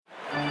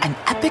An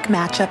epic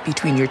matchup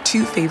between your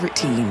two favorite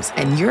teams,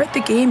 and you're at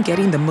the game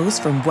getting the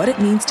most from what it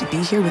means to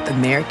be here with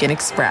American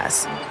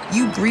Express.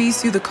 You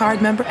breeze through the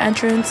card member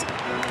entrance,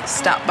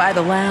 stop by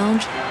the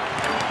lounge.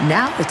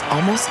 Now it's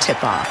almost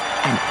tip-off,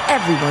 and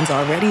everyone's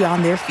already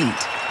on their feet.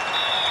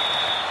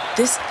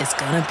 This is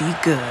gonna be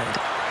good.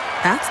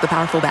 That's the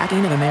powerful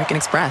backing of American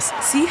Express.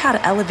 See how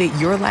to elevate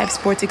your live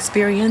sports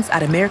experience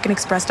at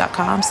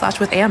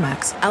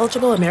americanexpress.com/withAmex.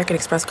 Eligible American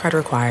Express card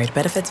required.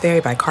 Benefits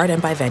vary by card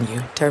and by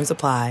venue. Terms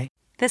apply.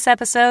 This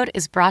episode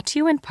is brought to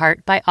you in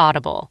part by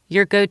Audible,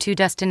 your go-to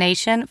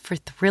destination for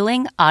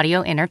thrilling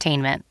audio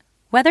entertainment.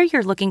 Whether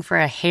you're looking for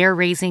a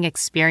hair-raising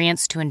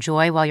experience to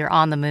enjoy while you're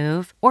on the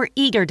move or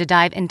eager to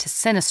dive into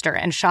sinister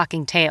and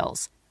shocking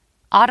tales,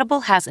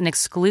 Audible has an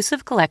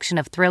exclusive collection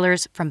of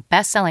thrillers from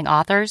best-selling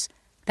authors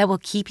that will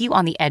keep you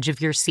on the edge of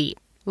your seat,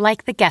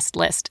 like The Guest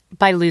List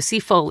by Lucy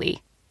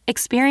Foley.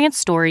 Experience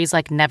stories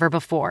like never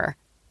before,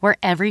 where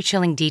every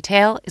chilling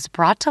detail is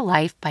brought to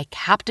life by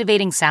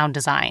captivating sound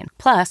design.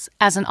 Plus,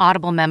 as an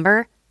Audible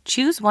member,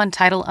 choose one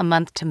title a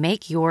month to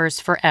make yours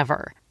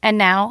forever. And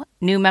now,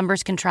 new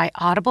members can try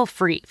Audible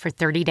free for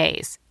 30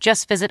 days.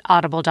 Just visit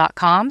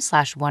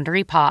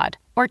audible.com/WonderyPod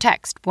or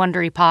text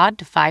WonderyPod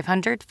to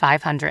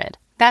 500-500.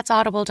 That's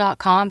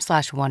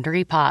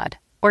audible.com/WonderyPod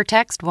or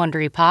text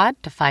WonderyPod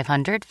to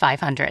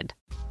 500-500.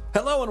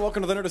 Hello and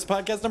welcome to the Nerdist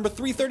Podcast number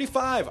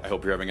 335. I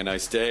hope you're having a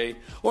nice day,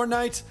 or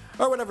night,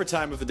 or whatever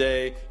time of the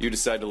day you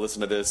decide to listen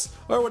to this,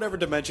 or whatever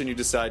dimension you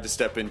decide to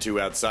step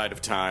into outside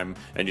of time,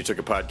 and you took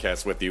a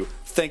podcast with you.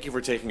 Thank you for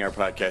taking our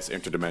podcast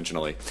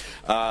interdimensionally.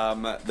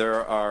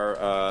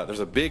 There's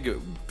a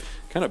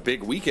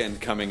big weekend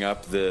coming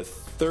up, the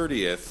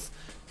 30th.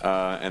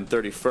 And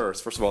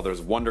 31st. First of all, there's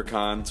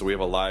WonderCon, so we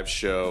have a live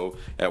show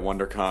at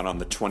WonderCon on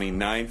the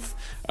 29th.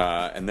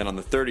 And then on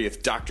the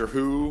 30th, Doctor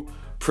Who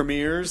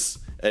premieres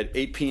at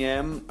 8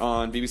 p.m.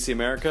 on BBC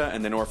America,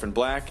 and then Orphan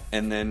Black,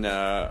 and then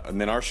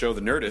our show,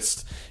 The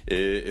Nerdist,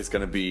 is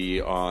going to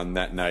be on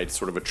that night,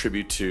 sort of a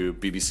tribute to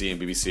BBC and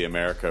BBC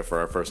America for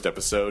our first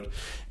episode,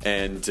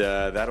 and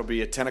that'll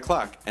be at 10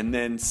 o'clock. And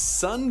then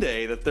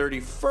Sunday, the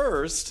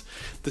 31st,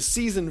 the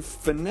season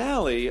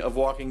finale of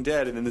Walking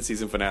Dead, and then the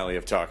season finale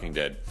of Talking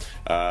Dead.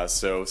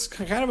 So it's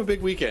kind of a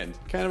big weekend,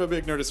 kind of a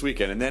big Nerdist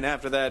weekend. And then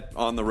after that,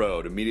 on the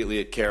road, immediately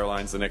at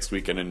Caroline's the next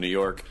weekend in New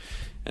York.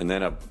 And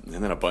then a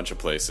bunch of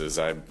places.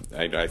 I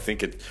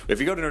think if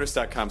you go to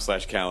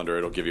nerdist.com/calendar,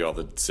 it'll give you all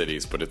the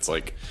cities. But it's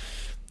like,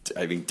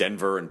 I think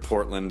Denver and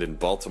Portland and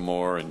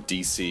Baltimore and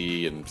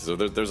DC, and so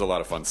there's a lot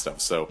of fun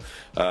stuff. So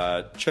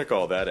check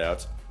all that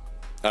out.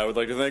 I would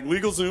like to thank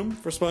LegalZoom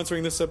for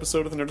sponsoring this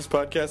episode of the Nerdist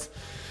Podcast.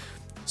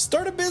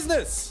 Start a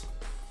business.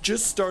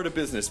 Just start a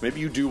business. Maybe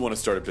you do want to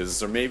start a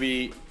business, or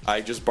maybe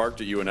I just barked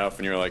at you enough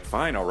and you're like,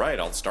 fine, all right,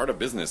 I'll start a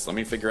business. Let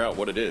me figure out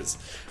what it is.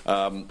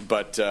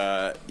 But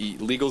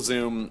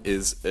LegalZoom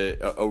is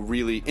a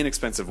really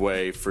inexpensive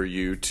way for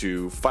you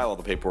to file all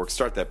the paperwork,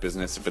 start that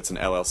business. If it's an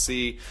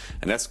LLC,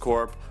 an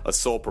S-Corp, a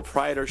sole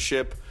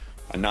proprietorship,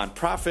 a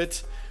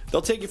nonprofit,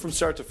 they'll take you from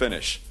start to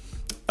finish.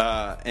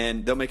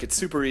 And they'll make it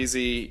super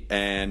easy,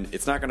 and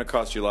it's not going to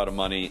cost you a lot of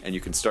money, and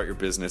you can start your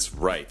business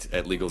right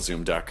at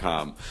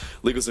LegalZoom.com.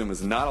 LegalZoom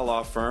is not a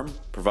law firm,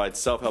 provides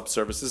self-help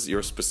services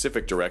your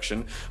specific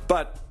direction,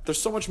 but there's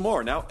so much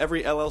more. Now,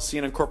 every LLC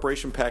and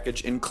incorporation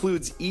package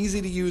includes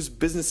easy-to-use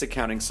business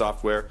accounting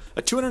software,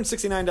 a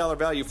 $269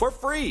 value for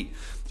free.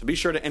 So be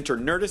sure to enter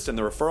Nerdist in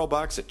the referral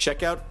box at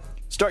checkout.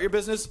 Start your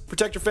business,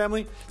 protect your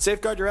family,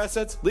 safeguard your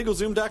assets,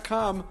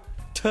 LegalZoom.com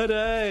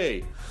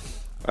today.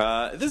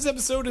 This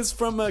episode is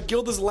from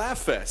Gilda's Laugh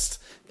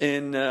Fest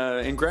in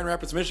Grand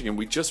Rapids, Michigan.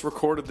 We just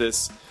recorded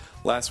this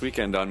last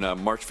weekend on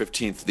March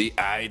 15th, the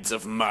Ides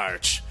of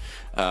March.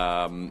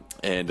 And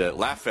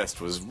Laugh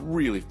Fest was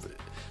really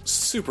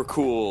super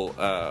cool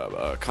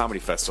comedy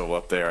festival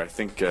up there. I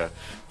think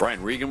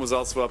Brian Regan was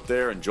also up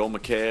there, and Joel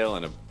McHale,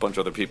 and a bunch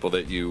of other people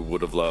that you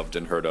would have loved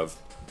and heard of.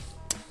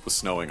 It was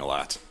snowing a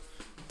lot.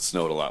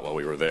 Snowed a lot while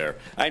we were there.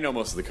 I know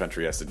most of the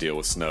country has to deal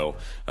with snow,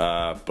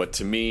 but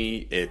to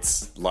me,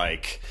 it's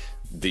like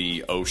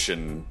the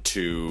ocean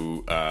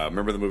to...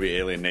 remember the movie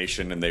Alien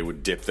Nation, and they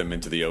would dip them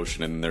into the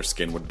ocean and their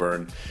skin would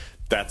burn?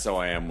 That's how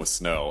I am with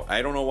snow.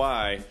 I don't know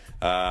why,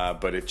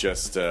 but it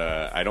just...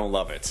 I don't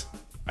love it.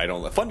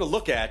 Fun to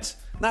look at,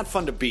 not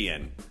fun to be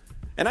in.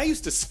 And I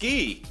used to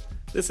ski.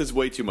 This is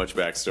way too much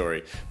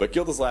backstory. But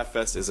Gilda's Laugh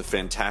Fest is a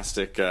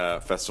fantastic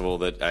festival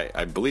that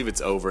I believe it's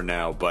over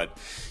now, but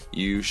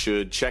you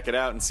should check it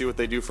out and see what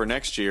they do for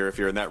next year if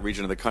you're in that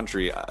region of the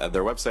country.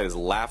 Their website is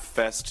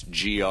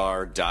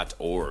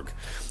laughfestgr.org.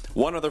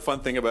 One other fun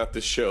thing about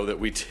this show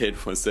that we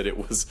did was that it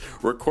was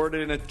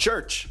recorded in a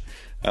church.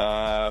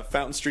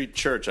 Fountain Street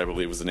Church, I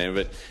believe was the name of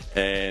it.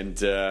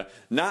 And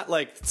not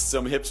like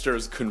some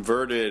hipsters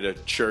converted a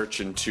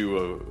church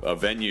into a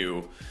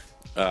venue.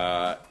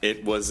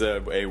 It was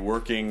a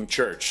working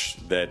church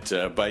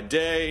that by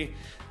day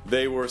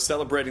they were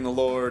celebrating the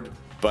Lord.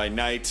 By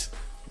night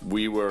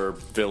we were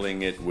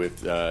filling it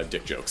with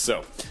dick jokes.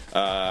 So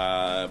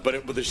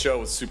But the show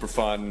was super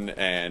fun,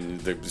 and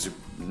there was a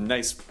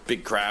nice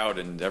big crowd,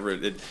 and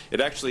it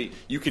actually,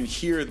 you can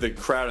hear the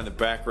crowd in the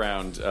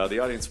background. The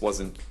audience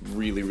wasn't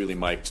really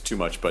mic'd too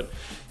much, but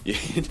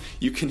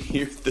you can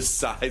hear the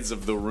size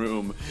of the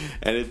room,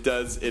 and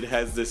it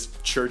has this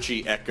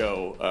churchy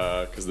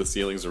echo because the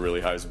ceilings are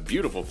really high. It's a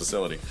beautiful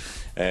facility.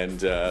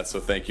 And so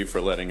thank you for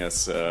letting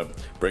us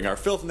bring our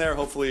filth in there.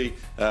 Hopefully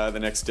the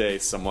next day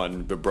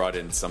someone brought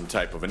in some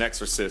type of an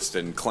exorcist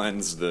and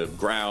cleansed the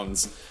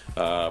grounds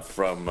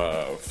from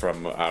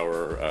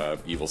our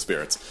evil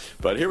spirits.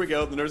 But here we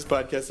go, the Nerdist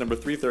Podcast number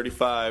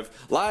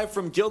 335, live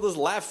from Gilda's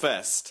Laugh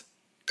Fest.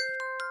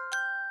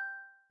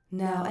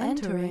 Now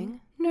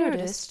entering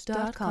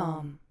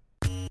Nerdist.com.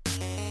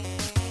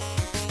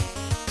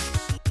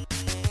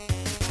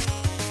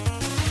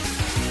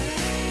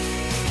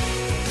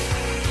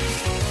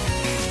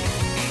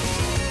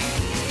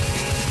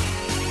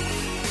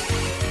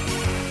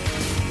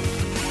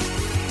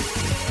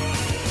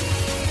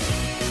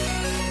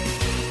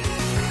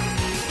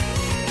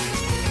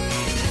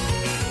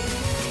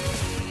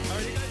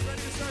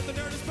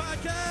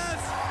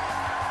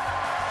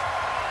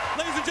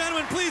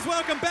 Please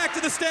welcome back to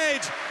the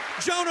stage,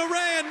 Jonah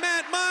Ray and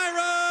Matt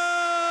Myra!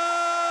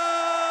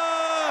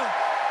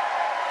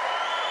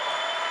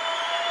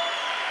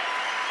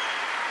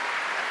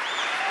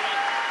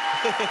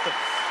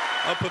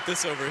 I'll put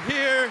this over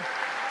here.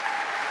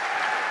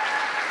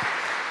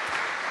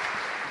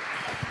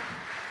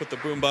 Put the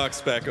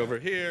boombox back over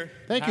here.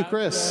 Thank you,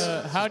 Chris.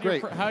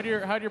 How'd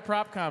your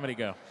prop comedy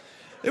go?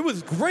 It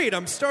was great.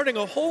 I'm starting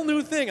a whole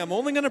new thing. I'm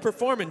only going to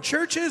perform in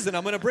churches, and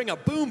I'm going to bring a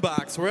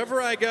boombox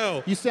wherever I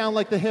go. You sound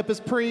like the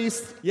hippest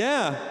priest.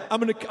 Yeah,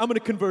 I'm gonna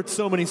convert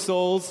so many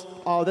souls.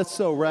 Oh, that's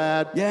so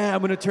rad. Yeah,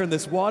 I'm gonna turn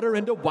this water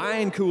into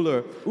wine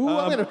cooler. Ooh,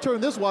 I'm gonna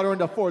turn this water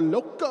into Four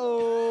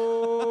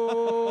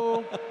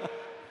Loko.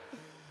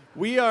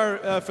 We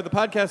are, for the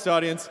podcast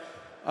audience,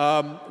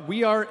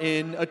 we are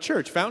in a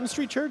church, Fountain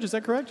Street Church, is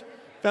that correct?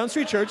 Fountain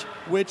Street Church,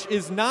 which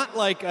is not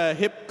like a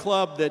hip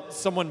club that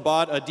someone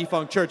bought, a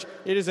defunct church.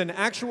 It is an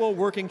actual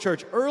working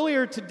church.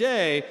 Earlier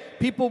today,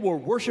 people were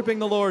worshiping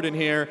the Lord in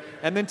here,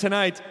 and then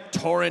tonight,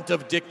 torrent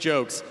of dick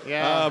jokes.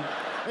 Yeah.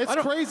 It's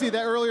crazy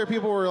that earlier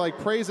people were like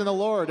praising the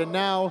Lord, and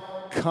now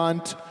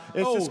cunt.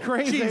 It's just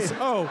crazy. Geez.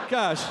 Oh,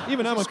 gosh.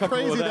 Even I'm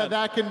uncomfortable crazy with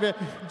that can be...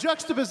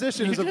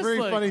 Juxtaposition is a very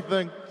funny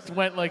thing.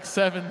 Went like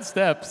 7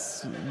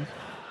 steps.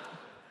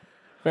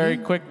 Very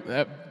quick...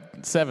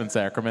 7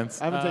 sacraments.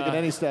 I haven't taken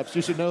any steps.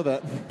 You should know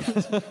that.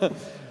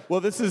 Well,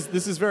 this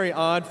is very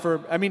odd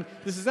for. I mean,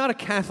 this is not a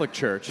Catholic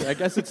church. I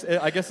guess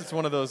it's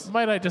one of those.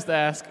 Might I just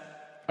ask,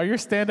 are your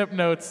stand-up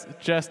notes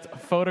just a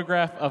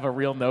photograph of a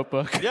real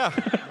notebook? Yeah,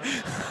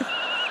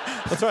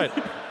 that's right.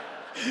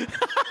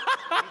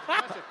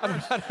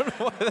 I don't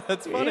know why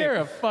that's funny. You're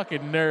a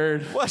fucking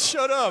nerd. Well,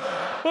 shut up.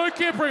 I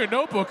can't bring a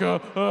notebook.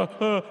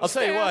 I'll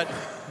tell you what.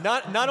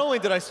 Not only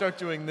did I start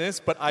doing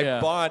this, but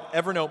I bought.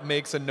 Evernote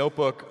makes a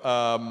notebook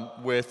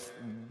with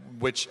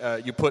which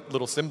you put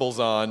little symbols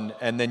on,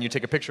 and then you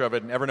take a picture of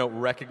it, and Evernote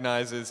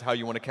recognizes how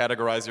you want to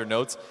categorize your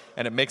notes,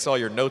 and it makes all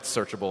your notes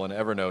searchable in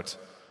Evernote.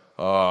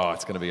 Oh,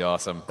 it's going to be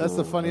awesome. That's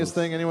the funniest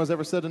thing anyone's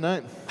ever said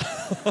tonight.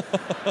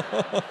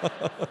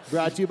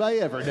 Brought to you by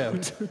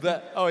Evernote.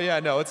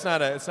 It's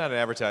not an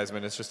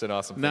advertisement. It's just an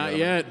awesome thing. Not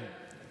yet.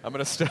 I'm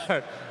gonna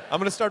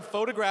start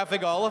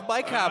photographing all of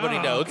my comedy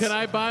notes. Can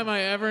I buy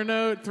my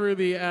Evernote through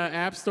the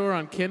App Store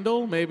on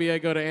Kindle? Maybe I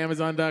go to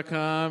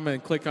Amazon.com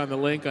and click on the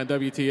link on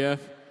WTF.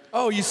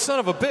 Oh, you son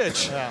of a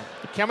bitch! Yeah.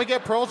 Can we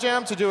get Pearl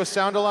Jam to do a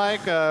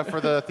sound-alike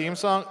for the theme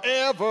song?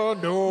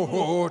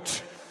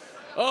 Evernote.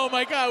 Oh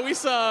my God, we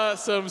saw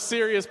some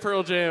serious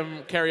Pearl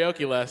Jam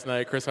karaoke last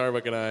night, Chris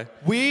Harwick and I.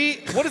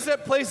 What is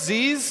that place,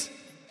 Z's?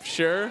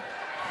 Sure.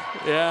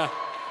 Yeah.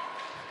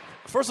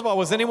 First of all,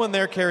 was anyone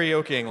there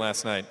karaokeing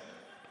last night?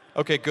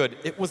 Okay, good.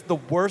 It was the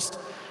worst.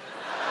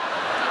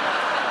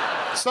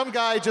 Some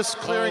guy just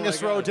clearing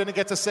his road didn't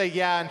get to say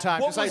yeah in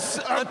time. Now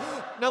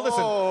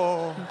listen,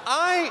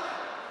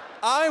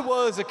 I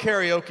was a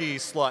karaoke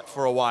slut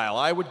for a while.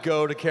 I would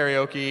go to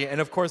karaoke, and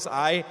of course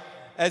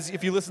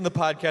if you listen to the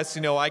podcast,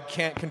 you know I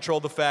can't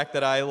control the fact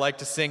that I like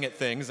to sing at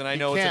things, and I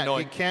know it's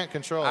annoying. You can't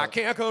control it. I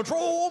can't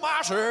control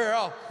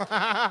myself.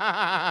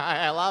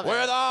 I love it.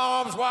 With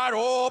arms wide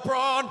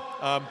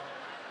open.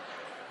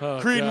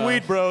 Creed and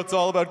weed, bro. It's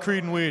all about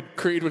Creed and weed.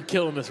 Creed would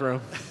kill in this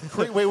room.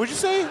 Wait, what'd you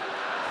say?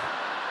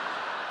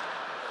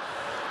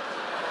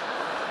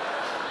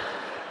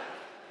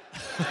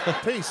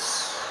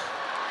 Peace.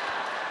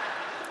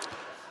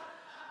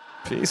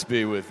 Peace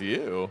be with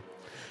you.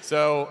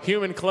 So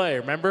Human clay,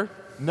 remember?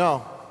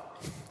 No.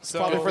 So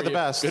probably for the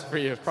best. Good for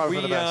you. Probably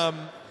for the best.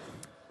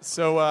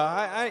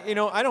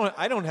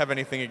 I don't have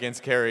anything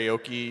against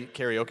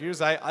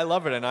karaokeers. I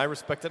love it and I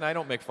respect it and I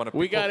don't make fun of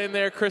people. We got in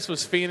there, Chris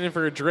was fiending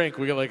for a drink.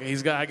 We got like,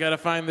 I gotta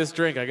find this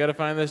drink.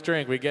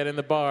 We get in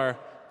the bar,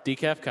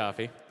 decaf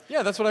coffee.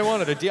 Yeah, that's what I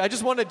wanted. I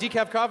just wanted a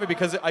decaf coffee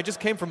because I just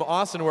came from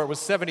Austin where it was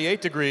 78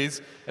 degrees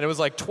and it was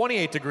like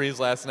 28 degrees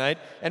last night.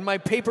 And my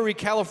papery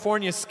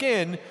California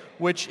skin,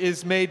 which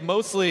is made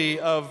mostly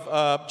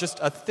of just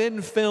a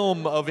thin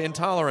film of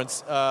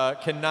intolerance,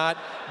 cannot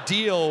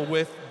deal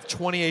with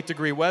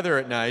 28-degree weather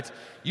at night.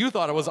 You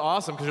thought it was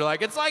awesome because you're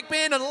like, it's like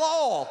being in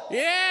Lowell.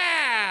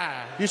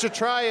 Yeah! You should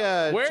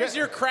try Where's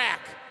your crack?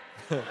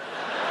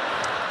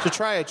 should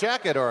try a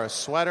jacket or a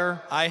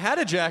sweater. I had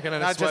a jacket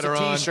and a sweater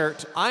on. Not just a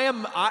t-shirt.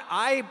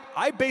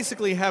 I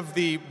basically have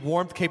the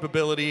warmth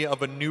capability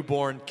of a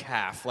newborn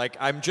calf. Like,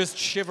 I'm just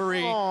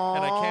shivery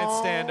and I can't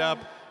stand up.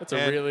 That's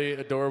a really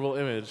adorable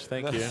image.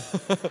 Thank you.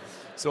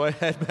 So I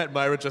had Matt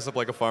Myra dress up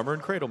like a farmer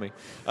and cradle me.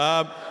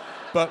 So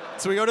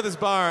we go to this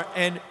bar,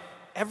 and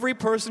every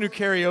person who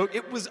karaoke,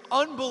 it was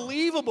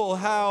unbelievable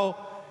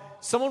how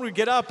someone would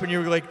get up and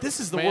you're like,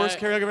 this is the worst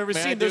karaoke I've ever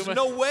seen. There's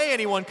no way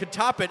anyone could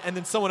top it. And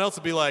then someone else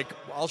would be like,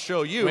 I'll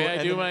show you. May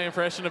I do my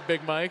impression of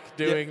Big Mike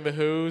doing the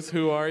Who's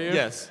Who Are You?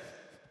 Yes.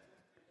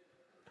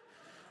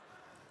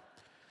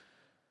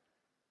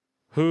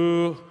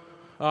 Who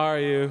are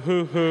you?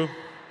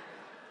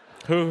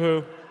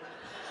 Who?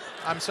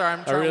 I'm sorry.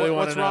 I'm I really trying. wanna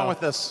What's wrong know. with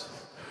this?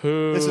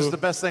 Who? This is the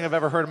best thing I've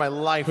ever heard in my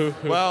life.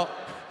 Well,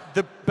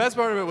 the best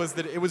part of it was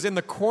that it was in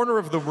the corner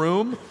of the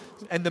room,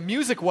 and the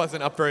music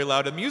wasn't up very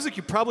loud. The music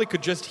you probably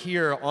could just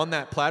hear on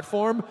that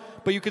platform,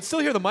 but you could still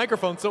hear the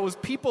microphone, so it was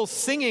people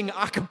singing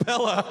a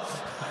cappella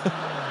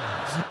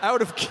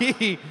out of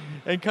key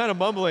and kind of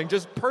mumbling,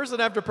 just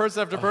person after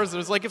person after person.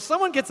 It's like if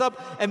someone gets up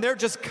and they're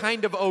just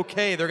kind of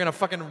okay, they're going to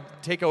fucking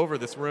take over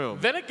this room.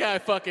 Then a guy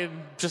fucking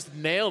just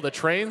nailed a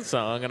Train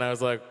song, and I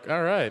was like,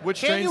 all right.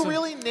 Which Can Train you song?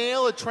 really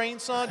nail a Train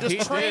song? Does He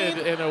Train,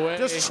 did, in a way.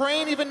 Does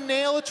Train even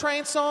nail a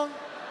Train song?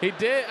 He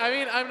did. I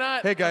mean, I'm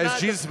not. Hey guys, I'm not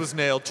Jesus was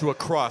nailed to a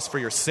cross for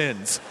your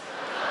sins.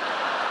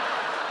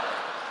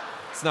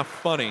 It's not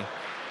funny.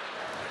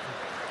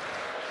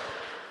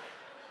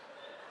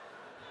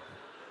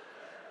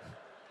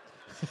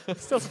 It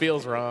still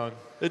feels wrong.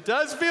 It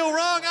does feel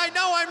wrong. I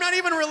know. I'm not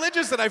even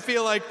religious, and I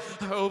feel like,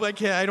 oh,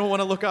 I don't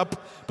want to look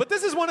up. But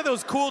this is one of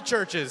those cool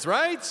churches,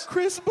 right?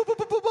 Chris,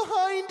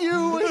 behind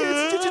you,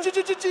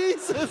 it's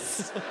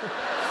Jesus.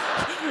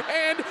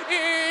 And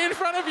in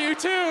front of you,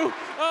 too.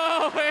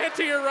 Oh, and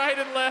to your right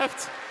and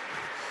left.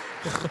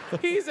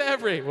 He's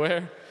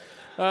everywhere.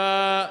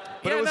 But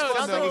it was fun,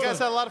 Sounds though. like you guys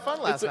had a lot of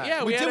fun last night.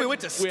 Yeah, We did. We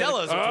went to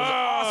Stella's, which was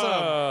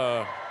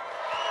awesome.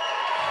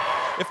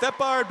 If that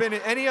bar had been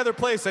in any other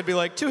place, I'd be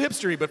like, too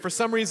hipstery. But for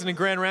some reason in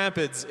Grand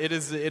Rapids, it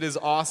is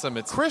awesome.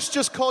 It's Chris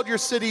just called your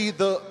city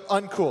the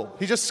uncool.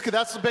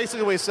 That's basically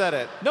the way he said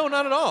it. No,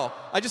 not at all.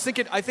 I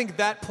think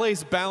that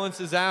place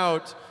balances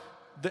out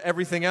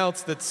everything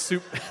else that's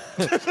super.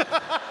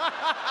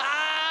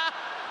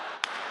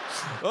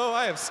 Oh,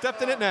 I have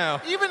stepped in it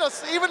now. Even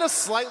a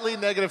slightly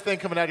negative thing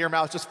coming out of your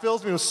mouth just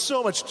fills me with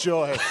so much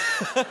joy.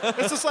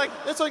 it's like,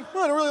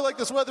 oh, I don't really like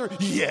this weather.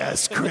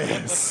 Yes,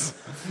 Chris.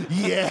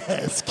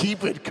 Yes,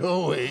 keep it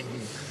going.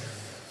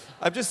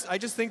 I just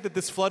think that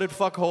this flooded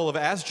fuckhole of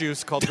ass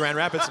juice called Grand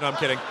Rapids. No, I'm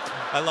kidding.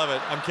 I love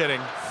it. I'm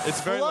kidding.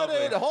 It's very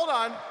Flooded. lovely. Hold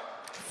on.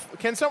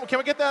 Can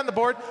we get that on the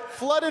board?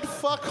 Flooded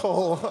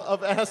fuckhole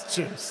of ass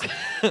juice.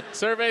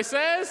 Survey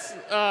says,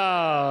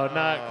 oh,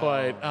 not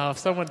quite. Oh, if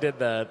someone did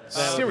that.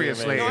 That would be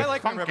Seriously. amazing. No, I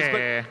like Grand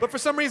Rapids, but for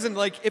some reason,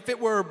 like if it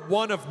were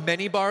one of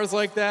many bars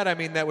like that, I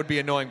mean that would be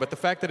annoying. But the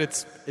fact that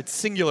it's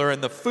singular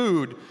and the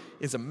food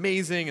is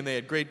amazing, and they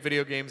had great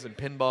video games and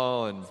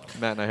pinball, and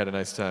Matt and I had a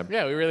nice time.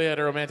 Yeah, we really had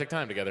a romantic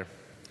time together.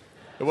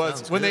 It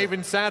was when they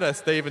even sat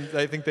us.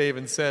 I think they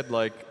even said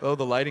like, "Oh,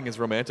 the lighting is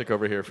romantic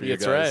over here for you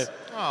That's guys." right.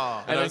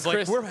 Oh. And I was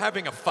like, "We're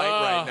having a fight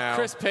right now."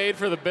 Chris paid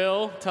for the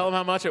bill. Tell him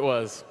how much it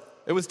was.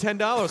 It was $10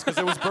 because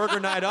it was burger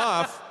night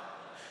off.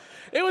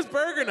 It was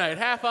burger night.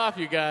 Half off,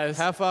 you guys.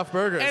 Half off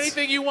burgers.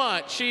 Anything you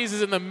want. Cheese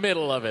is in the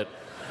middle of it.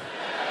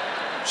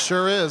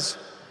 Sure is.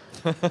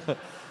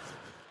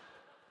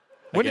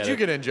 When did you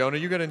get in, Jonah?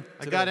 You got in.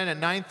 I got in at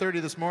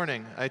 9:30 this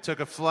morning. I took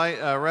a flight,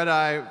 red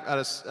eye, out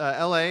of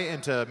L.A.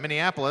 into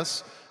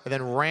Minneapolis, and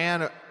then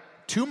ran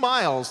 2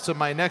 miles to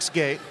my next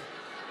gate.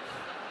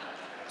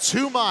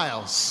 2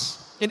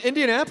 miles. In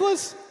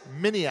Indianapolis?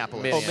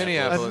 Minneapolis. Oh,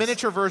 Minneapolis. A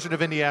miniature version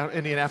of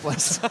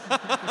Indianapolis.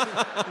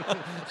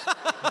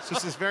 It's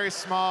just this very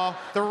small.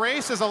 The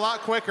race is a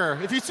lot quicker.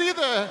 If you see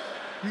the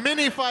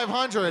Mini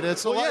 500,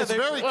 it's it's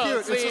very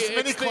cute. It's just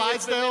mini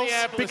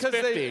Clydesdales. Because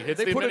 50.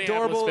 they put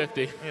adorable.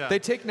 50. Yeah. They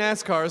take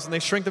NASCARs and they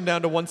shrink them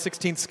down to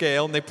 1/16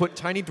 scale, and they put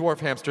tiny dwarf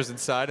hamsters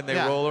inside, and they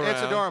roll around.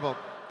 It's adorable.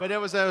 But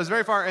it was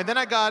very far. And then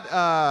I got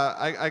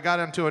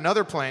onto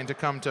another plane to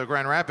come to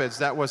Grand Rapids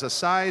that was a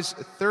size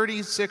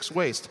 36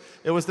 waist.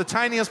 It was the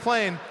tiniest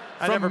plane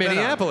I'd From ever been on.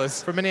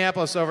 Minneapolis. From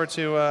Minneapolis over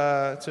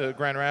to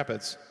Grand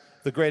Rapids,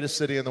 the greatest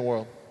city in the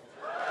world.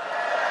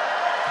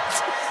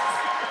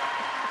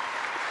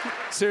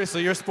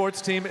 Seriously, your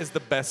sports team is the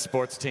best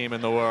sports team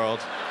in the world.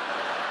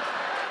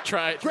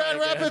 Try Grand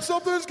again. Rapids,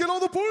 sometimes get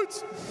all the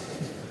points.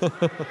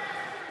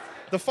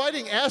 The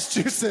Fighting Ass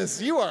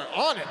Juices, you are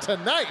on it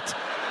tonight.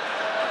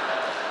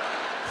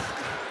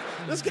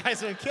 This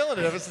guy's been killing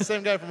it if it's the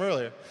same guy from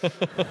earlier.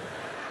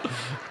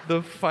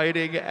 The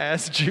fighting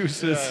ass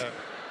juices.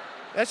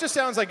 That just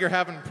sounds like you're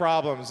having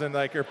problems in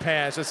like your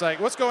pants. It's like,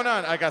 what's going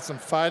on? I got some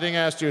fighting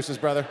ass juices,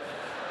 brother.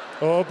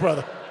 Oh,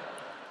 brother.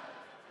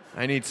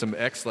 I need some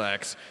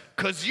X-Lax.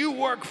 'Cause you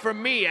work for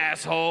me,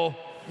 asshole.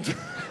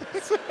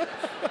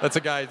 That's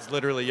a guy who's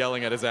literally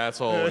yelling at his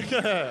asshole.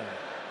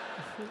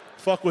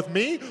 Fuck with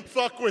me?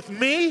 Fuck with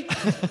me?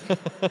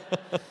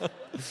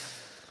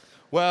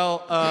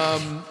 Well,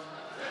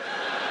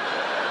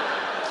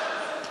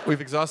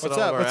 we've exhausted all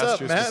of our ass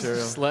juice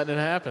material. Just letting it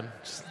happen.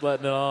 Just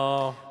letting it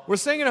all. We're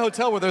staying in a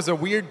hotel where there's a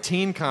weird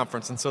teen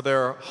conference, and so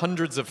there are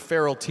hundreds of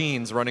feral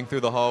teens running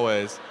through the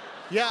hallways.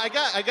 Yeah, I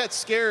got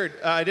scared.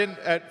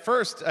 At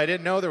first I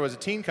didn't know there was a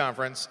teen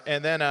conference,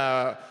 and then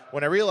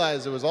when I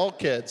realized it was all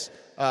kids,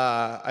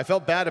 I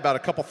felt bad about a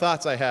couple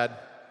thoughts I had.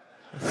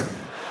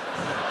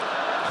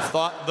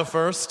 Thought the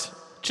first.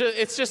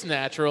 It's just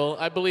natural.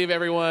 I believe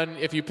everyone,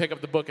 if you pick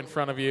up the book in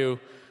front of you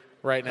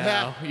right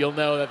now, you'll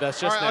know that that's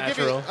just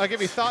natural. I'll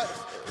give you thought.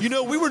 You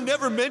know, we were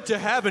never meant to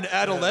have an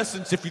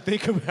adolescence if you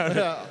think about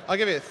it. I'll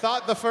give you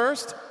thought the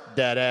first,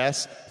 dead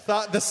ass.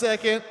 Thought the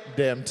second,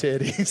 damn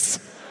titties.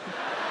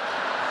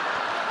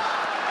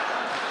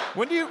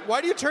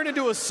 Why do you turn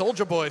into a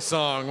Soulja Boy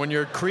song when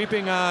you're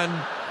creeping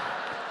on?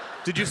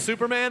 Did you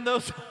Superman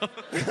those?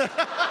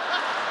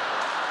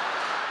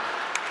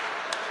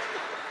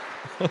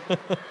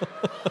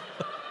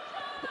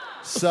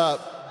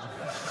 Sup?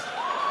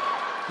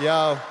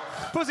 Yo.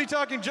 Pussy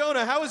talking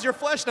Jonah, how is your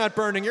flesh not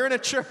burning? You're in a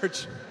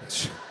church.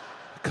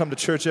 I come to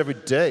church every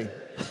day.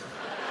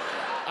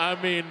 I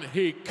mean,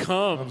 he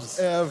comes.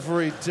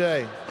 Every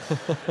day.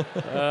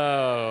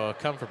 Oh,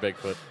 come for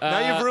Bigfoot.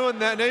 Now you've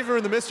ruined that. Now you've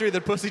ruined the mystery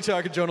that Pussy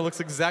talking Jonah looks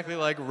exactly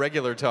like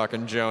regular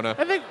talking Jonah.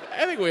 I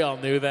think we all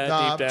knew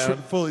that deep down.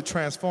 I'm fully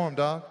transformed,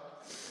 dog.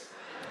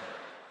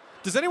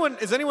 Is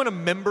anyone a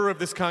member of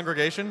this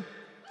congregation?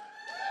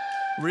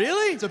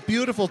 Really? It's a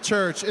beautiful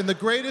church in the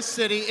greatest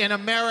city in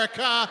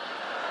America.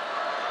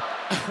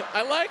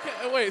 I like.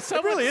 Wait,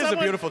 it really is a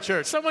beautiful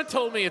church. Someone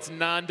told me it's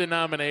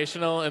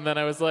non-denominational, and then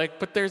I was like,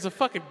 "But there's a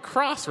fucking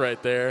cross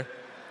right there.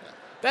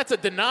 That's a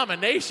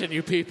denomination,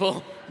 you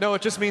people." No,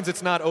 it just means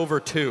it's not over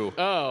 2.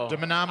 Oh, I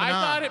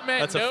thought it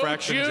meant That's a no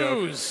fraction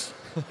Jews.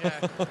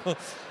 joke.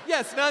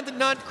 Yes,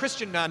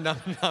 non-Christian,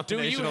 non-denominational.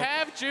 Do you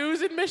have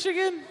Jews in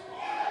Michigan?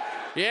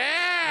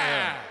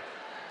 Yeah.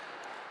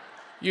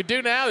 You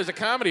do now. There's a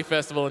comedy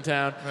festival in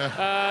town.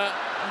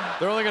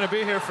 They're only going to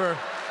be here for a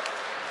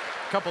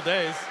couple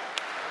days.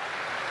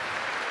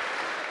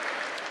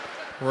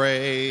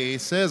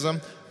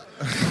 Racism.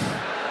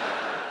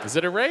 Is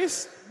it a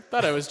race? I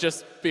thought I was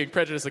just being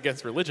prejudiced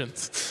against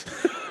religions.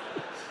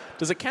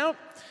 Does it count?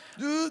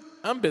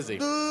 I'm busy.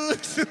 I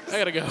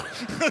gotta go.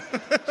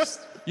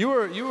 You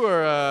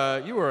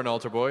were an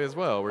altar boy as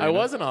well. Were you I not?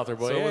 was an altar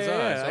boy. So was I.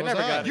 Yeah. So I was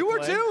never I. got. You were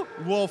too?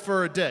 Well,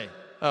 for a day.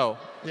 Oh,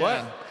 Yeah.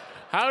 what?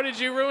 How did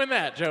you ruin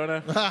that,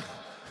 Jonah?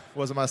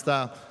 Wasn't my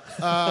style.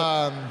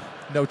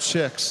 No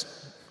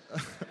chicks.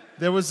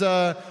 There was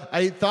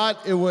I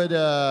thought it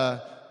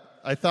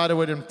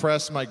would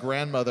impress my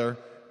grandmother,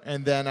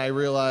 and then I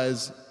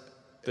realized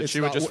That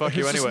she would just fuck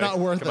you it's anyway. Just not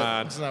worth Come it.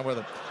 on. It's not worth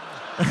it.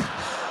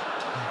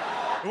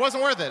 It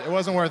wasn't worth it. It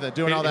wasn't worth it.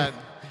 Doing all that,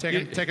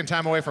 taking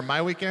time away from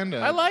my weekend.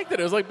 I liked it.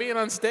 It was like being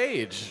on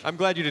stage. I'm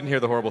glad you didn't hear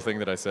the horrible thing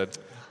that I said.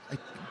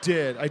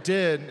 I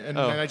did, and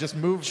then I just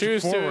moved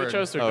chose forward.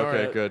 to ignore it.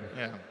 Okay, good.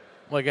 Yeah.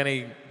 Like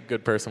any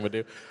good person would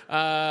do.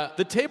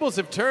 The tables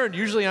have turned.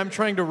 Usually I'm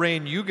trying to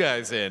rein you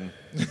guys in.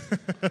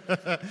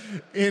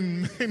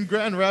 In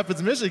Grand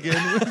Rapids, Michigan,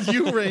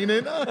 you rein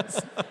in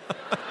us.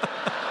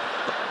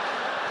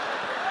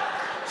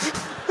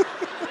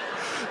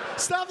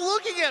 Stop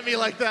looking at me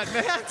like that,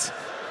 Matt.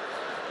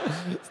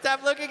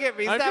 Stop looking at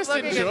me. I'm Stop just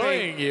looking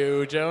enjoying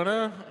you,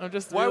 Jonah. I'm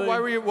just. Why really-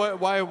 were you?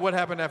 What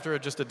happened after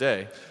just a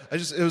day?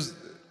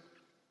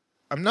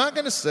 I'm not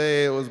gonna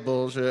say it was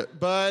bullshit,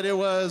 but it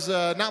was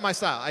not my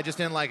style. I just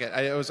didn't like it.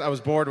 I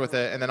was bored with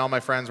it, and then all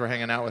my friends were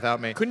hanging out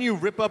without me. Couldn't you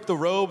rip up the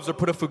robes or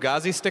put a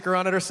Fugazi sticker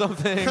on it or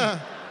something?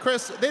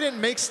 Chris, they didn't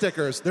make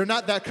stickers. They're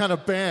not that kind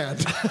of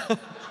band.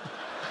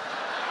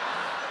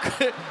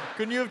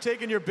 Couldn't you have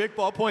taken your big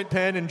ballpoint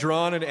pen and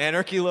drawn an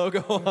anarchy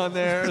logo on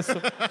there?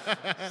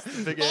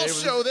 I'll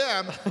show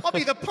them. I'll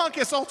be the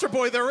punkest altar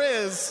boy there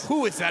is.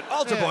 Who is that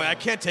altar boy I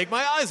can't take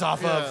my eyes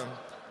off of?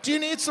 Do you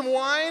need some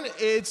wine?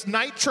 It's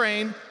Night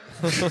Train.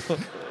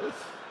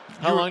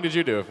 How long did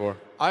you do it for?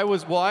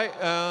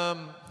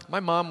 My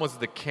mom was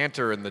the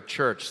cantor in the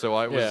church, so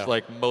I was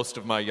like most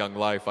of my young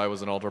life I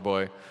was an altar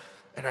boy.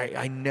 And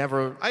I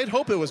never... I'd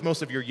hope it was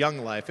most of your young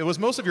life. It was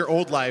most of your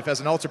old life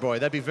as an altar boy.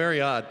 That'd be very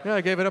odd. Yeah,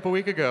 I gave it up a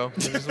week ago. It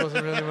just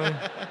wasn't really my...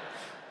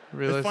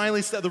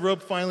 The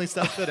robe finally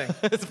stopped fitting.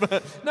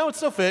 No, it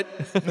still fit.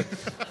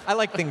 I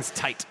like things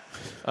tight.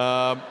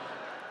 What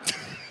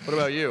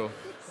about you?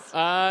 No,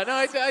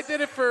 I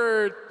did it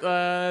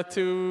for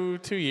 2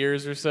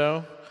 years or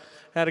so.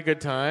 Had a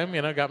good time,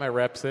 got my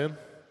reps in.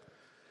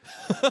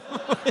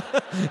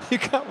 You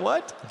got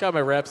what? Got my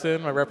reps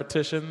in, my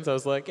repetitions. I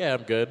was like, yeah,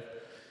 I'm good.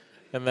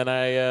 And then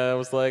I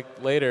was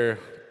like, later,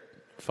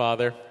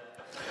 Father.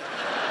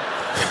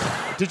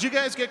 Did you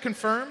guys get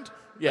confirmed?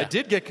 Yeah. I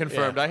did get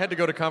confirmed. Yeah. I had to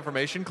go to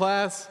confirmation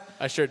class.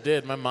 I sure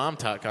did. My mom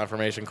taught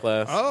confirmation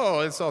class.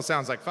 Oh, this all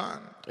sounds like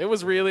fun. It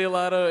was really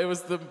it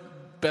was the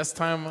best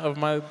time of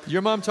my...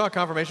 Your mom taught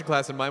confirmation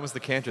class, and mine was the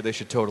cantor. They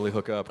should totally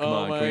hook up. Come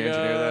on, my can we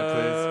engineer that,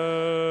 please?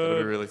 That would God.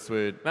 be really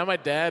sweet. Now my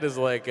dad is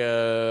like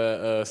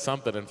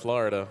something in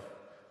Florida.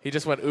 He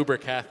just went uber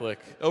Catholic.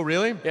 Oh,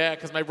 really? Yeah,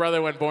 because my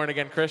brother went born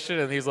again Christian,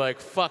 and he's like,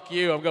 "Fuck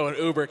you, I'm going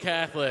uber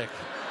Catholic."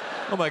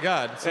 Oh my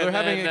God! So And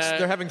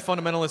they're having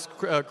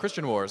fundamentalist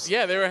Christian wars.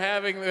 Yeah, they were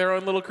having their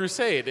own little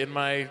crusade in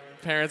my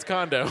parents'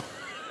 condo.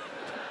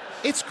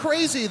 It's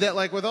crazy that,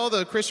 like, with all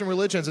the Christian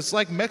religions, it's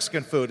like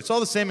Mexican food. It's all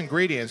the same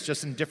ingredients,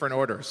 just in different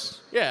orders.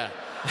 Yeah,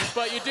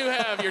 but you do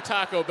have your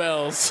Taco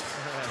Bells.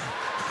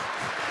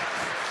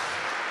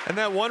 And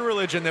that one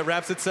religion that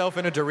wraps itself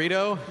in a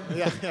Dorito.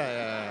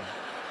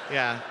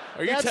 Yeah.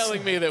 Are you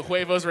telling me that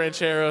Huevos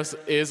Rancheros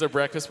is a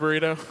breakfast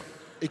burrito?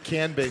 It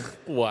can be.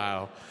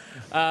 Wow.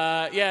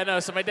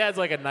 So my dad's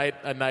like a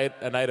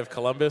knight of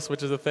Columbus,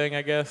 which is a thing,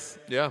 I guess.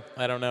 Yeah.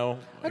 I don't know.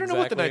 I don't know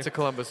what the Knights of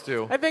Columbus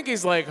do. I think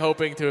he's like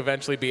hoping to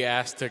eventually be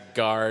asked to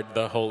guard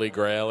the Holy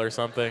Grail or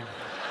something.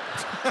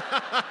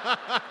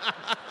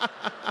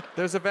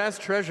 There's a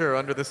vast treasure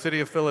under the city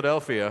of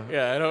Philadelphia.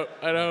 Yeah,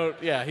 I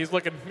don't. Yeah, he's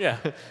looking. Yeah,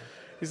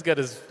 he's got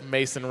his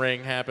Mason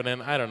ring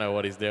happening. I don't know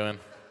what he's doing.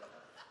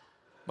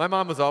 My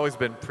mom has always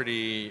been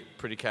pretty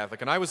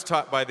Catholic, and I was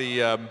taught by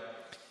the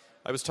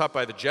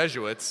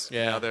Jesuits.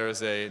 Yeah. Now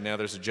there's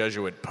a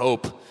Jesuit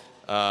Pope.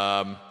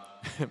 Yeah.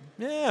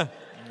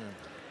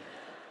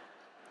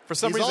 For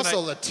some He's reason, also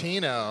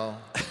Latino.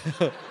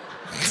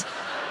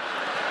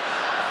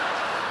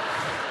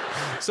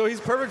 so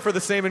he's perfect for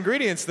the same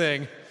ingredients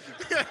thing.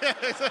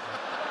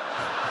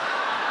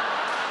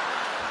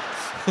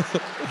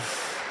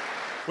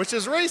 Which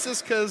is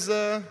racist because...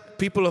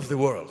 People of the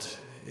world,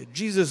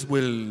 Jesus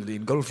will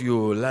engulf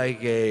you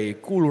like a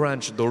Cool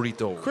Ranch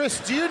Dorito.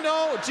 Chris, do you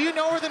know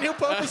where the new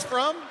pope is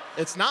from?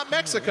 It's not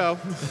Mexico.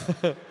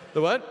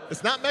 The what?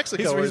 It's not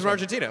Mexico. He's Where from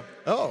Argentina.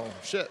 Oh,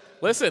 shit.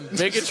 Listen,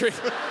 bigotry.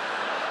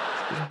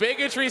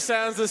 Bigotry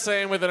sounds the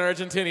same with an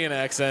Argentinian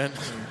accent.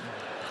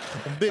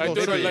 I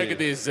do not like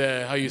this.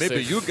 How you say?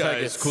 Maybe you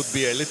guys faggots. could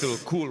be a little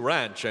Cool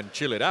Ranch and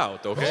chill it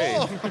out, okay?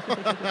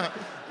 Oh.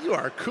 You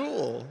are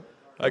cool.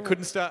 I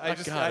couldn't stop.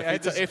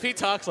 If he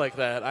talks like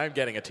that, I'm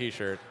getting a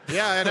T-shirt.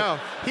 Yeah, I know.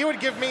 He would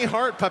give me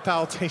heart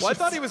palpitations. Well, I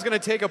thought he was going to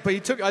take a.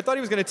 I thought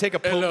he was going to take a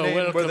pope Hello,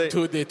 name. welcome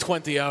to the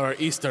 20-hour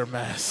Easter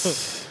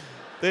Mass.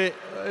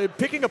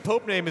 Picking a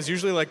pope name is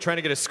usually like trying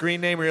to get a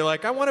screen name where you're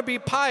like, I want to be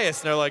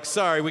Pius, and they're like,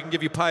 sorry, we can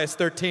give you Pius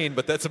 13,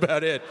 but that's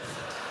about it.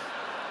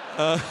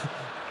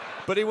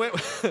 But he went.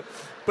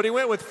 But he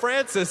went with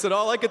Francis, and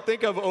all I could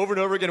think of over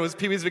and over again was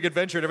Pee-wee's Big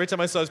Adventure. And every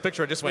time I saw his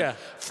picture, I just went,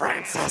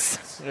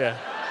 Francis. Yeah.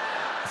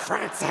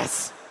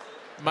 Francis.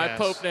 My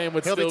Pope name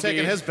would He'll still be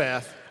taking his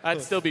bath.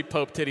 I'd still be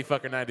Pope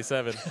Tittyfucker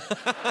 97.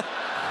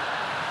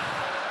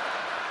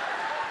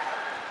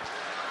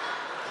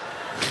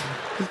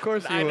 Of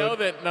course you I know would.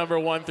 that number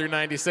 1 through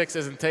 96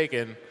 isn't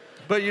taken,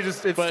 But you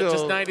just, it's but still...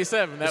 just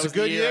 97. That It's was a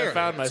good the year I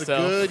found It's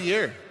myself. a good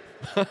year.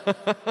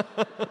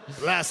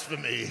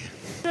 Blasphemy.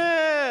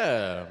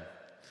 Yeah.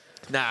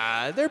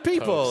 Nah, they're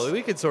people. Popes.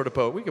 We could sort of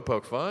poke. We could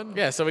poke fun.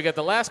 Yeah, so we got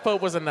the last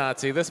Pope was a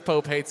Nazi. This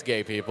Pope hates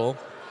gay people.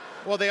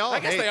 Well, they all I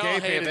guess hate they all gay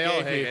hated people. They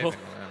all gay hate people. gay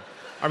people.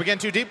 Are we getting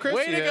too deep, Chris?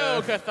 Way to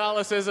go,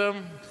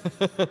 Catholicism.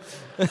 That's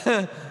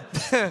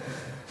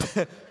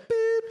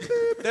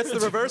the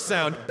reverse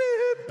sound.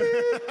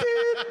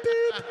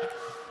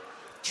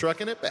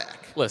 Trucking it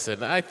back.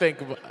 Listen, I think,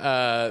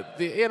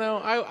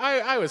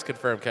 I was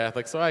confirmed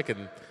Catholic, so I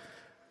can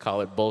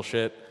call it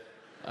bullshit.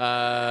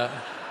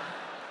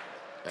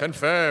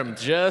 Confirmed.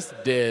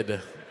 Just did.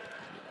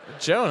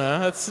 Jonah,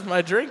 that's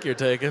my drink you're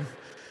taking.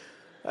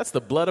 That's the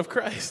blood of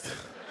Christ.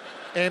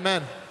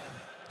 Amen.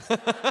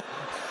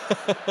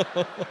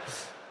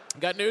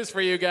 Got news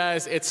for you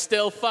guys. It's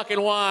still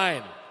fucking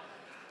wine.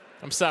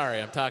 I'm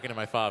sorry, I'm talking to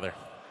my father.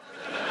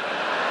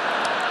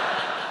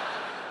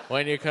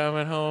 When you're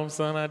coming home,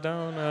 son, I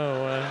don't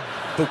know when.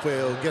 But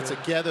we'll get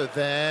together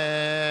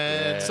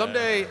then.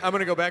 Someday I'm going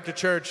to go back to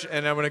church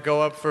and I'm going to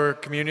go up for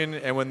communion.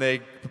 And when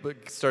they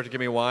start to give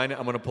me wine,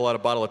 I'm going to pull out a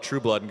bottle of True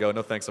Blood and go,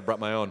 no thanks, I brought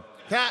my own.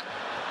 Ha!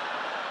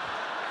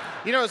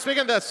 You know, speaking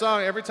of that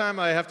song, every time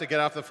I have to get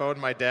off the phone with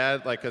my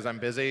dad, like, because I'm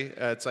busy,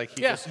 it's like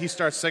he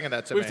starts singing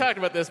that to me. We've talked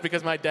about this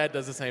because my dad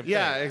does the same thing.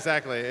 Yeah,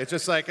 exactly. It's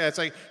just like,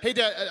 hey,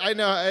 Dad, I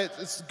know,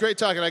 it's great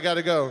talking, I got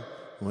to go.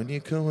 When you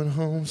coming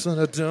home, son,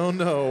 I don't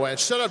know. And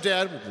shut up,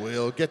 Dad.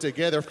 We'll get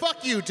together.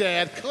 Fuck you,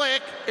 Dad.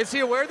 Click. Is he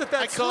aware that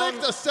I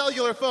clicked a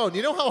cellular phone.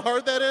 You know how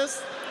hard that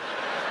is?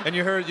 And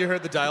you heard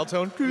the dial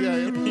tone? Yeah.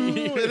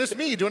 And it's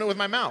me doing it with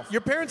my mouth. Your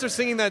parents are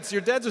singing that.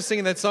 Your dads are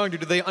singing that song. Do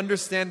they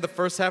understand the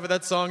first half of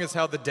that song is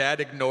how the dad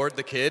ignored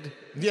the kid?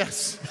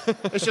 Yes.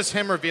 It's just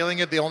him revealing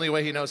it the only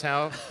way he knows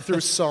how,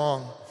 through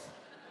song.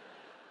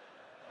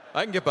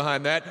 I can get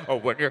behind that. Oh,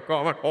 when you're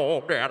coming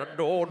home, Dad, I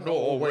don't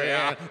know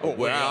where. Oh,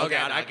 well,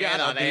 gotta get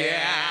on the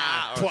air.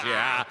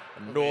 Yeah,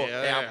 no,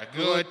 have a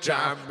good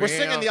time. We're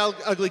singing the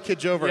Ugly Kid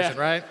Joe version,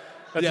 right?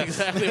 That's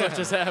exactly what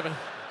just happened.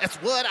 That's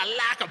what I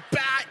like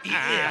about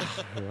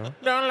you.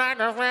 Don't like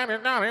the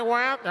friend, don't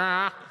want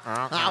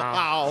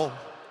Ow.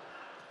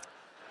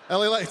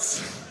 LA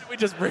Lights. We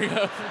just bring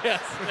up.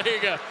 Yes, there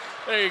you go.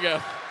 There you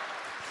go.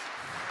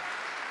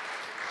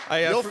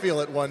 You'll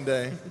feel it one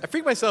day. I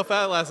freaked myself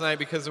out last night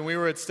because when we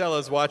were at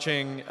Stella's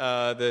watching,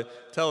 the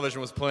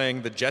television was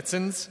playing The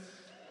Jetsons,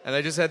 and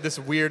I just had this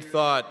weird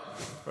thought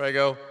where I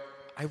go,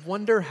 I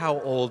wonder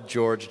how old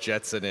George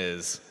Jetson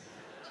is.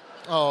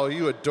 Oh,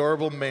 you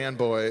adorable man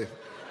boy.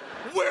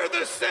 We're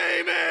the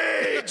same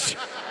age!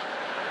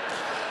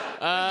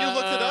 You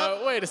looked it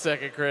up? Wait a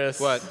second, Chris.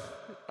 What?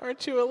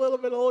 Aren't you a little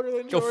bit older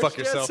than George Go fuck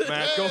yourself, Jetson?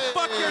 Matt. Go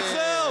fuck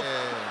yourself!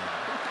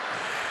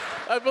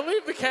 I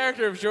believe the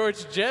character of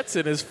George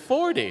Jetson is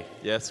 40.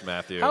 Yes,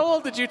 Matthew. How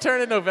old did you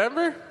turn in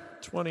November?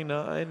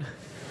 29.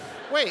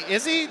 Wait,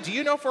 is he? Do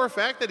you know for a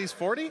fact that he's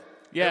 40?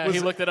 Yeah, he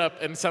looked it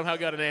up and somehow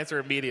got an answer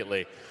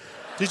immediately.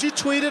 Did you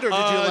tweet it or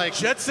did you like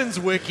Jetsons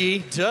Wiki?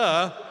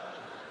 Duh.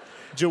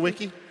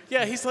 Jawiki?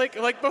 Yeah, he's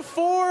like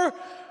before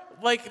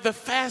like the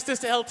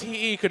fastest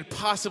LTE could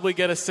possibly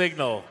get a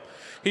signal.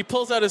 He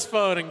pulls out his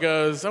phone and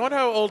goes, I wonder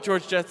how old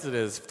George Jetson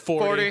is.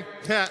 40.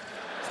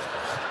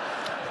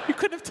 You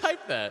couldn't have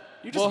typed that.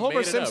 You just Homer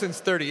made it Simpson's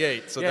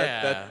 38, so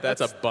Yeah,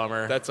 that's a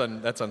bummer. That's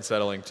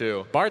unsettling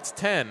too. up. Bart's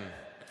 10.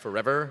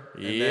 Forever.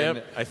 And Yep.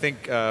 then I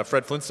think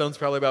Fred Flintstone's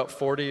probably about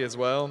 40 as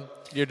well.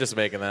 You're just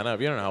making that up.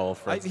 You don't know how old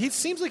Fred. He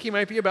seems like he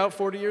might be about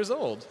 40 years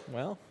old.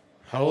 Well,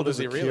 how old is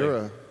he really?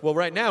 Akira? Well,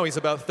 right now he's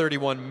about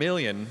 31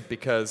 million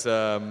because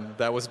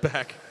that was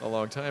back a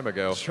long time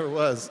ago. Sure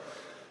was.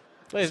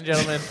 Ladies and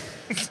gentlemen,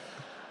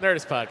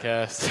 Nerdist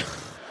Podcast.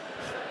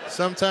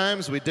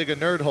 Sometimes we dig a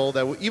nerd hole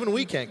that even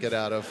we can't get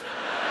out of.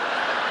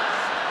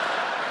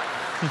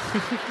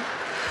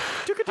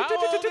 How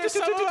old are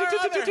some of our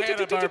other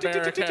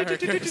Hanna-Barbera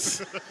characters?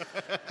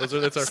 That's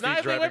our feet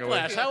Snidely driving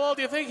Whiplash, away. how old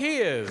do you think he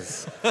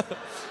is?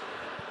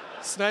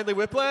 Snidely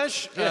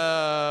Whiplash?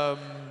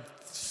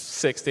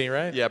 60,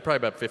 right? Yeah, probably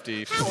about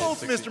 50. How old's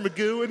 60. Mr.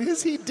 Magoo, and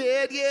is he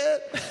dead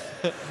yet?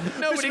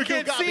 No, but Mr. he Magoo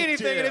can't got see me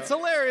anything, dead. and it's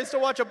hilarious to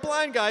watch a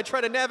blind guy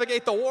try to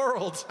navigate the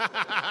world.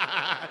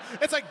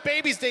 It's like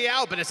Baby's Day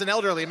Out, but it's an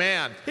elderly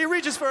man. He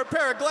reaches for a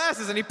pair of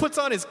glasses and he puts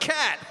on his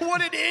cat.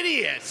 What an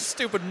idiot!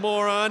 Stupid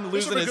moron,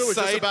 losing Mr. Magoo his was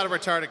just sight. about a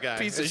retarded guy.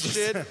 Piece of It's just-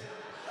 shit.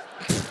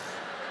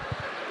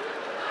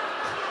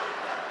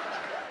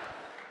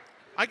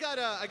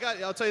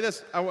 I'll tell you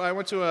this. I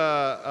went to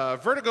a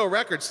Vertigo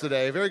Records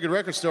today, a very good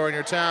record store in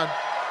your town.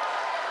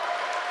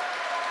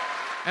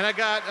 And I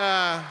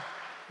got,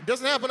 it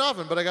doesn't happen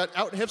often, but I got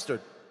out hipstered.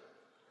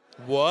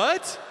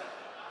 What?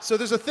 So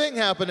there's a thing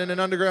happening in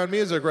underground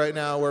music right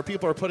now where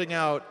people are putting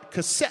out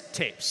cassette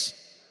tapes.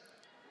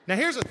 Now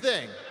here's the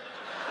thing.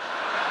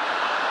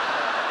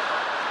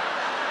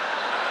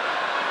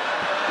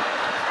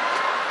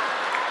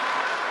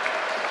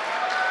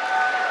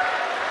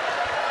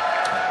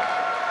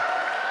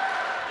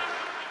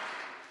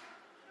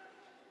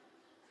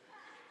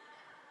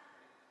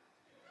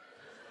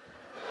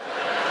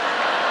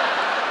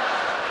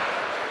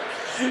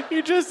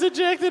 You just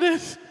ejected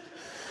it.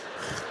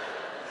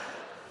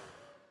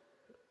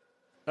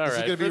 All This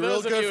right. is going to be for real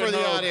those of good you for at the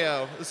home,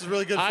 audio. This is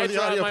really good I for the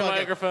dropped audio my podcast.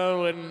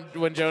 microphone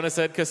when Jonah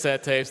said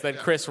cassette tapes. Then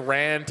Chris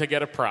ran to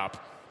get a prop.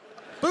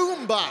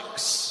 Boom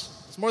box.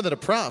 It's more than a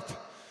prop.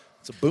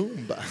 It's a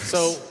boom box.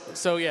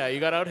 So yeah, you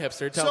got out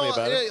hipster. Tell me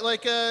about it.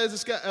 Like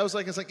this guy, I was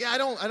like, yeah, I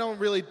don't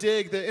really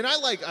dig the, and I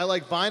like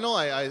vinyl.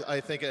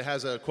 I think it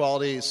has a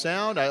quality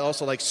sound. I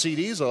also like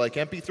CDs. I like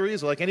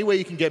MP3s. I like any way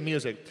you can get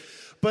music.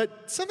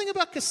 But something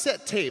about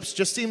cassette tapes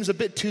just seems a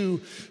bit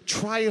too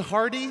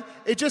try-hardy.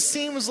 It just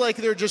seems like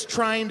they're just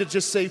trying to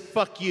just say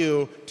fuck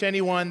you to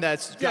anyone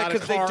that's got a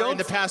 'cause they car don't- in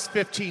the past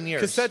 15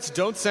 years. Cassettes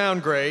don't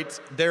sound great.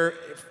 They're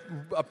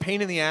a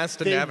pain in the ass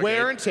to They navigate.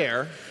 wear and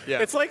tear. Yeah.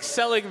 It's like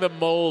selling the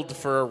mold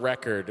for a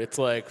record. It's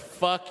like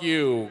fuck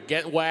you,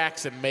 get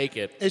wax and make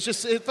it. It's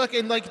just it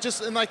fucking like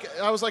just and like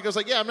I was like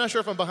yeah, I'm not sure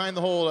if I'm behind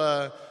the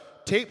whole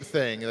tape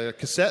thing, the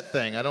cassette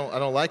thing. I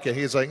don't like it.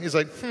 He's like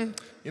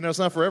it's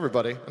not for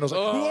everybody. And I was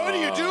like, what are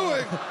you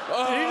doing? Did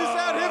he just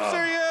out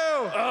hipster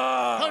you?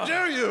 How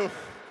dare you?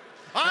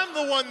 I'm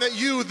the one that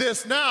you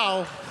this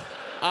now.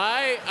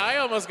 I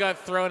almost got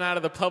thrown out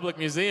of the public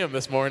museum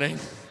this morning.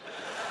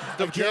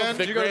 Again?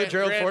 Did you go to the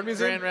Gerald Ford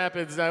Museum? Grand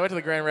Rapids. I went to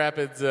the Grand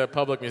Rapids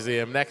Public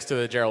Museum next to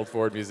the Gerald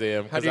Ford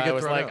Museum How'd because you I get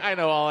was thrown like, out? I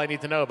know all I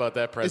need to know about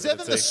that Is that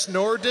presidency. in the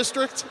Snore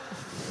District?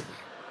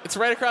 It's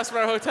right across from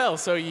our hotel,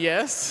 so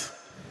yes.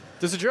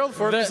 Does the Gerald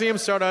Ford Museum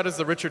start out as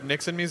the Richard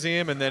Nixon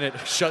Museum and then it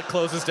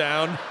closes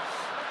down?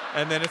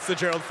 And then it's the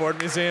Gerald Ford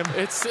Museum?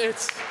 It's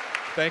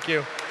Thank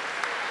you.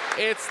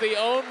 It's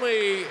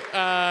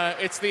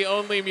the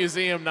only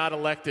museum not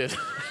elected. So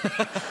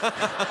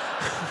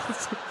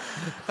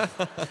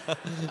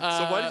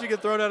why did you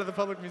get thrown out of the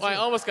public museum? Well,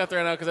 I almost got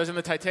thrown out because I was in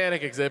the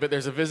Titanic exhibit.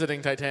 There's a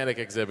visiting Titanic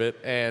exhibit,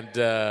 and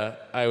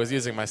I was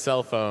using my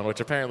cell phone, which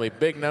apparently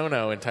big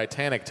no-no in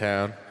Titanic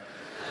Town.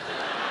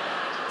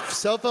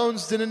 Cell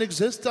phones didn't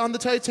exist on the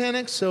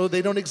Titanic, so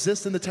they don't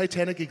exist in the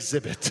Titanic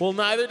exhibit. Well,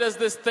 neither does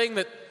this thing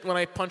that when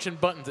I punch in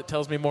buttons, it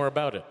tells me more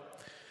about it.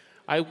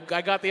 I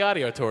got the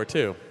audio tour,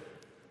 too.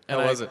 How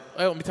was it?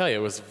 Let me tell you,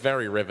 it was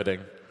very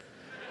riveting.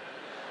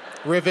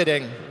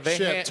 Riveting. They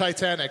Ship,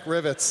 Titanic,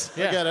 rivets.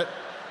 Yeah.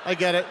 I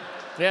get it.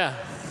 Yeah.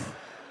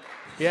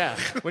 Yeah.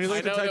 When you look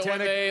at the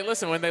Titanic...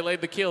 when they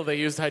laid the keel, they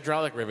used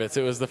hydraulic rivets.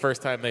 It was the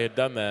first time they had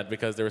done that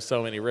because there were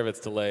so many rivets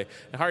to lay.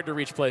 And hard to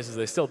reach places,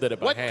 they still did it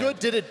by hand. What good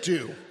did it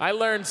do? I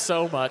learned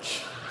so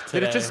much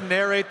today. Did it just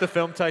narrate the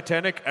film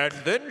Titanic, and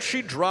then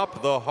she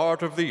dropped the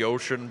heart of the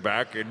ocean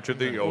back into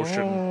the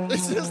ocean?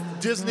 Is this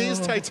Disney's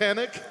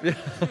Titanic? And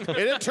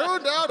it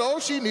turned out all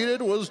she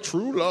needed was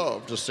true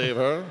love to save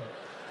her.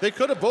 They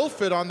could have both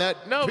fit on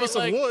that piece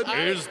of wood.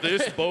 Is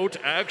this boat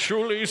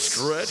actually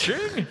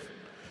stretching?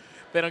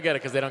 They don't get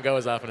it because they don't go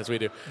as often as we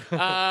do.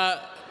 But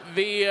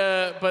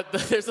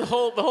there's the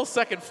whole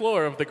second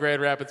floor of the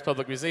Grand Rapids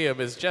Public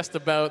Museum is just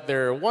about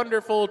their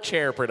wonderful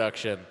chair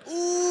production.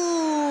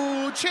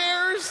 Ooh,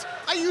 chairs!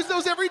 I use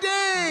those every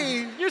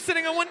day. You're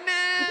sitting on one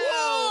now.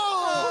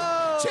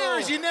 Whoa!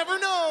 Chairs, you never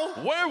know.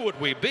 Where would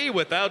we be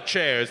without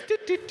chairs?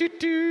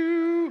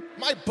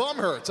 My bum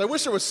hurts. I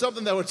wish there was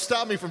something that would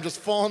stop me from just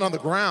falling on the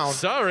ground.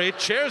 Sorry,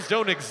 chairs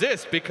don't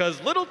exist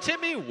because little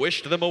Timmy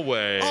wished them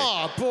away.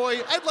 Oh, boy,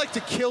 I'd like to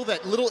kill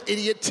that little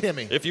idiot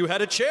Timmy. If you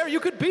had a chair, you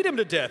could beat him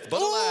to death.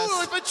 But Ooh,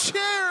 alas, if a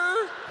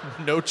chair!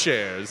 no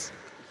chairs.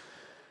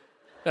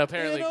 Now,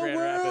 apparently, In a Grand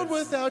world Rapids.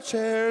 without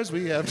chairs,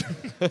 we have...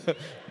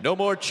 No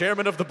more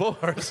chairman of the board.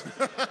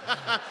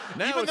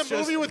 Now Even the it's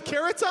movie with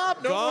Carrot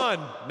Top? No gone.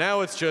 more.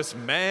 Now it's just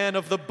man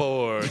of the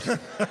board.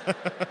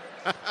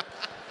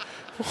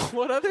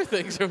 What other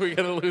things are we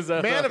going to lose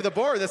out Man on? of the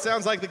board, that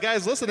sounds like the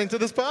guys listening to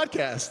this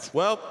podcast.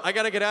 Well, I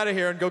got to get out of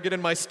here and go get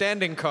in my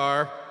standing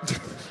car.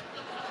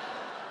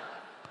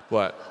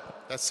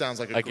 What? That sounds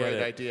like a I get great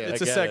it. idea.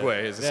 It's a get it.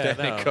 Segway. It's a Yeah,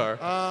 standing no. car.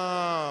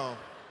 Oh.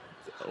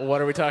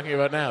 What are we talking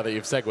about now that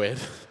you've segued?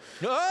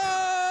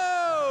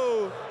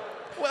 Oh!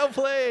 Well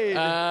played.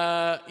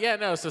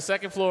 So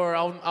second floor.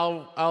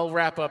 I'll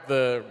wrap up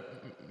the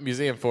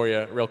museum for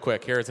you real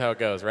quick. Here's how it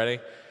goes. Ready?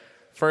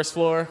 First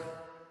floor,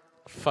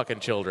 fucking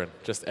children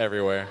just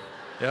everywhere.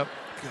 Yep.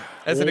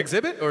 As an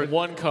exhibit, or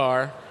One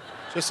car.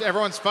 Just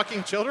everyone's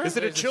fucking children? is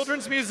it a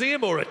children's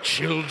museum or a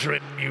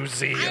children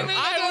museum?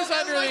 I was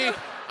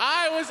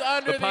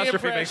under The the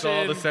apostrophe impression makes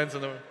all the sense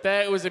in the world.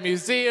 that it was a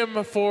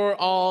museum for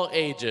all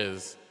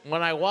ages.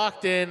 When I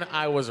walked in,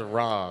 I was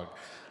wrong.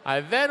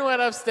 I then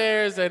went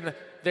upstairs, and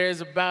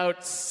there's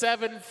about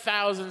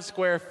 7,000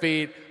 square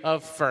feet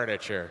of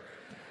furniture.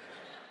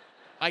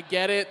 I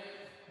get it.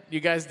 You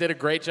guys did a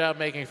great job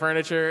making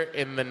furniture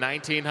in the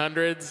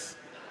 1900s.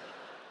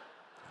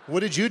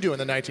 What did you do in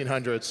the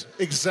 1900s?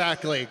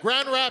 Exactly.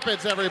 Grand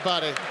Rapids,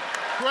 everybody.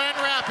 Grand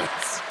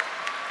Rapids.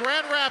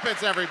 Grand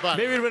Rapids,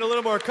 everybody. Maybe it would have been a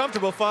little more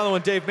comfortable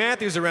following Dave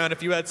Matthews around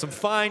if you had some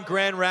fine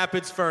Grand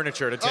Rapids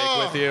furniture to take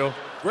with you.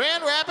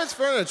 Grand Rapids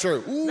furniture.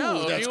 Ooh, No,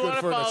 that's if you good want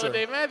to follow furniture.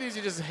 Dave Matthews,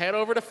 you just head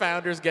over to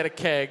Founders, get a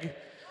keg.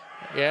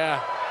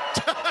 Yeah.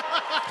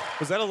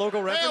 Was that a local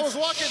Hey, reference? I was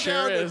walking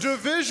Sure down is.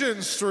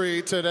 Division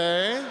Street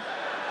today.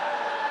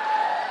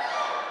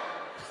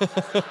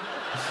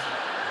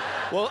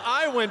 Well,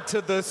 I went to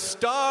the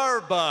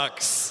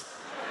Starbucks.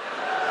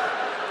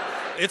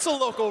 It's a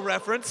local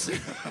reference.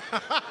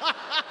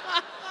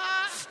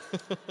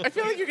 I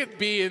feel like you could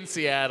be in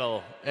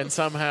Seattle and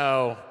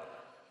somehow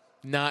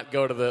not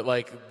go to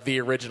the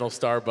original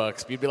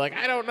Starbucks. You'd be like,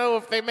 I don't know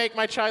if they make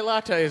my chai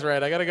lattes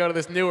right. I got to go to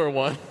this newer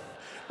one.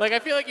 I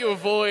feel like you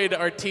avoid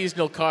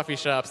artisanal coffee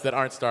shops that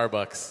aren't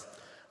Starbucks.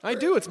 I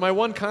do. It's my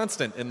one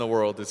constant in the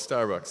world is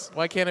Starbucks.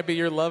 Why can't it be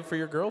your love for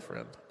your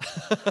girlfriend?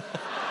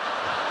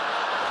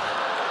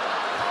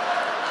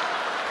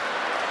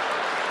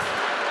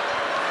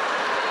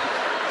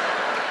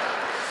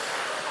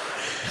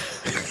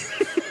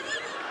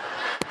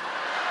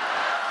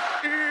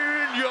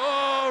 In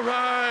your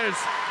eyes,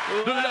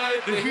 the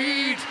light, the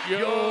heat,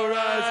 your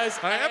eyes.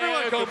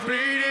 Everyone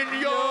complete in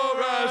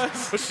your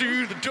eyes. I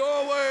see the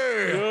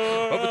doorway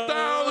of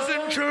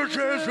 1,000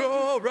 churches,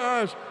 your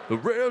eyes. The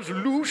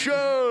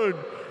resolution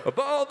of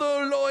all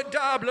the Lloyd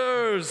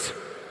Dobblers.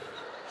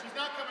 She's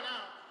not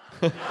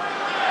coming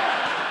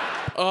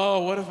out.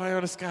 Oh, what if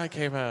Iona Sky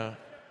came out?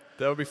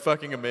 That would be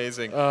fucking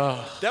amazing.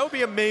 That would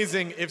be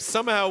amazing if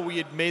somehow we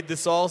had made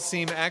this all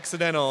seem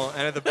accidental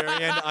and at the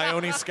very end,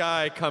 Ione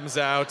Sky comes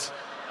out.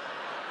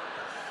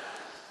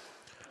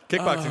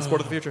 Kickboxing,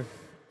 sport of the future.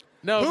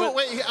 No, but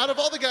Wait, out of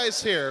all the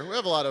guys here, we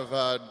have a lot of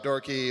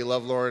dorky,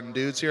 lovelorn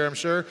dudes here, I'm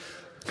sure.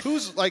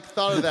 Who's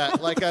thought of that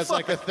as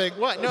a thing?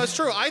 What? No, it's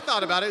true. I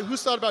thought about it.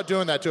 Who's thought about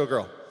doing that to a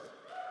girl?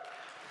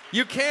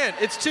 You can't.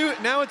 It's too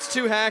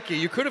hacky.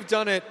 You could have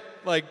done it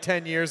like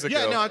 10 years ago.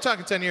 Yeah, no, I'm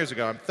talking 10 years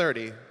ago. I'm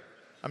 30.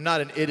 I'm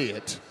not an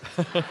idiot.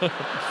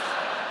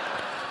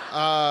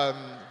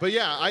 But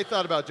yeah, I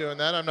thought about doing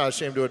that. I'm not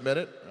ashamed to admit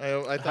it.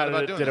 I thought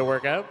about doing it. Did it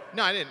work out?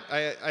 No, I didn't.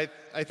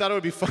 I thought it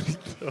would be funny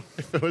though,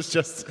 if it was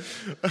just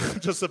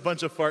a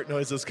bunch of fart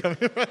noises coming.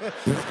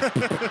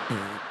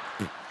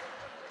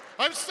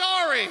 I'm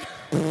sorry.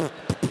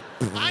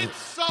 I'm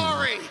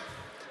sorry.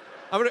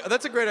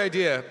 That's a great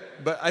idea,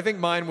 but I think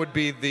mine would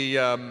be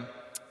the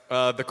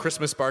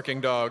Christmas barking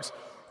dogs.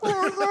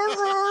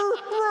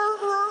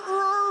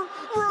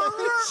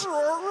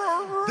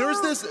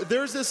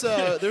 There's this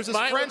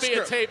Mine French would be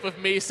girl. a tape of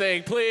me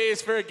saying,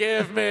 "Please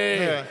forgive me."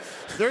 Yeah.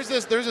 There's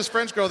this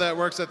French girl that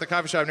works at the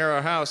coffee shop near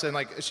our house, and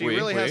like she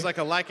really has like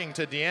a liking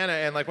to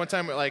Deanna. And like one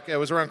time, like it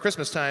was around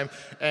Christmas time,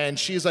 and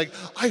she's like,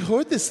 "I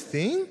heard this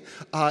thing.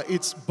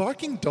 It's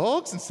barking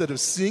dogs instead of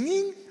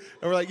singing."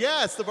 And we're like,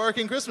 yeah, it's the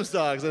barking Christmas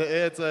dogs.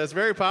 It's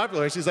very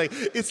popular. And she's like,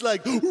 it's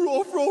like, roof,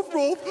 roof,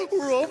 roof, roof,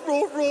 roof,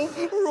 roof,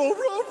 roof, roof,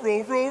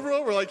 roof, roof,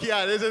 roof. We're like,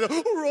 yeah, it is. Roof,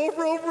 roof,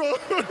 roof,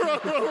 roof,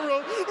 roof,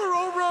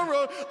 roof,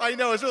 roof. I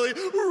know, it's really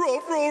roof,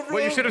 roof, roof.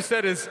 What you should have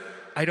said is,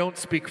 I don't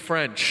speak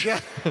French. Yeah.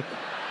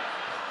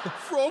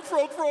 Frog,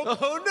 frog, frog.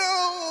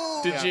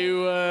 Oh, no. Did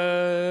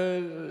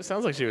you,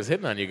 sounds like she was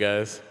hitting on you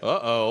guys.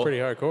 Uh-oh. Pretty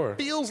hardcore.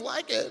 Feels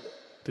like it.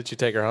 Did you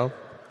take her home?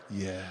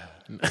 Yeah.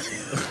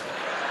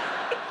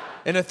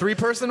 In a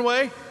 3-person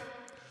way?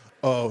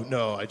 Oh,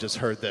 no, I just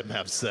heard them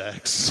have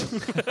sex.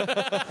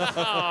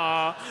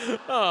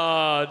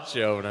 Oh,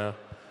 Jonah.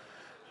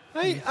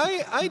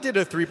 I did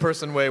a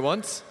 3-person way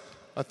once.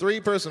 A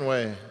 3-person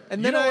way.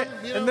 And then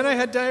I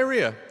had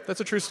diarrhea.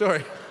 That's a true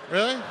story.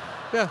 Really?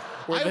 Yeah.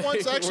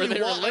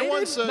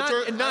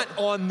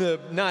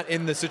 Not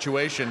in the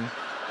situation.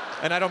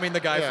 And I don't mean the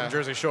guy from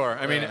Jersey Shore.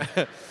 I mean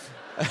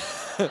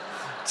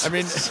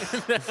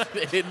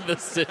In the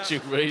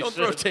situation. Don't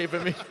throw tape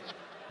at me.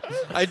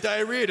 I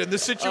diarrheaed in the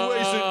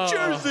situation.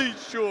 Jersey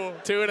Shore.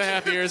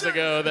 2.5 years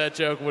ago, that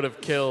joke would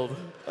have killed.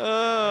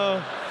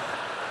 No.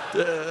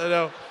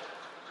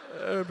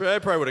 I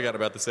probably would have got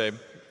about the same.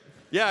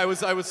 Yeah, I was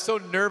so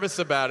nervous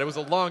about it. It was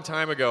a long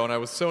time ago, and I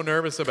was so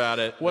nervous about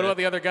it. What about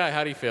the other guy?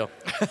 How do you feel?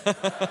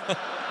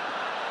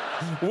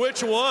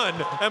 Which one?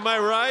 Am I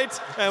right?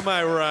 Am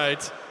I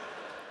right?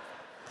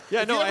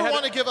 Yeah, If you ever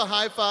want to give a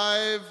high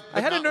five,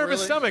 I had a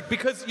nervous stomach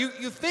because you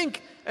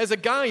think, as a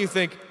guy, you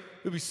think,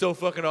 it'd be so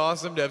fucking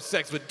awesome to have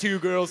sex with 2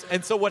 girls.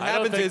 And so what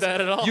happens is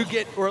that at all. you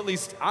get, or at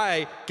least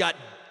I got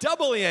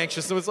doubly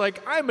anxious. It was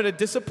like, I'm going to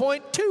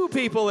disappoint 2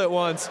 people at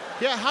once.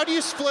 Yeah, how do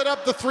you split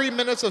up the 3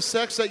 minutes of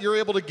sex that you're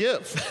able to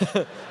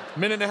give?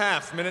 Minute and a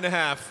half.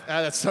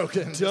 Ah, that's so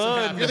good.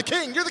 Done. You're the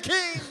king.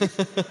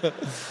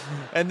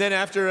 And then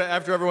after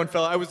everyone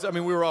fell, we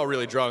were all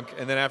really drunk.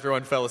 And then after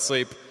everyone fell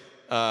asleep,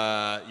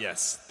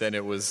 then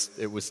it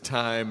was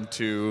time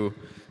to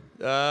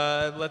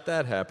let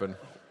that happen.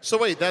 So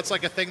wait, that's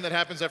like a thing that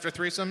happens after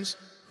threesomes?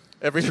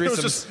 Every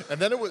threesome. And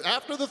then it was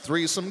after the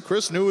threesome,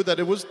 Chris knew that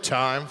it was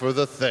time for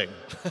the thing.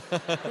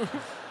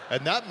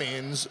 And that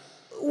means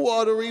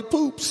watery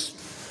poops.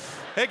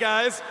 Hey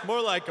guys,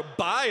 more like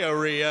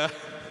diarrhea.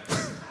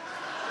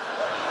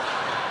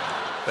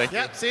 Thank you.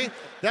 Yeah, see?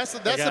 That's the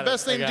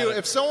best thing to do.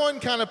 If someone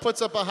kind of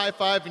puts up a high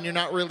five and you're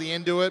not really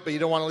into it, but you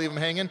don't want to leave them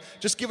hanging,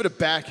 just give it a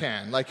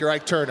backhand, like you're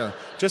Ike Turner.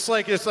 Just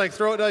like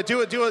throw it,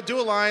 do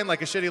a line,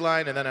 like a shitty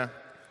line, and then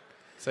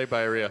say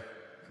diarrhea.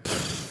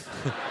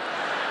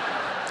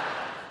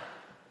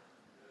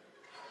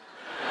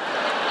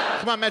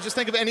 Come on, Matt, just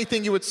think of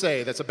anything you would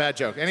say that's a bad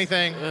joke.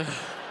 Anything.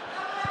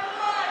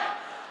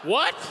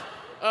 What?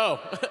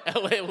 Oh,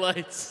 LA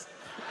Lights.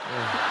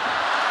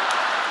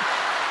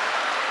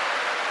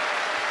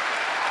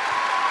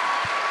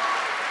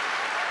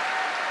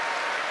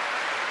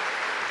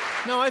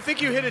 No, I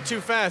think you hit it too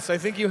fast. I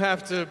think you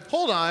have to...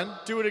 Hold on.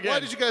 Do it again.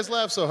 Why did you guys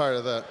laugh so hard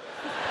at that?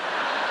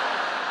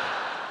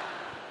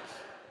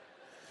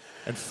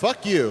 And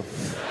fuck you.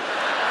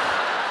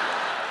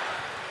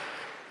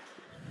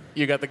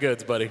 You got the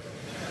goods, buddy.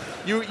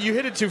 You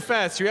hit it too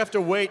fast. You have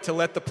to wait to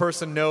let the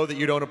person know that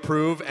you don't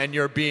approve and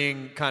you're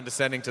being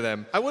condescending to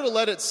them. I would have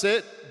let it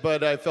sit,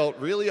 but I felt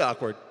really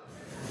awkward.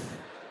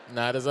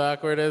 Not as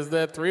awkward as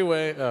that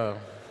 3-way. Oh.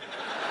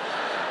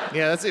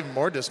 Yeah, that's even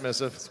more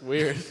dismissive. It's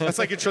weird. That's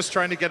like you're just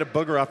trying to get a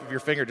booger off of your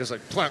finger, just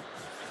like plunk.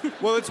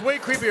 Well, it's way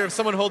creepier if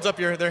someone holds up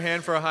their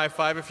hand for a high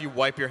five. If you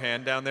wipe your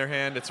hand down their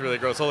hand, it's really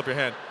gross. Hold up your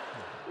hand.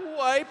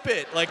 Wipe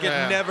it. Like it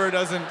never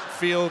doesn't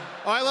feel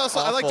I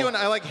awful.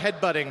 like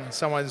headbutting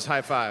someone's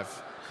high five.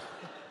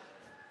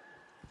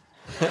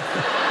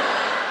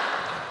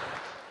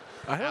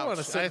 I don't want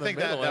to sit I in the think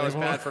middle that was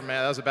anymore. bad for me.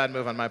 That was a bad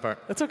move on my part.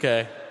 That's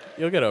okay.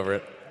 You'll get over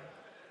it.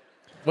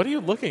 What are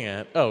you looking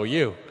at? Oh,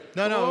 you.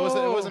 No,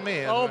 it wasn't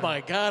me. Oh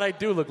my God, I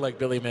do look like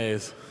Billy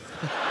Mays.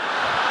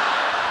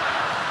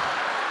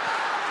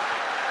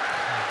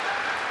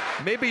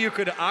 Maybe you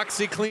could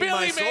OxyClean my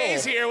Billy soul.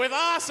 Mays here with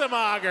Awesome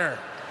Auger.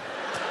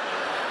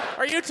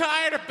 Are you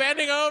tired of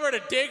bending over to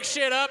dig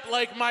shit up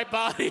like my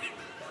body?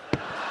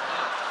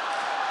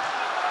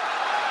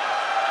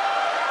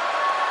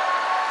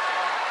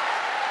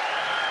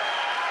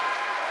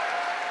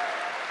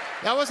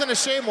 That wasn't a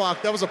shame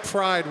walk. That was a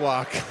pride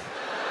walk.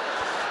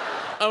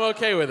 I'm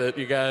okay with it,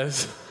 you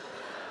guys.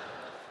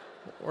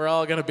 We're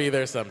all going to be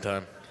there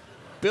sometime.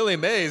 Billy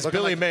Mays, Looking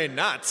Billy like- May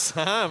nuts.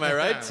 Am I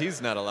right?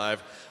 He's not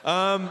alive.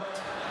 No,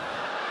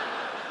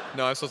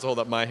 I'm supposed to hold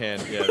up my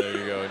hand. Yeah, there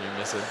you go, and you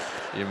miss it.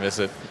 You miss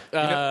it.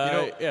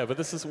 Yeah, but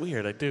this is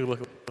weird.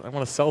 I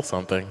want to sell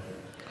something.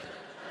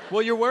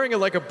 Well, you're wearing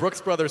like a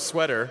Brooks Brothers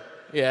sweater.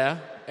 Yeah,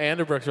 and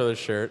a Brooks Brothers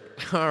shirt.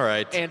 All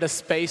right. And a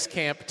Space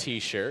Camp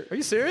t-shirt. Are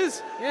you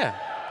serious? Yeah.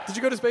 Did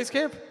you go to space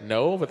camp?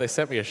 No, but they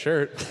sent me a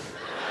shirt.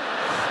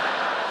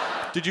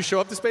 Did you show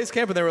up to space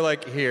camp and they were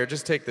like, here,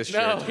 just take this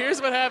shirt? No,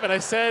 here's what happened. I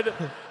said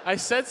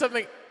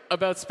something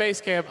about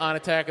Space Camp on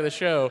Attack of the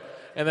Show,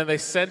 and then they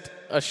sent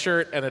a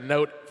shirt and a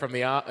note from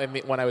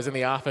when I was in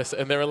the office,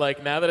 and they were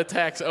like, now that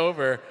Attack's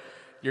over,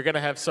 you're going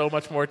to have so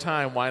much more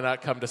time. Why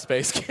not come to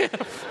Space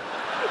Camp?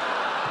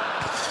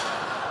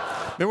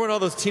 Remember when all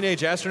those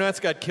teenage astronauts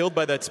got killed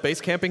by that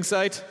space camping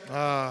site?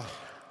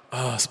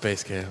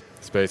 Space Camp.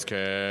 Space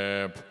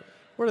camp.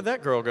 Where did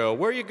that girl go?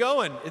 Where are you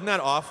going? Isn't that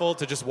awful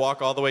to just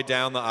walk all the way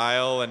down the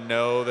aisle and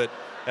know that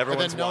And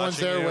everyone's then no one's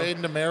watching there you?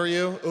 waiting to marry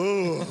you.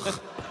 Ooh.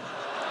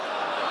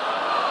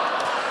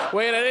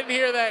 Wait, I didn't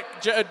hear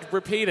that.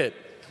 Repeat it.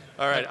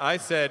 All right, I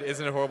said,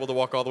 isn't it horrible to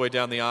walk all the way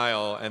down the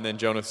aisle? And then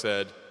Jonah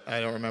said, I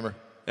don't remember.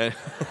 and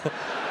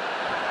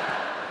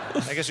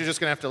I guess you're just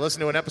going to have to listen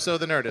to an episode of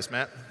The Nerdist,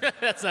 Matt.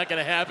 That's not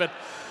going to happen.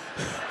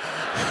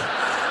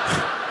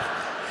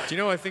 do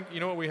you know, I think, you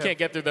know what we have? Can't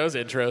get through those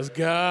intros.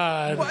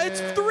 God. Well,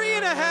 it's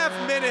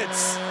 3.5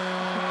 minutes.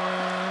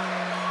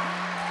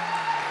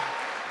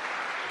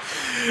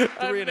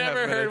 I've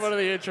never heard one of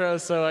the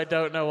intros, so I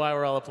don't know why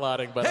we're all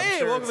applauding. But I'm Hey,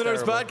 sure welcome to the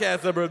it's Nerdist terrible.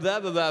 Podcast number blah,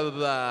 blah, blah, blah,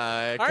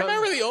 blah. I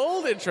remember the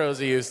old intros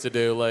he used to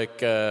do,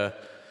 like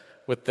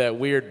with that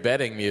weird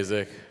betting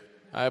music.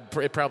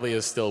 It probably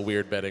is still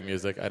weird betting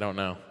music. I don't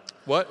know.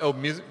 What? Oh,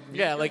 music?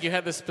 Yeah, like you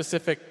had this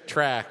specific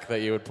track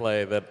that you would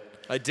play that.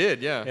 I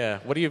did, yeah. Yeah.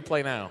 What do you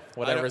play now?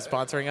 Whatever is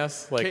sponsoring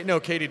us? Like No,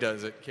 Katie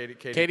does it.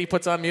 Katie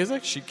puts on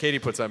music? Katie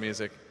puts on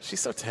music. She's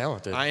so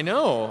talented. I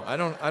know. I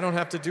don't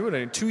have to do it.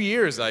 In 2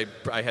 years, I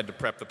had to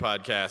prep the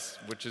podcast,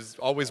 which is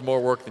always more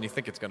work than you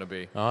think it's going to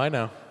be. Oh, I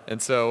know.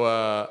 And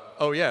so,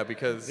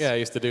 because... Yeah, I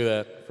used to do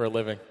that for a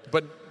living.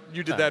 But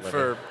you did that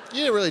for... You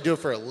didn't really do it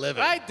for a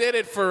living. I did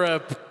it for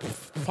a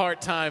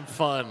part-time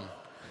fun.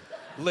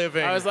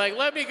 living. I was like,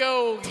 let me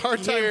go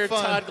Part-time hear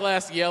fun. Todd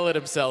Glass yell at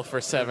himself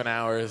for 7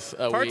 hours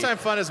a week. Part-Time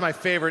Fun is my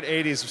favorite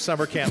 80s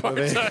summer camp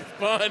movie. Part-time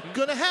fun.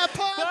 Gonna have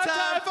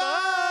part-time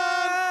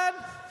fun!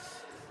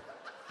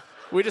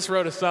 We just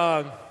wrote a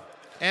song.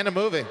 And a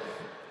movie.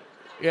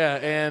 Yeah,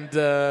 and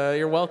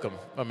you're welcome,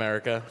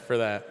 America, for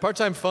that.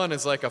 Part-Time Fun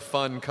is like a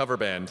fun cover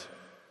band.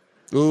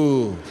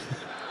 Ooh.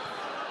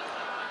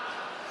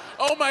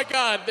 Oh my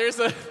God, there's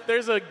a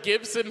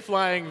Gibson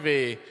Flying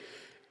V.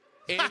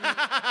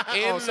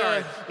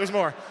 There's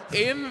more.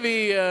 In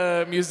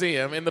the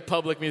museum, in the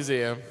public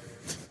museum,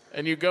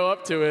 and you go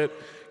up to it,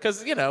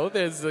 because,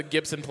 there's the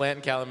Gibson plant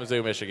in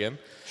Kalamazoo, Michigan.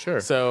 Sure.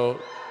 So,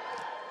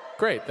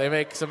 great. They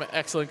make some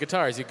excellent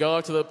guitars. You go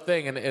up to the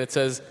thing, and it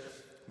says,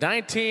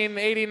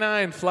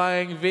 1989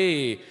 Flying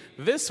V.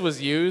 This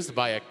was used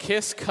by a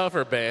Kiss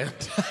cover band.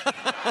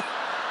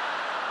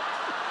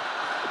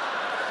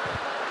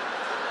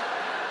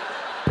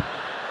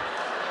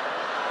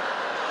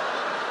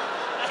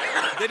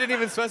 They didn't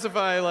even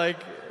specify,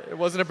 it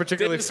wasn't a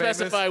particularly Didn't famous...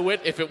 specify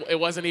if it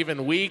wasn't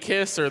even Wee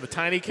Kiss or the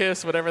Tiny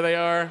Kiss, whatever they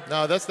are.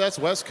 No, that's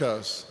West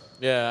Coast.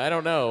 Yeah, I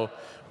don't know.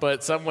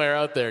 But somewhere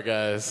out there,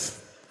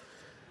 guys,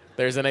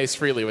 there's an Ace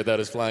Frehley without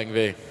his Flying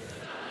V.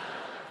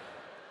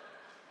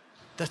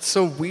 That's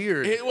so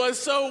weird. It was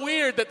so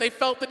weird that they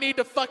felt the need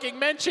to fucking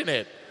mention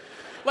it.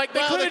 Like, they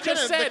Well, could they have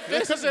just couldn't- said, they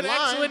this is couldn't an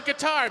lie. excellent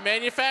guitar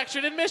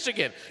manufactured in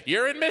Michigan.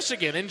 You're in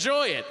Michigan.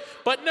 Enjoy it.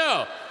 But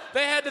no,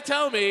 they had to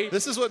tell me.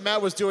 This is what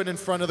Matt was doing in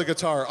front of the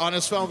guitar on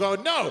his phone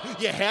going, no,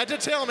 you had to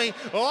tell me.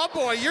 Oh,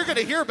 boy, you're going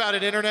to hear about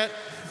it, Internet.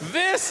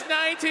 This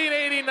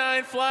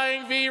 1989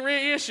 Flying V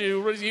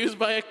reissue was used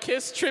by a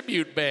Kiss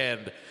tribute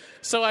band.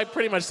 So I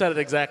pretty much said it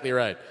exactly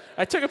right.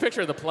 I took a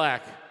picture of the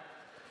plaque.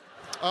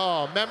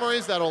 Oh,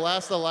 memories that'll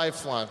last a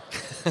lifelong.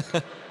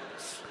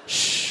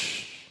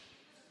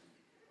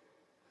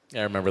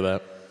 Yeah, I remember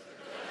that.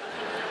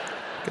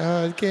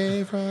 God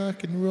gave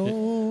rock and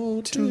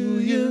roll to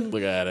you.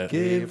 Look at it.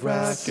 Gave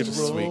rock and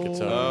roll. Sweet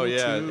guitar. Oh,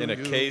 yeah, to in a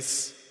you.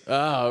 case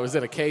Oh, it was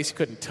in a case. You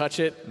couldn't touch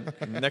it.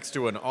 next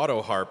to an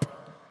auto harp.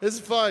 This is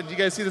fun. You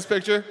guys see this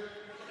picture?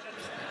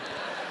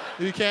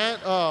 You can't?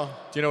 Oh,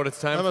 Do you know what it's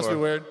time that for? must be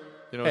weird.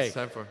 You know what Hey. it's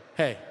time for?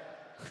 Hey.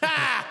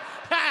 Ha!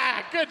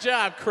 Ha! Good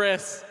job,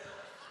 Chris.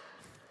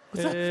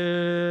 No, we're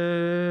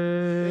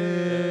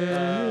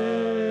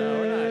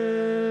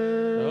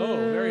not. Oh,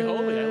 very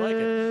holy. I like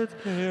it.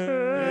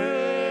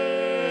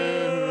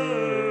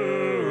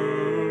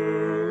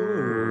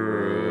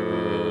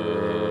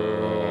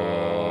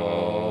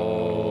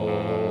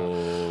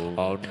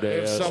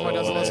 If someone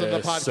doesn't listen to the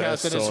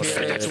podcast and is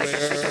here, it's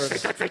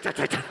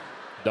weird.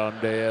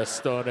 Donde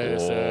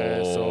estones,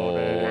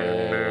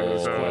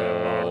 esones,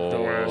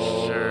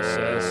 quemados,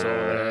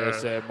 esones,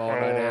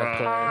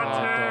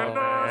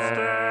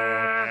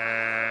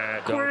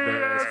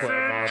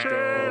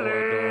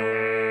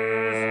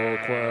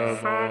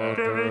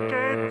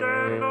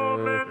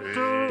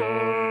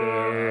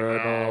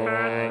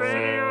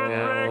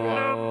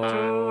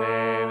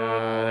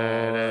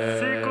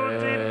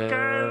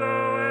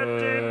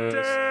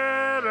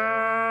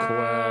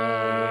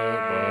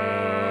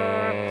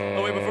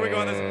 Oh, wait, before we go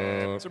on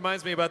this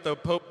reminds me about the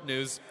Pope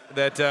news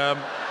that when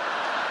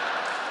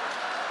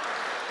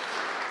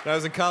I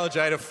was in college,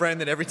 I had a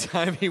friend that every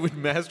time he would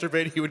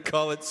masturbate, he would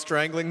call it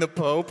strangling the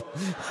Pope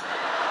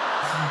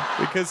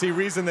because he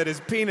reasoned that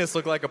his penis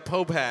looked like a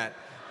Pope hat.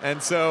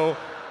 And so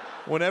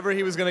whenever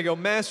he was going to go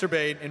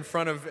masturbate in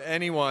front of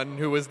anyone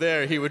who was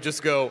there, he would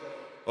just go,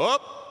 "Oh,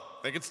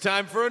 I think it's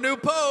time for a new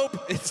Pope.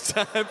 It's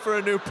time for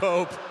a new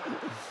Pope."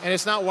 And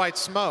it's not white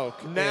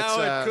smoke.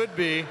 Now it could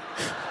be.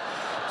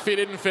 If he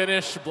didn't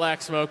finish,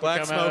 black smoke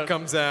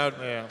Comes out.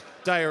 Yeah.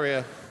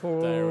 Diarrhea.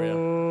 Diarrhea.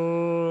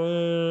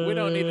 We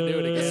don't need to do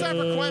it again. It's time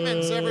for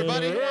Clemens,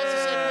 everybody. Who wants to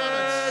say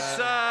Clemens? It's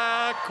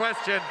a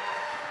question.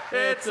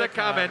 It's a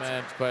comment.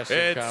 Question,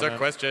 It's comment. a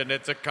question.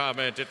 It's a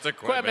comment. It's a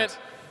Quement.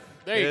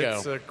 There you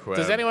It's go. a quem.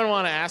 Does anyone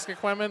want to ask a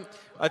Quement?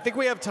 I think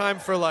we have time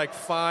for like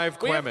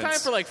 5 We quements. have time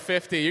for like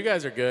 50. You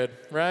guys are good,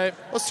 right?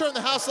 Let's turn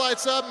the house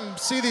lights up and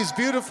see these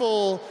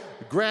beautiful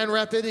Grand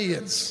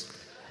Rapidians.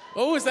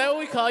 Oh, is that what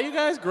we call you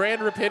guys?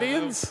 Grand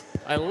Rapidians?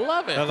 I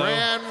love it. Hello.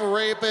 Grand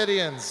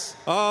Rapidians.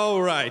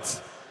 All right.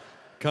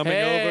 Coming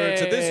over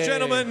to this Hey.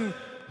 gentleman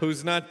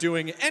who's not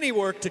doing any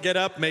work to get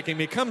up, making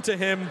me come to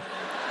him.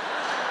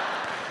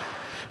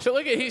 So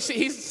look at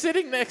he's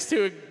sitting next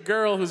to a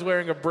girl who's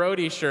wearing a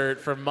Brody shirt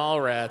from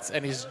Mallrats,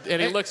 and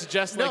he looks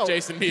just like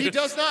Jason Mewes. He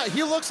does not.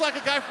 He looks like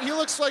a guy. He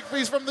looks like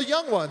he's from the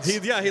Young Ones. He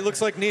looks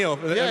like Neo.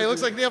 Yeah, he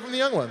looks like Neil from the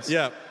Young Ones.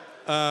 Yeah.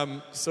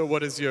 So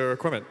what is your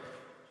equipment?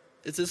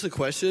 Is this a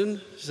question?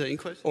 Is that a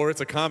question? Or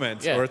it's a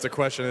comment. Yeah. Or it's a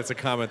question. It's a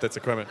comment. That's a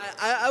comment.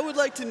 I would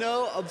like to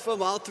know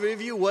from all three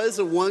of you, what is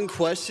the one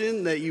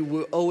question that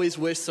you always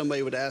wish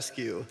somebody would ask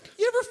you?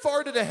 You ever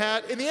farted a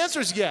hat? And the answer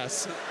is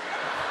yes. Like,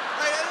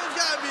 there's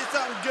got to be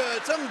something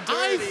good, something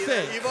I dirty. think-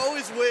 That you've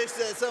always wished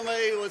that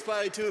somebody was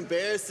probably too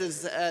embarrassed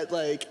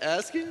to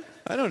ask you.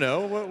 I don't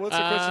know. What's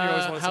the question you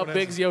always want How someone to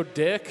big's your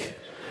dick?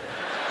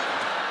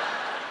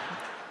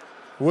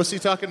 Was he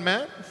talking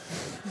Matt?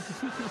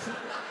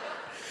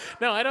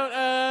 No, I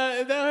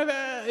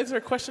don't. Is there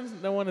questions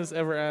no one has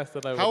ever asked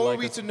that I would How like are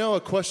we us- to know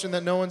a question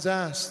that no one's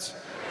asked?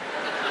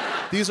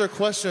 These are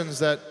questions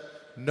that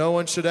no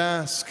one should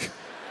ask.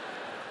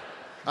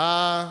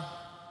 I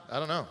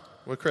don't know.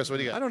 What, Chris? What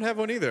do you got? I don't have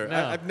one either.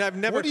 No. I've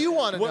never. What do you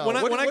wanna know? When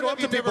I What go have up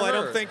you to people, never I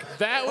don't heard? think,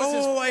 That was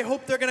his- I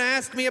hope they're going to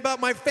ask me about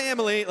my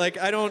family. Like,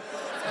 I don't.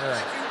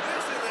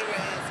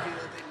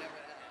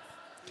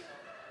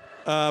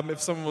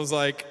 If someone was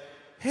like,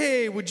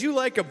 "Hey, would you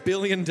like $1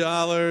 billion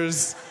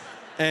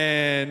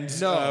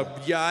and No.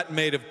 a yacht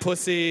made of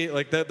pussy?"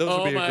 Like that. Those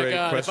Oh would be a my great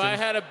God! question. If I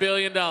had $1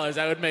 billion,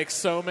 I would make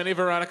so many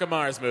Veronica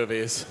Mars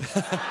movies.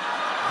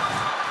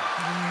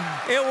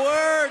 It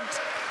worked.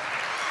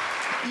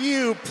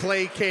 You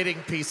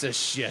placating piece of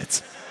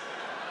shit.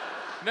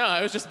 No,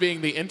 I was just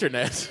being the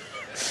internet.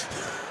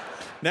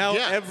 Now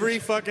Yeah. every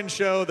fucking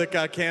show that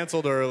got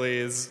canceled early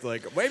is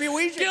like, maybe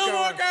we should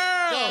Gilmore go. Girls.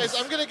 Guys,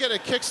 I'm going to get a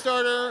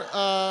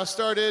Kickstarter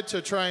started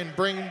to try and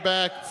bring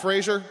back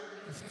Frasier.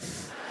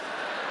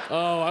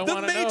 Oh, I The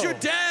want to know. Major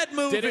Dad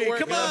movie. Did it work?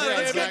 Come on, Did it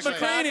let's get work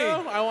in McCraney.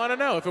 Chicago? I want to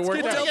know if it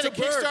worked. get I'm out. going to get a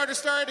Delta Burke. Kickstarter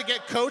started to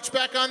get Coach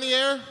back on the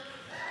air.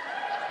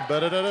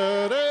 What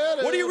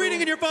are you reading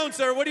in your phone,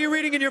 sir? What are you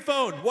reading in your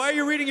phone? Why are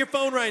you reading your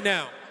phone right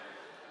now?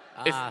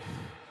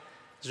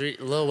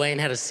 Lil Wayne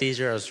had a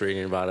seizure. I was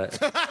reading about it.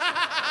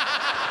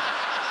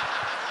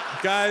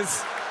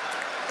 Guys,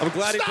 I'm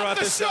glad Stop he brought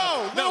the this show!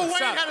 up. Lil Wayne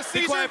stop. had a Be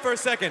seizure? quiet for a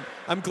second.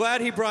 I'm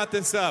glad he brought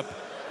this up.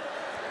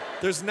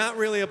 There's not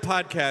really a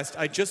podcast.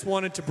 I just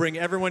wanted to bring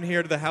everyone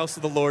here to the house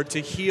of the Lord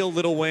to heal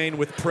Lil Wayne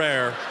with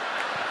prayer.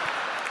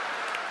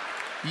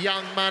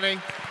 Young Money.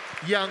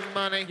 Young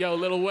Money. Yo,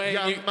 Lil Wayne.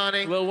 Young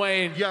Money. Lil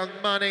Wayne. Young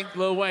Money.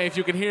 Lil Wayne, if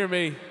you can hear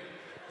me,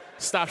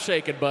 stop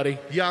shaking, buddy.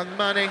 Young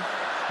Money.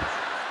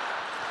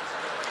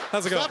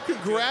 How's it going? Stop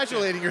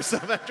congratulating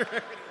yourself after.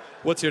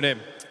 What's your name?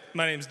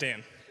 My name's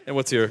Dan. And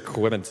what's your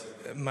equipment?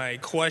 My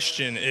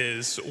question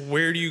is,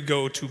 where do you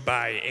go to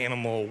buy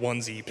animal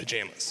onesie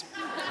pajamas?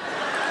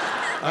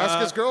 Ask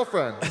his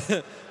girlfriend.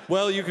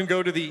 Well, you can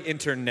go to the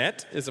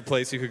internet is a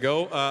place you could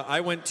go.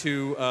 I went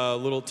to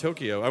Little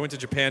Tokyo. I went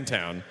to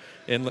Japantown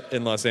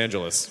in Los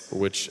Angeles,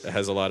 which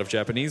has a lot of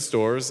Japanese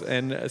stores,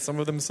 and some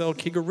of them sell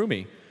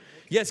kigurumi.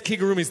 Yes,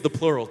 kigurumi's the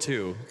plural,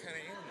 too. What kind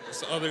of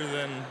animals other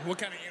than, what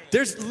kind of animals?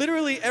 There's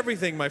literally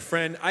everything, my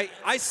friend.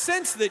 I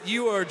sense that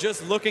you are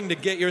just looking to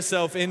get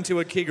yourself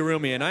into a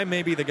kigurumi, and I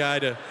may be the guy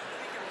to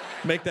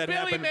make that Billy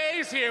happen.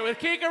 Mays here with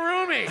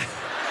Kigurumi.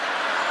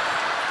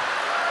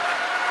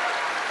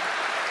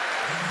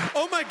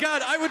 Oh my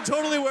God, I would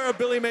totally wear a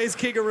Billy Mays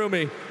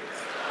kigurumi.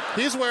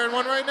 He's wearing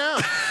one right now.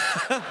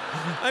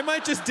 I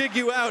might just dig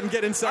you out and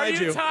get Are inside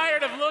you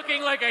tired of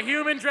looking like a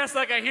human dressed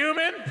like a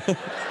human?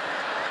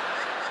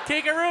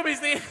 Kigurumi's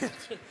the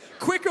answer.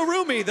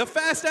 Quickaroomi, the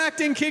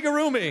fast-acting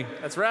Kigurumi.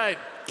 That's right.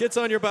 Gets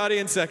on your body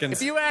in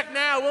seconds. If you act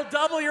now, we'll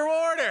double your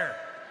order.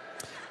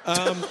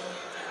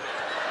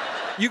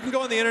 You can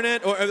go on the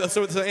internet,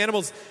 so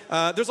animals.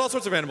 There's all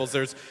sorts of animals.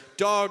 There's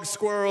dogs,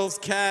 squirrels,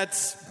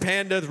 cats,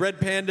 pandas, red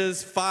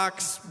pandas,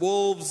 fox,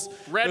 wolves.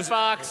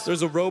 Fox.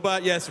 There's a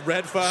robot, yes,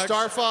 red fox.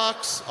 Star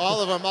Fox,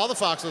 all of them, all the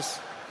foxes.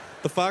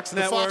 The Fox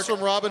The Network. fox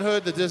from Robin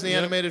Hood, the Disney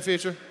animated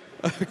feature.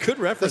 Good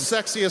The reference.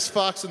 sexiest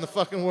fox in the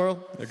fucking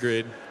world.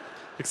 Agreed.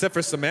 Except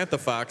for Samantha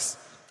Fox.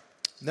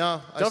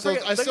 No,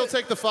 I still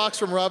take the fox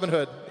from Robin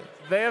Hood.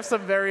 They have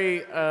some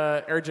very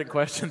urgent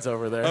questions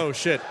over there. Oh,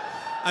 shit.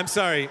 I'm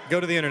sorry. Go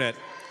to the internet.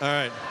 All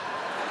right.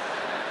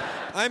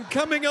 I'm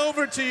coming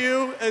over to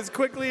you as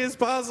quickly as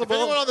possible. If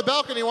anyone on the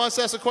balcony wants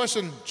to ask a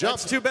question, jump.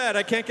 That's too bad.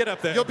 I can't get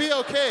up there. You'll be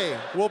okay.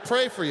 We'll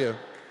pray for you.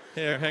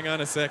 Here, hang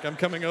on a sec. I'm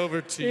coming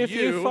over to If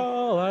you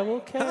fall, I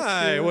will catch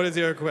Hi, you. what is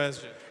your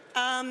question?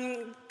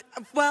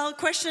 Well,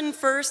 question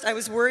first. I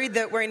was worried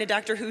that wearing a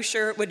Doctor Who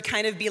shirt would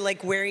kind of be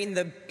like wearing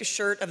the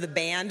shirt of the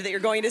band that you're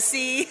going to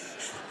see.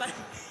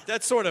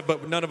 That's sort of,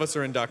 but none of us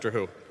are in Doctor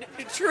Who.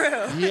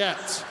 True.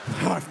 Yet.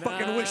 Oh, I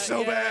fucking wish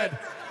so bad.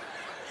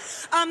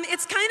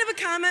 It's kind of a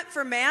comment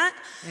for Matt.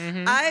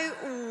 Mm-hmm.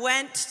 I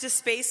went to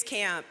space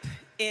camp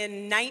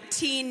in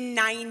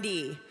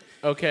 1990.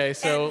 Okay,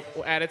 so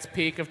at its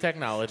peak of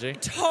technology.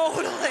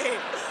 Totally.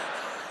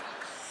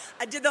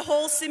 I did the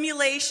whole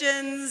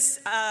simulations,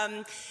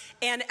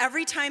 and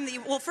every time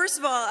first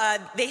of all,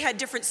 they had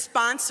different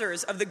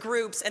sponsors of the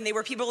groups, and they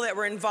were people that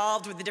were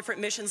involved with the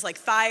different missions, like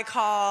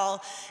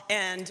Thiokol,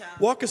 and...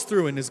 Walk us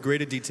through in as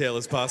great a detail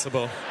as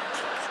possible.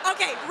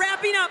 Okay,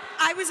 wrapping up,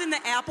 I was in the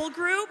Apple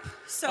group,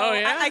 so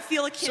I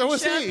feel a kinship. So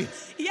was he.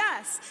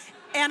 Yes,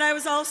 and I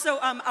was also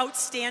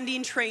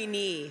outstanding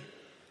trainee.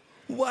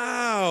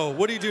 Wow.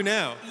 What do you do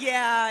now?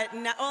 Yeah,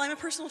 I'm a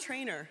personal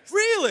trainer.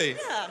 Really?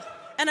 Yeah,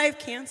 and I have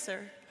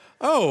cancer.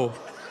 Oh.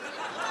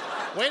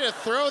 Way to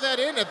throw that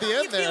in at the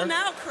How end do you feel there.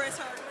 now, Chris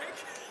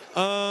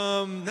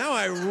Hardwick? Now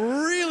I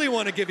really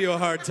want to give you a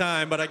hard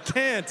time, but I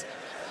can't.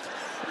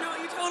 No,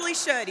 you totally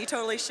should. You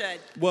totally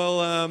should. Well,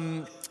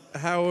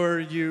 how are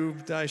you?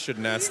 I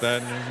shouldn't ask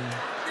that.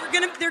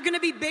 They're gonna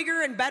be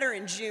bigger and better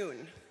in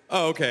June.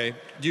 Oh, okay.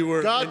 You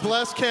were. God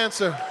bless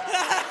cancer.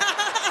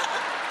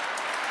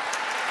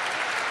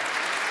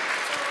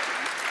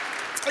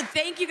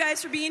 Thank you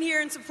guys for being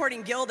here and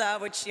supporting Gilda,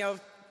 which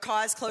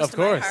cause close Of to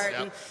course. my heart.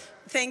 Yep. And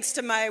thanks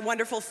to my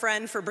wonderful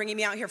friend for bringing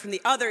me out here from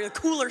the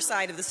cooler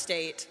side of the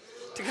state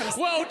to come.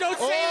 Whoa, don't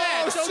say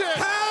that! Don't- shit.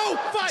 How?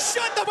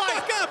 Shut the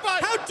fuck up!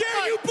 How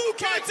dare you boo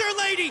cancer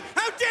lady?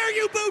 How dare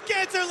you boo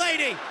cancer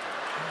lady?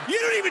 You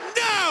don't even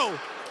know!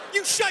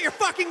 You shut your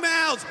fucking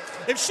mouths!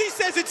 If she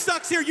says it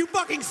sucks here, you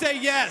fucking say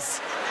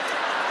yes!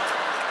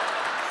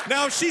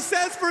 Now, if she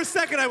says for a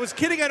second, I was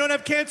kidding, I don't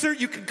have cancer,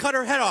 you can cut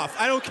her head off.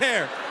 I don't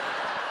care.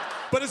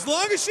 But as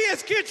long as she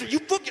has cancer, you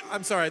fucking...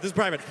 I'm sorry, this is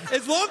private.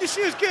 As long as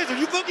she has cancer,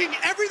 you fucking...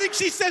 Everything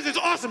she says is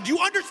awesome. Do you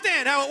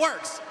understand how it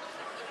works?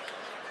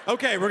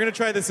 Okay, we're gonna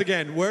try this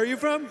again. Where are you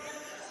from?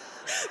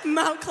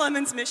 Mount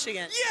Clemens,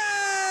 Michigan. Yay!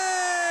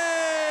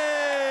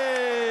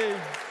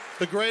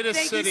 The greatest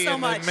Thank city you so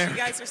in much. America. You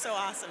guys are so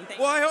awesome. Thank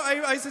Well,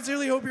 you. I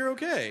sincerely hope you're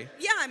okay.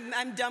 Yeah,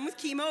 I'm done with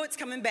chemo. It's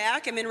coming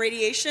back. I'm in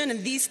radiation,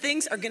 and these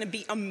things are going to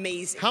be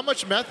amazing. How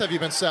much meth have you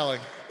been selling?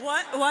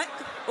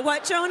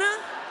 What, Jonah?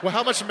 Well,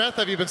 how much meth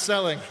have you been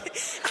selling?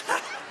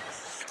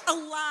 A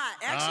lot.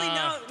 Actually,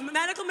 no.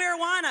 Medical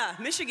marijuana,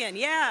 Michigan.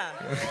 Yeah.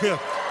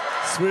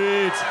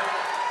 Sweet.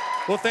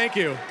 Well, thank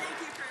you.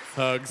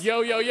 Hugs.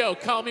 Yo,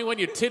 call me when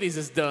your titties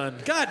is done.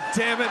 God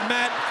damn it,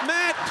 Matt.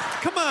 Matt,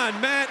 come on,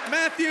 Matt.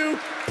 Matthew,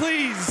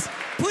 please.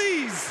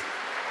 Please.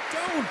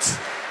 Don't.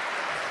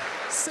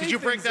 Say Did you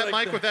break things that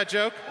like mic with that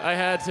joke? I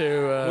had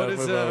to What is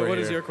move over what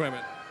is here. your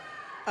equipment?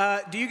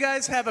 Do you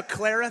guys have a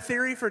Clara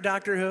theory for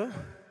Doctor Who?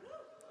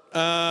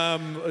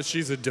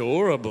 She's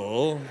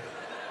adorable.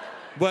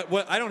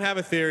 What? I don't have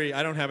a theory.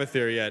 I don't have a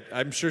theory yet.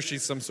 I'm sure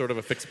she's some sort of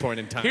a fixed point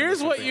in time.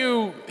 Here's or what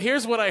something.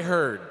 Here's what I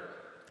heard.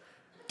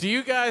 Do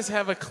you guys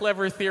have a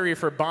clever theory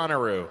for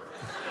Bonnaroo?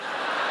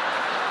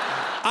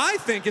 I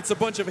think it's a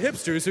bunch of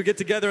hipsters who get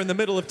together in the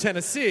middle of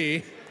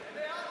Tennessee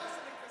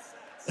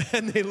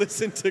and they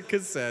listen to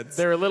cassettes.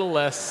 They're a little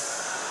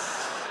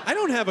less. I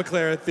don't have a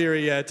Clara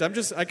theory yet.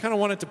 I kind of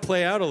want it to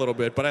play out a little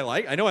bit, but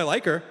I know I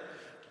like her.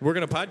 We're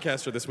going to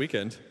podcast her this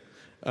weekend.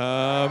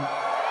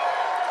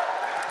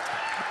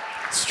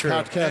 It's true.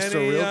 Podcasts are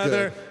real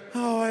good.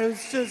 Oh, I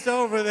was just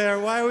over there.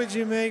 Why would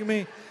you make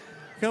me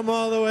come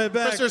all the way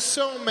back? Because there's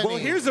so many. Well,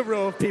 here's a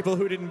row of people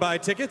who didn't buy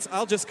tickets.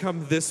 I'll just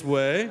come this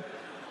way.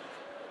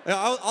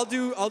 I'll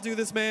do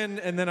this man,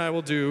 and then I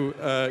will do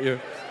you.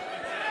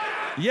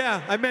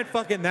 Yeah, I meant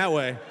fucking that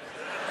way.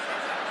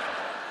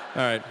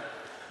 All right.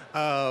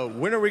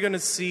 When are we going to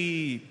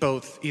see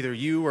both either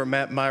you or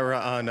Matt Myra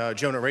on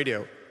Jonah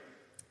Radio?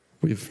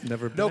 We've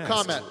never been No asked.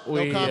 comment.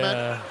 No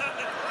comment.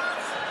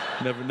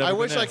 Never I been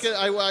wish I asked.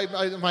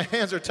 could. My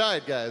hands are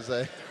tied, guys.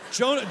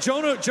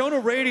 Jonah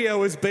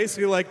Radio is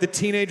basically like the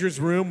teenager's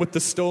room with the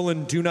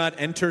stolen "Do Not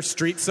Enter"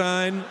 street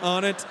sign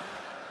on it.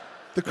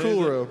 The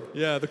cool room.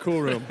 Yeah, the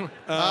cool room.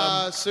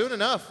 Soon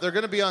enough. They're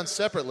going to be on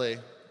separately.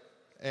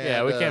 And,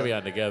 yeah, we can't be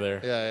on together.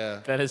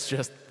 Yeah. That is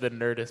just the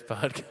Nerdist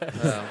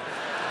podcast.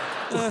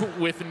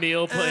 With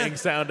Neil playing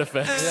sound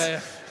effects. Yeah.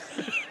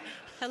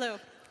 Hello.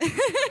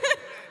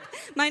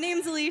 My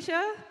name's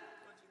Alicia.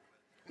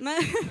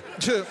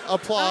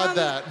 Applaud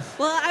that.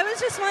 Well, I was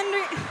just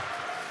wondering.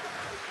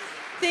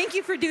 Thank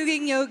you for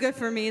doing yoga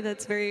for me.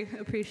 That's very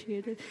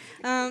appreciated.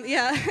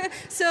 Yeah.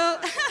 So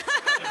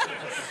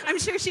I'm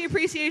sure she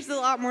appreciates it a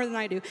lot more than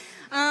I do.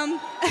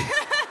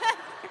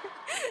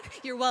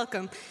 You're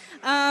welcome.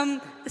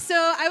 So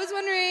I was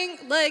wondering,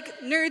 like,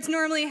 nerds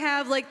normally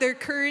have, like, their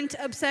current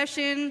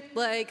obsession,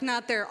 like,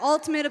 not their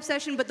ultimate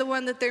obsession, but the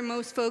one that they're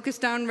most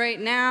focused on right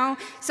now.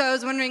 So I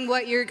was wondering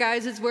what your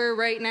guys' were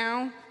right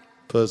now.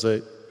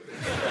 Pussy.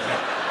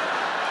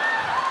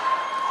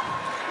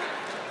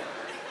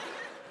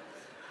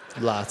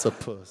 Lots of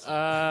puss.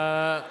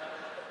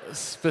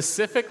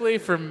 Specifically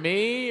for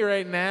me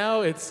right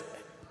now, it's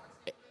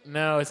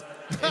It's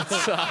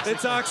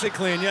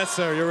OxyClean. Yes,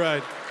 sir. You're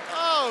right.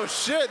 Oh,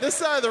 shit. This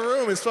side of the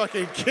room is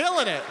fucking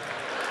killing it.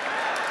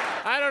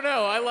 I don't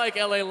know. I like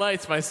LA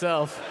Lights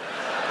myself.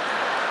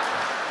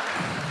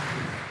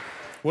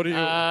 What are you?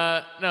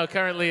 No,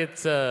 currently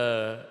it's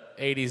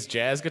 80s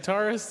jazz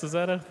guitarist. Is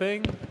that a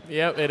thing?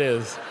 Yep, it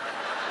is.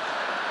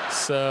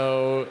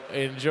 So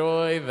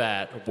enjoy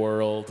that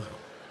world.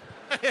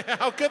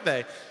 How could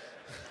they?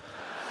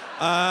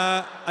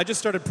 I just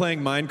started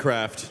playing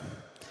Minecraft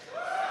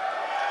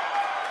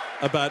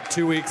about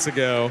 2 weeks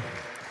ago.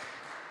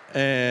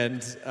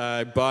 And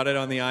I bought it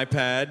on the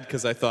iPad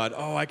because I thought,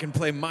 I can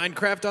play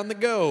Minecraft on the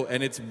go.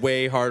 And it's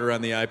way harder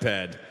on the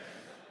iPad.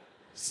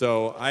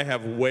 So I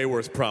have way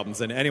worse problems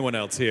than anyone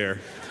else here.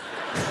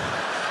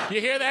 You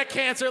hear that,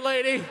 cancer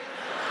lady?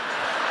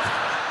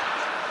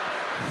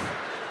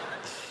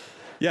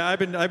 Yeah, I've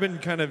been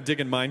kind of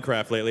digging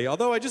Minecraft lately.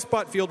 Although I just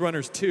bought Field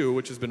Runners 2,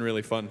 which has been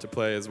really fun to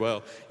play as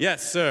well.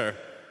 Yes, sir.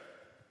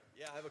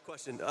 Yeah, I have a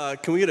question.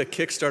 Can we get a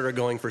Kickstarter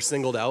going for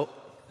Singled Out?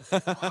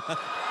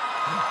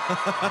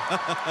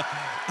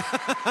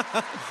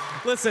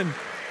 Listen,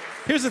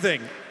 here's the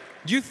thing.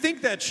 You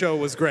think that show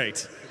was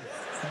great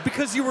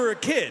because you were a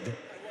kid.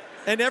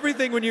 And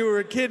everything when you were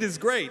a kid is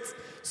great.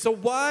 So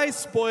why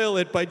spoil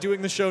it by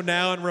doing the show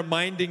now and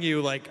reminding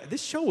you, like,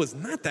 this show was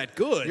not that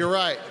good? You're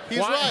right.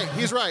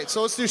 He's right.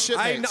 So let's do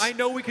shitmates. I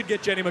know we could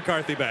get Jenny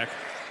McCarthy back.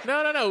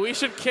 No. We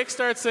should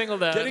kickstart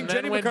Singled Out. Getting And then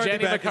Jenny when McCarthy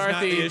Jenny back is not the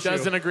McCarthy issue.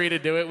 doesn't agree to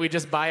do it, we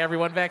just buy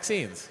everyone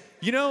vaccines.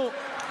 You know,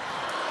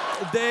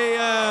 they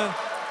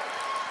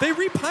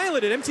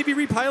repiloted.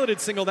 MTV repiloted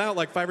Singled Out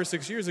like 5 or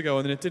 6 years ago,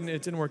 and then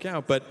it didn't work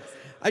out. But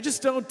I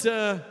just don't.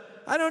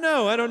 I don't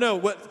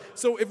know.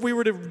 So if we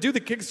were to do the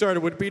Kickstarter,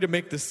 would it be to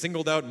make the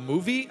Singled Out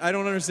movie? I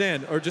don't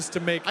understand. Or just to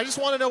make... I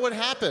just want to know what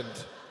happened.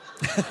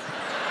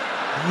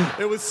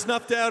 It was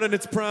snuffed out in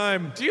its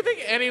prime. Do you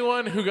think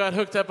anyone who got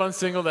hooked up on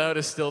Singled Out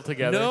is still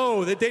together?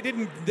 No, they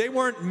didn't. They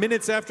weren't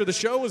minutes after the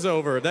show was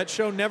over. That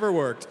show never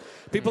worked.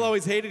 People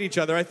always hated each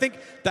other. I think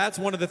that's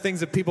one of the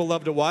things that people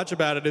love to watch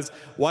about it is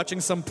watching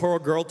some poor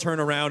girl turn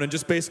around and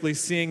just basically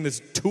seeing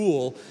this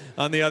tool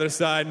on the other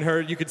side,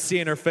 and you could see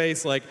in her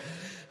face like,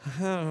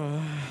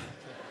 oh,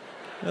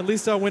 at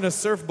least I'll win a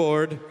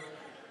surfboard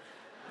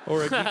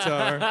or a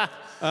guitar.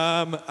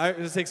 I'm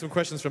going to take some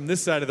questions from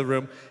this side of the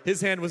room.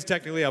 His hand was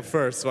technically up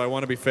first, so I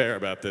want to be fair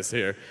about this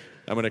here.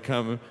 I'm going to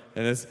come,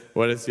 and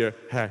what is your...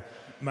 Hi.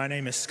 My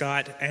name is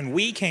Scott, and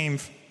we came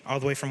all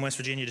the way from West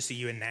Virginia to see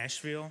you in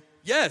Nashville.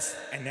 Yes.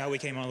 And now we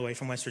came all the way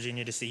from West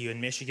Virginia to see you in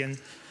Michigan.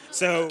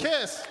 So...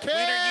 Kiss! When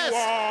are you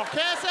all...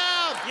 Kiss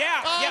out!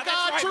 Yeah, Oh, yeah,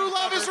 God, that's right, true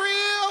love is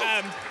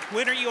real!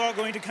 When are you all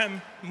going to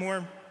come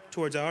more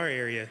towards our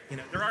area? You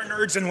know, there are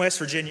nerds in West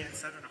Virginia and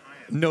Southern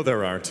Ohio. No,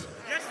 there aren't.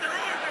 Yes, there are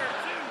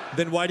there, too.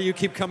 Then why do you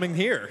keep coming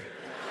here?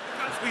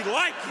 Because we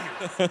like you.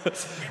 And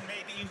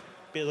maybe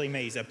Billy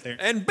Mays up there.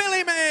 And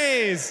Billy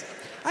Mays!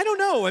 I don't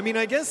know. I mean,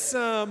 I guess it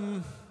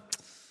would...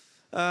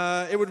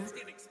 It's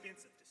getting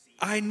expensive to see.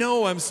 I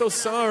know. I'm so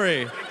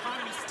sorry. The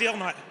economy's still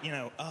not,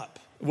 up.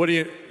 What do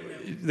you...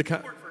 We work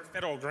for a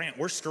federal grant.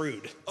 We're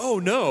screwed. Oh,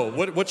 no.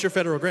 What's your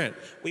federal grant?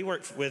 We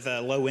work with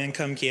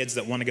low-income kids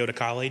that want to go to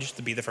college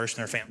to be the first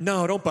in their family.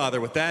 No, don't bother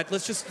with that.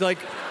 Let's just,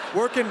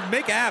 work and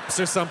make apps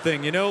or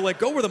something,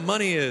 go where the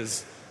money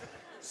is.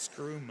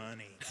 Screw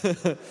money.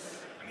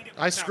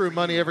 I screw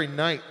money every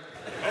night.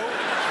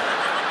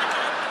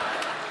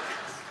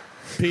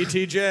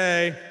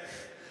 PTJ.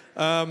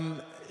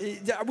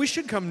 We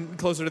should come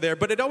closer to there,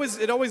 but it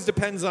always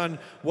depends on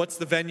what's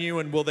the venue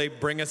and will they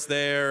bring us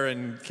there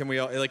and can we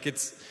all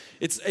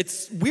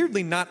it's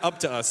weirdly not up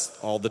to us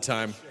all the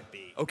time.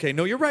 Okay,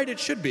 no, you're right. It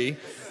should be.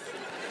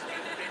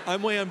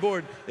 I'm way on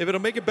board. If it'll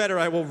make it better,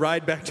 I will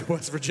ride back to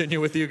West Virginia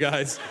with you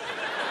guys.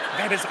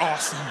 That is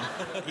awesome.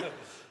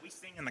 We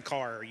sing in the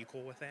car. Are you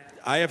cool with that?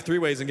 I have 3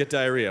 ways and get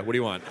diarrhea. What do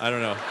you want? I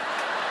don't know.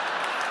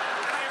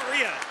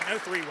 Diarrhea. No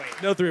 3 ways.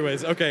 No 3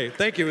 ways. Okay,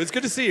 thank you. It's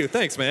good to see you.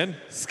 Thanks, man.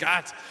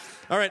 Scott.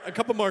 All right, a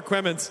couple more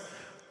Crements.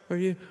 What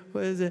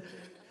is it?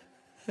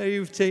 Are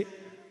you taking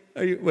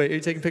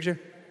a picture?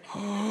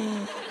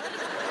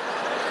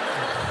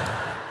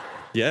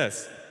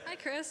 Yes. Hi,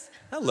 Chris.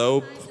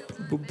 Hello.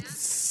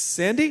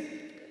 Sandy?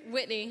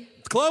 Whitney.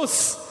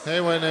 Close.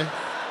 Hey, Whitney.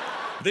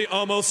 The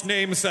almost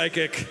name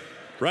psychic.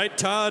 Right,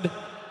 Todd?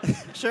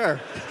 Sure.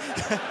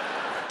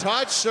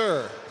 Todd,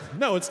 sure.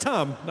 No, it's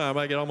Tom. No, I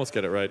might almost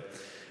get it right.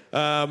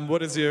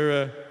 What is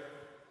your...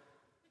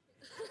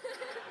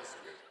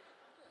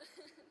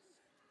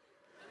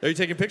 Are you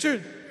taking a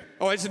picture?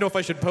 Oh, I just didn't know if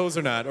I should pose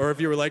or not. Or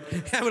if you were like,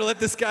 I'm going to let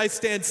this guy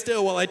stand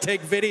still while I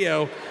take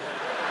video.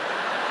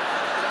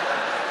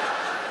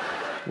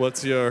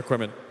 What's your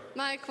equipment?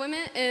 My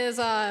equipment is,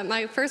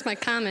 my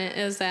comment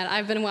is that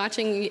I've been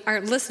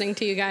listening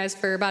to you guys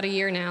for about a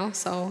year now,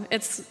 so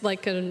it's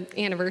like an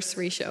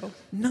anniversary show.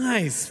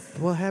 Nice.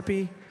 Well,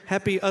 happy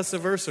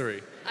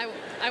us-anniversary.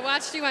 I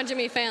watched you on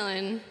Jimmy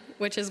Fallon,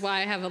 which is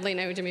why I have a Late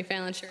Night with Jimmy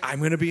Fallon shirt. I'm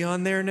going to be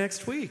on there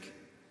next week.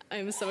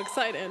 I'm so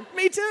excited.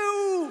 Me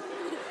too!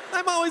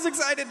 I'm always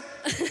excited.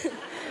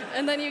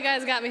 And then you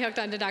guys got me hooked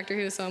onto Doctor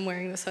Who, so I'm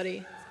wearing this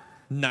hoodie.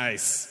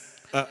 Nice.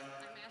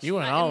 You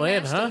went all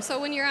in, huh?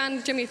 So when you're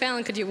on Jimmy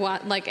Fallon, could you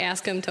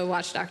ask him to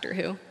watch Doctor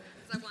Who?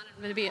 'Cause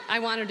I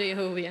wanted to be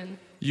who be in.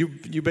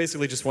 You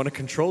basically just want to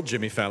control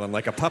Jimmy Fallon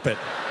like a puppet.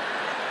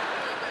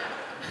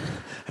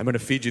 I'm going to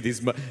feed you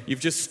these... You've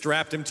just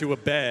strapped him to a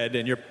bed,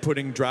 and you're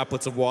putting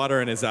droplets of water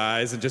in his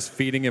eyes and just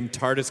feeding him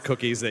TARDIS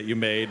cookies that you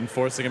made and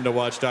forcing him to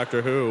watch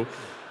Doctor Who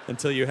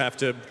until you have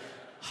to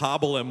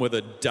hobble him with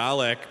a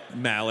Dalek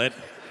mallet.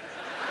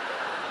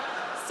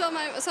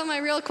 So my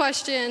real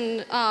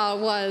question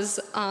was,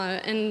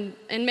 in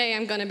May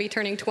I'm going to be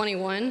turning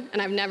 21,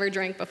 and I've never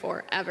drank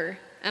before, ever.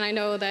 And I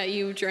know that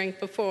you drank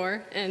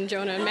before, and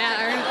Jonah and Matt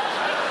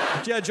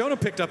are... Yeah, Jonah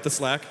picked up the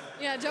slack.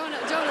 Yeah, Jonah's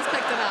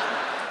picked it up.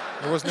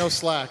 There was no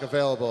slack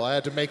available. I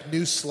had to make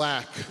new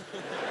slack.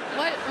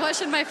 What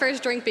should my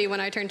first drink be when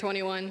I turn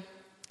 21?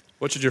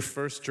 What should your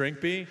first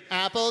drink be?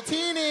 Apple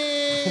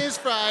Teenies,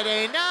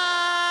 Friday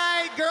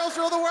night. Girls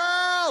rule the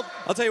world.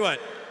 I'll tell you what.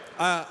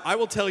 I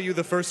will tell you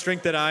the first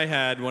drink that I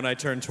had when I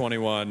turned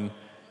 21,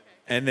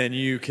 and then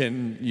you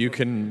can. I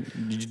can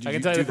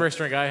tell you the first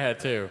drink I had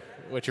too,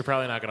 which you're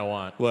probably not going to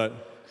want.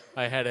 What?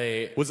 I had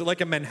Was it like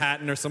a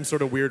Manhattan or some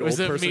sort of weird old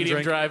person drink? It was a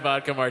medium dry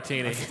vodka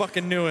martini. I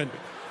fucking knew it.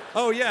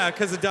 Oh yeah,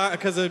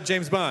 because of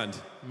James Bond.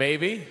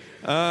 Maybe.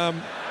 When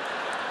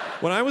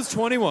I was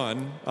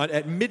 21,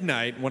 at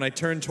midnight, when I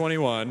turned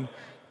 21,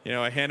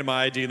 I handed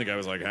my ID, and the guy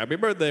was like, "Happy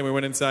birthday!" And we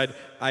went inside.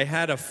 I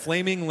had a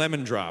flaming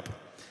lemon drop.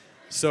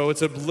 So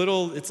it's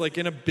like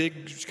in a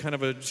big kind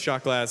of a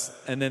shot glass,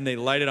 and then they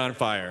light it on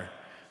fire.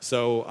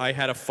 So I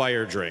had a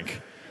fire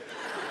drink.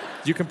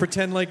 You can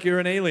pretend like you're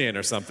an alien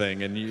or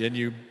something, and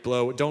you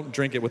blow. Don't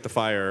drink it with the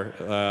fire.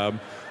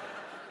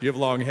 You have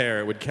long hair;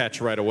 it would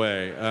catch right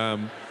away.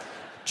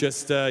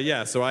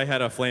 So I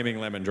had a flaming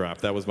lemon drop.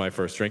 That was my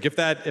first drink. If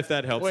that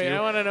helps you. Wait, I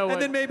want to know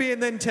what...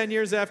 And then 10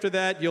 years after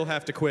that, you'll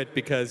have to quit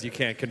because you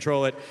can't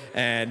control it.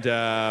 And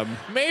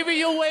maybe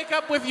you'll wake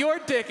up with your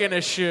dick in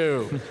a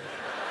shoe.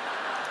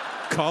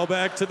 Call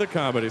back to the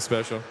comedy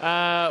special.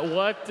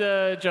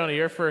 Jonah,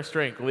 your first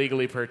drink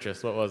legally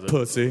purchased, what was it?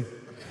 Pussy.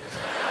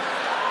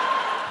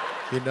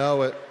 You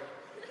know it.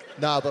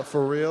 Nah, but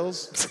for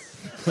reals.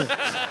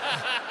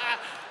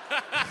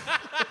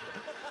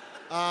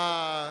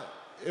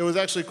 It was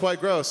actually quite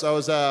gross. I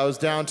was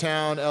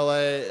downtown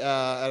LA,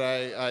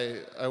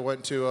 and I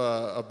went to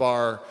a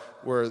bar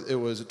where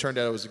it turned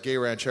out it was a gay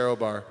ranchero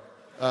bar.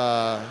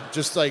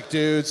 Just like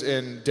dudes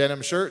in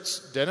denim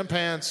shirts, denim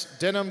pants,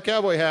 denim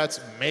cowboy hats,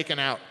 making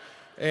out.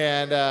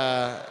 And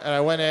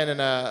I went in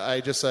and I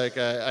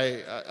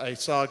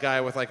saw a guy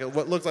with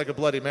what looked like a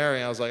Bloody Mary.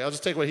 And I was like, I'll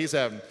just take what he's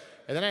having.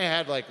 And then I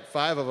had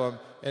 5 of them,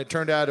 and it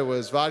turned out it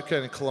was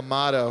vodka and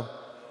Clamato.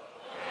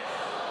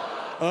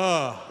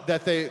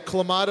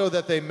 Clamato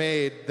that they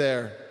made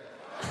there.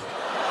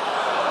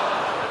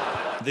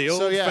 The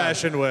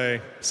old-fashioned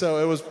way. So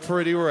it was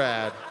pretty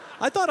rad.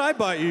 I thought I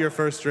bought you your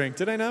first drink.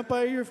 Did I not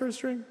buy you your first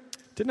drink?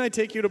 Didn't I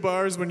take you to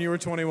bars when you were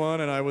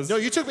 21 and I was... No,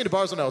 you took me to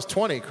bars when I was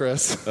 20,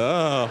 Chris.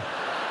 Oh.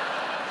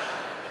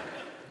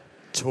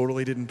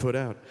 Totally didn't put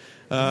out.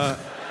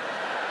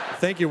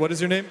 Thank you. What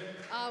is your name?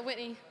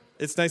 Whitney.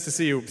 It's nice to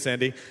see you,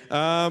 Sandy.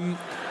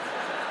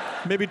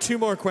 Maybe 2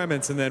 more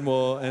comments and then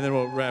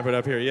we'll wrap it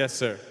up here. Yes,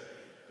 sir.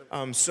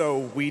 So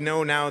we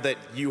know now that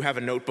you have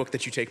a notebook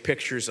that you take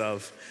pictures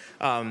of.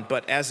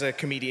 But as a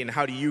comedian,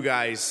 how do you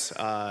guys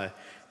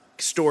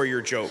store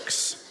your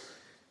jokes?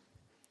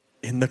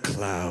 In the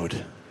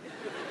cloud.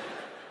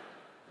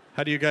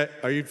 Are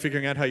you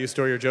figuring out how you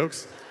store your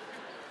jokes?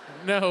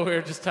 No, we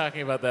were just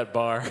talking about that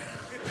bar.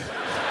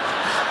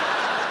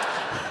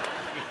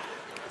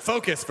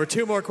 Focus for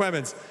 2 more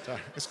Quemmons.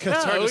 It's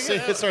hard to see.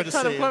 It's hard to see.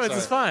 Quemmons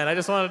is fine. I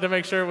just wanted to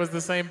make sure it was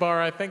the same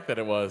bar I think that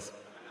it was.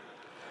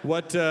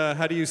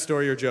 How do you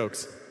store your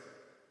jokes?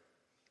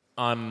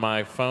 On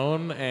my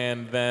phone,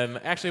 and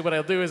then actually what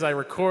I'll do is I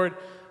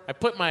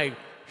put my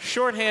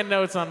shorthand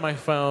notes on my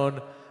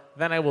phone,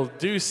 then I will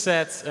do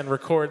sets and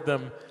record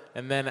them,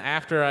 and then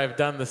after I've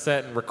done the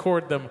set and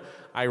record them,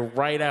 I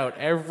write out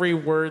every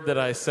word that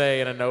I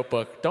say in a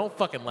notebook. Don't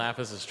fucking laugh,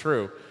 this is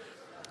true.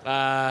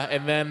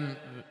 And then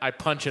I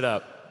punch it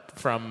up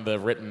from the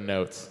written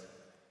notes.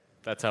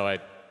 That's how I.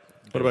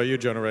 What about you,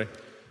 Jonah Ray?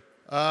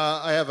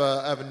 I have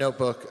a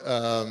notebook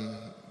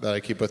that I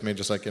keep with me,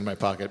 just like in my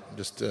pocket,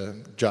 just to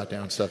jot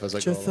down stuff as I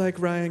go. Just like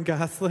Ryan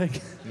Gosling.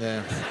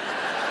 Yeah.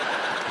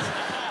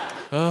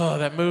 Oh,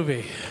 that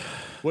movie.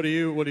 What do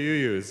you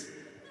use?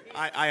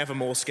 I have a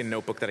moleskin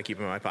notebook that I keep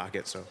in my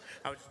pocket, so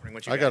I was just wondering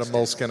what you I guys got a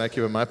moleskin I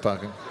keep in my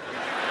pocket.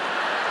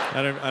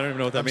 I don't even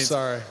know what that I'm means.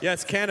 sorry.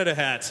 Yes, Canada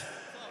hat.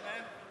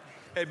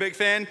 Hey, big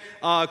fan.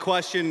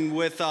 Question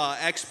with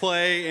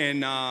X-Play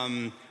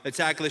and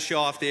Attack of the Show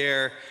off the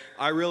air.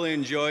 I really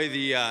enjoy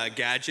the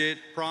gadget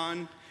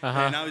prawn.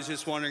 And I was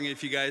just wondering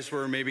if you guys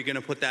were maybe going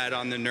to put that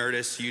on the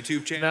Nerdist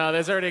YouTube channel. No,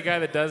 there's already a guy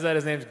that does that.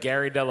 His name's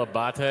Gary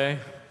Delabate.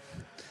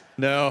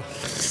 No.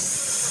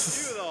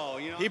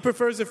 He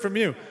prefers it from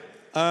you.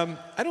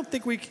 I don't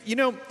think we...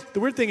 the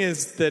weird thing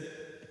is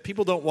that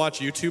people don't watch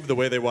YouTube the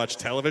way they watch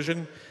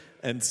television.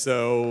 And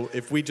so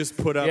if we just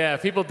put up... Yeah,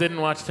 if people didn't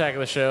watch Attack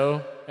of the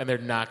Show, and they're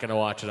not going to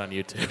watch it on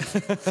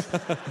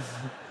YouTube.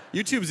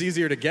 YouTube's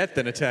easier to get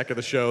than Attack of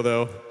the Show,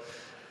 though.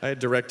 I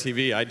had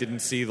DirecTV. I didn't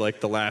see,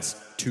 the last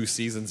 2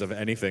 seasons of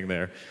anything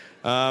there.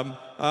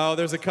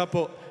 There's a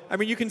couple... I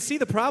mean, you can see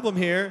the problem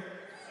here.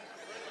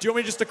 Do you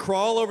want me just to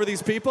crawl over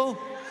these people?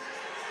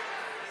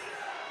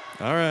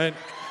 All right.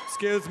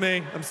 Excuse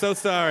me. I'm so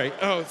sorry.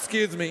 Oh,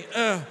 excuse me.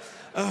 Oh,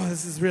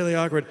 this is really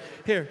awkward.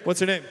 Here,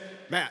 what's your name?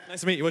 Matt.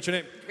 Nice to meet you. What's your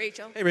name?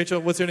 Rachel. Hey,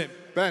 Rachel. What's your name?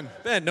 Ben.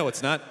 Ben. No,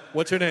 it's not.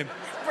 What's your name?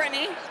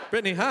 Brittany.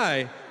 Brittany.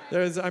 Hi.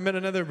 I met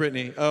another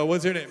Brittany.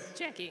 What's your name?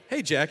 Jackie.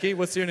 Hey, Jackie.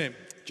 What's your name?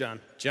 John.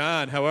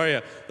 John. How are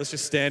you? Let's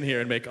just stand here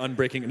and make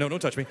unbreaking... No, don't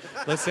touch me.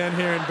 Let's stand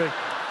here and make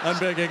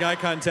unbreaking eye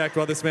contact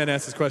while this man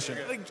asks his question.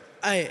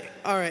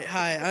 All right.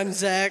 Hi, I'm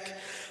Zach.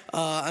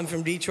 I'm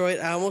from Detroit.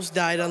 I almost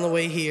died on the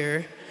way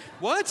here.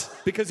 What?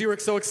 Because you were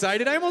so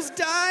excited? I almost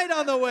died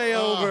on the way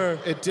over.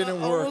 It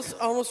didn't work.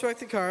 Almost wrecked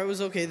the car. It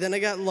was okay. Then I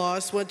got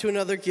lost, went to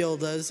another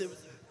Gilda's.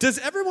 Does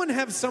everyone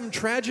have some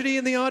tragedy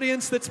in the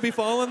audience that's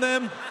befallen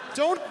them?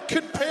 Don't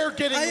compare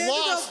getting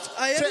lost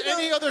to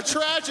any other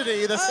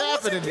tragedy that's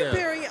happening here.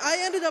 I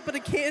ended up at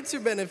a cancer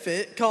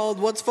benefit called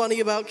What's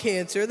Funny About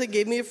Cancer. They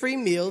gave me a free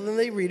meal, then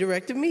they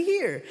redirected me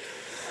here.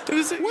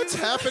 What's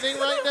happening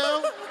right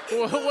now?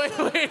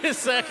 Wait a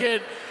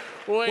second.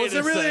 Was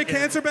it really a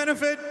cancer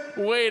benefit?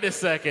 Wait a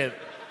second.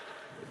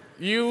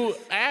 You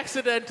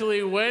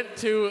accidentally went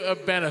to a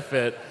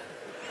benefit.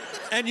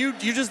 And you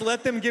just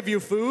let them give you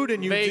food,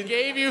 and They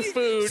gave you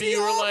food, and you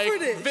were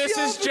like, this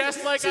is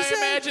just like I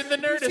imagined the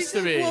Nerdist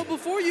to be. Well,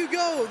 before you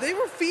go, they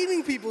were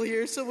feeding people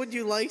here, so would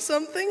you like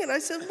something? And I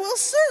said, well,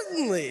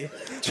 certainly.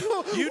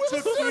 You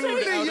took food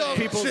out of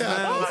people's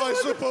mouths. I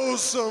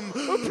suppose some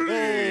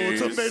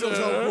tomatoes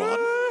are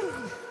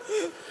rotten.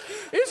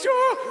 Is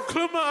your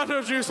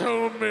clamato juice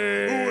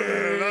homemade?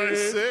 Well, I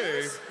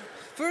say.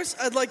 First,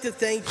 I'd like to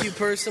thank you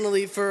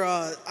personally for,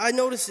 I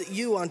noticed that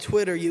you on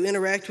Twitter, you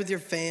interact with your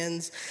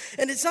fans,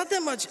 and it's not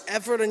that much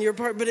effort on your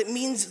part, but it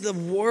means the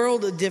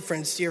world of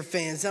difference to your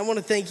fans. I want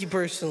to thank you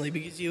personally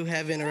because you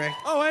have interacted.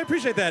 Oh, I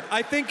appreciate that.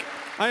 I think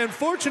I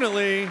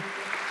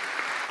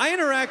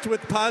interact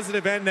with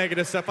positive and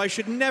negative stuff. I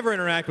should never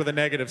interact with the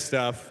negative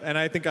stuff, and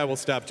I think I will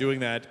stop doing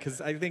that because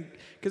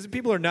if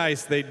people are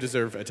nice, they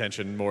deserve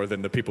attention more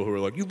than the people who are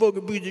like, you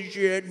fucking piece of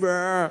shit,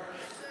 bruh.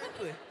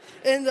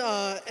 And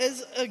I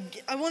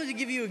wanted to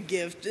give you a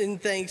gift in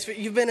thanks for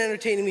you've been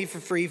entertaining me for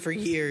free for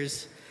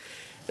years.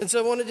 And so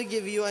I wanted to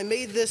give you, I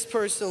made this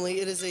personally.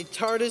 It is a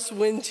TARDIS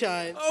wind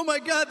chime. Oh my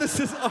God, this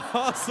is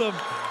awesome.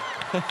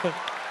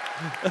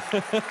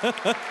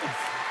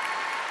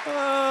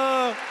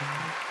 Oh,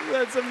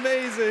 that's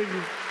amazing.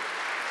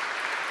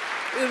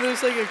 And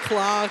there's like a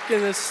clock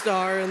and a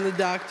star and the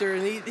doctor,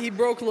 and he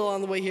broke a little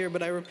on the way here,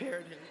 but I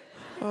repaired him.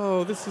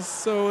 Oh, this is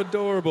so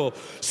adorable.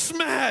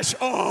 Smash!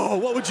 Oh,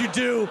 what would you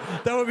do?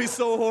 That would be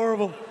so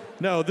horrible.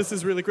 No, this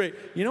is really great.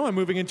 You know, I'm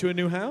moving into a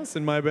new house,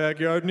 and my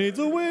backyard needs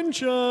a wind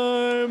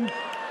chime.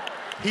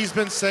 He's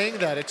been saying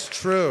that. It's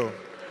true.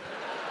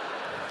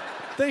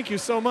 Thank you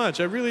so much.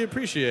 I really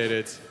appreciate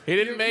it. He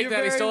didn't make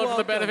that. He stole it from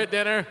the benefit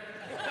dinner.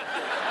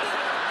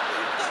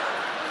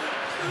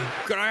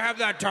 Could I have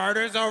that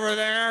TARDIS over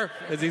there?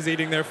 As he's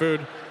eating their food.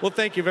 Well,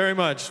 thank you very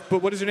much.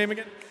 But what is your name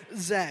again?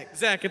 Zach.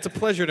 Zach, it's a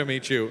pleasure to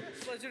meet you.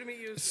 Pleasure to meet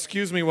you.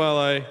 Excuse me while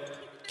I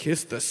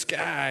kiss the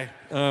sky.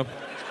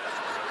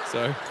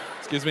 Sorry.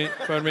 Excuse me.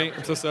 Pardon me.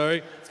 I'm so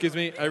sorry. Excuse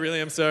me. I really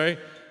am sorry.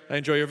 I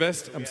enjoy your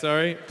vest. I'm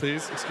sorry.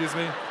 Please. Excuse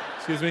me.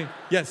 Excuse me.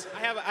 Yes.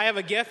 I have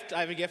a gift. I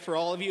have a gift for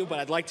all of you, but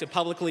I'd like to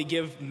publicly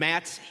give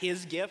Matt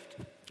his gift.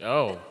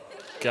 Oh,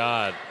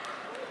 God.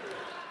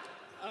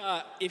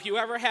 If you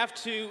ever have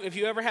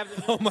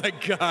the oh my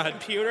God.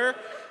 computer,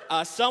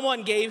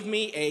 someone gave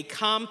me a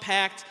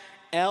compact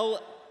an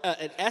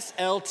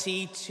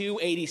SLT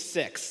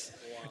 286,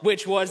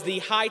 which was the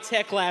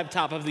high-tech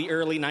laptop of the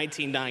early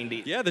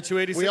 1990s. Yeah, the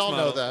 286 We all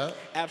model. know that.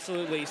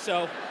 Absolutely.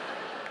 So,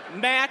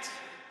 Matt,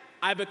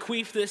 I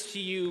bequeath this to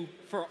you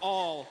for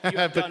all you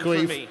have done for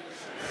me.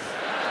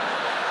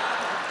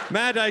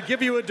 Matt, I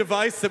give you a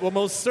device that will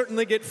most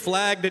certainly get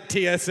flagged at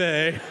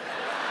TSA.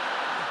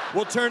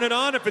 We'll turn it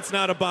on if it's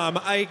not a bomb.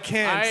 I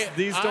can't.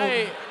 These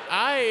don't.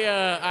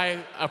 I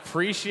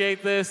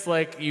appreciate this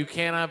like you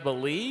cannot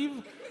believe,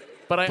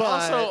 but I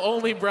also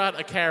only brought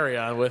a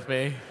carry-on with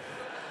me.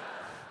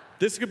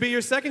 This could be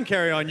your second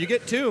carry-on. You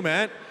get two,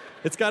 Matt.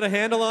 It's got a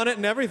handle on it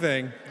and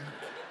everything.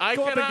 I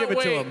Go up and cannot give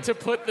it to him. wait to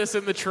put this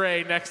in the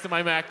tray next to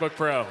my MacBook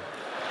Pro.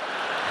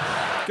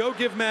 Go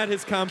give Matt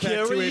his compact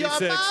Carry on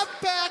 286.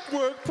 my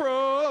MacBook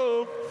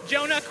Pro.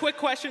 Jonah, quick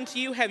question to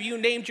you. Have you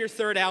named your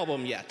third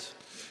album yet?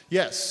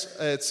 Yes,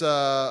 it's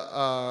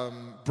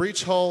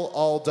Breach Hole,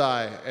 All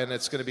Die, and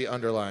it's going to be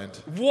underlined.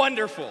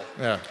 Wonderful.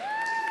 Yeah.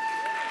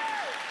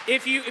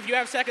 If you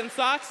have second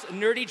thoughts,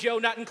 Nerdy Joe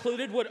Not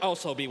Included would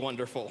also be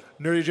wonderful.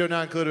 Nerdy Joe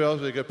Not Included would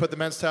also be good. Put the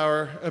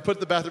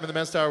bathroom in the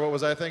men's tower. What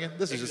was I thinking?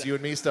 This is just you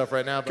and me stuff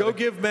right now. Go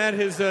give Matt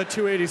his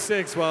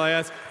 286 while I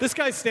ask. This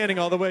guy's standing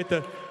all the way at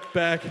the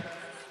back.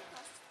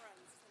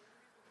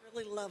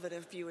 Really love it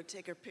if you would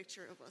take a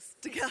picture of us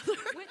together.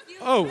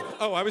 Oh,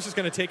 I was just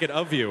going to take it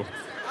of you.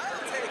 I'll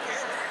take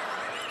it.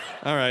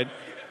 All right.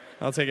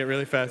 I'll take it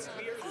really fast.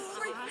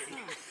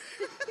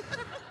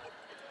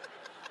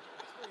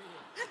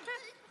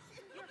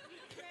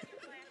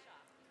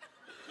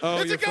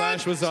 Oh, your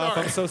flash was off.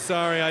 I'm so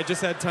sorry. I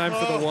just had time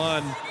for the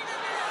one.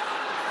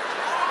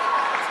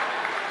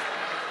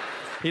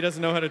 He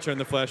doesn't know how to turn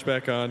the flash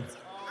back on.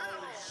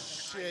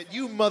 Shit,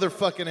 you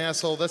motherfucking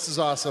asshole. This is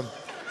awesome.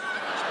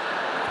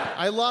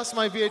 I lost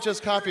my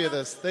VHS copy of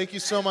this. Thank you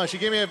so much. You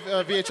gave me a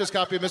VHS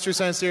copy of Mystery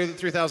Science Theater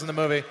 3000, the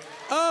movie.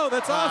 Oh,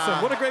 that's awesome.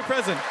 What a great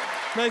present.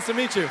 Nice to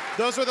meet you.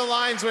 Those were the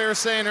lines we were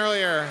saying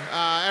earlier.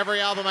 Every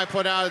album I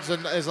put out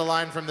is a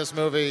line from this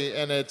movie,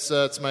 and it's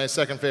my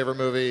second favorite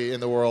movie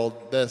in the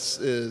world. This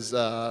is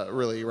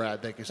really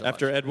rad. Thank you so much.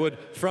 After Ed Wood,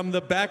 from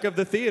the back of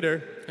the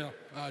theater. Yeah,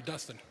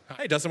 Dustin. Hi.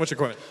 Hey, Dustin, what's your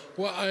comment?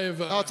 Well,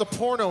 Oh, it's a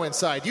porno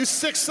inside. You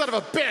sick son of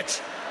a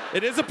bitch.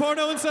 It is a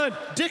porno inside.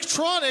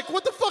 Dicktronic?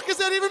 What the fuck does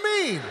that even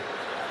mean?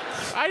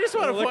 I just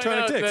want to point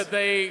Electronic out dicks. that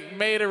they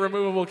made a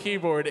removable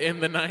keyboard in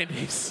the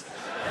 90s.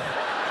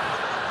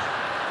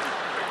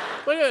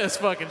 Look at this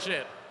fucking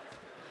shit.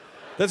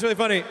 That's really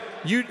funny.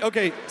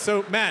 Okay,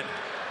 so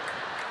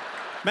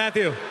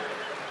Matthew.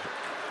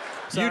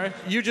 Sorry?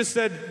 You just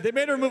said they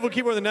made a removable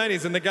keyboard in the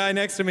 90s, and the guy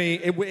next to me,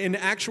 in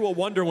actual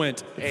wonder,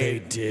 went, They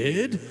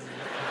did?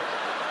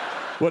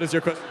 What is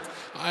your question?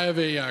 I have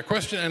a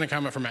question and a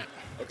comment for Matt.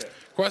 Okay.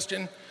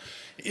 Question,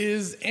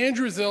 is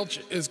Andrew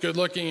Zilch as good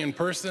looking in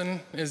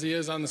person as he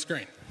is on the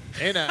screen?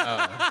 Hey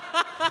now.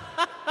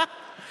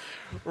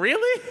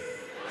 Really?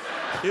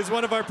 He's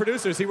one of our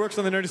producers. He works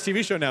on the Nerdist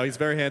TV show now. He's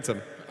very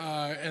handsome.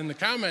 And the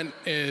comment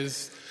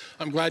is,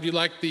 I'm glad you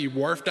liked the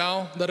Wharf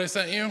doll that I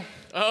sent you.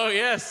 Oh,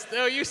 yes.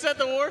 Oh, you sent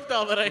the Wharf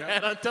doll that I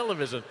had on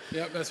television.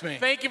 Yep, that's me.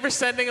 Thank you for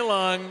sending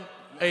along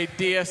a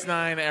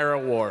DS9 era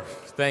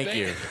Wharf. Thank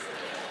you.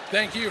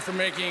 Thank you for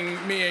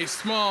making me a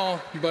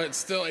small but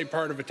still a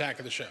part of Attack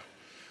of the Show.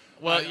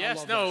 Well, I yes,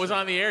 love no, that it was show.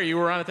 on the air. You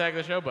were on Attack of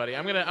the Show, buddy.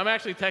 I'm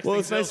actually texting Well,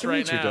 it's nice Zilch to right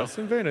meet you, now.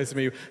 Dustin. Very nice to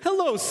meet you.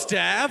 Hello,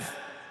 staff.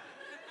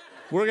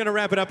 We're going to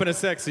wrap it up in a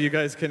sec so you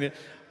guys can...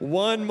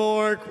 One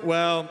more...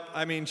 Well,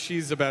 I mean,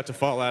 she's about to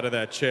fall out of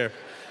that chair.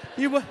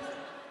 You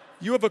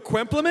have a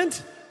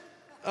compliment?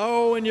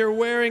 Oh, and you're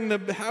wearing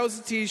the house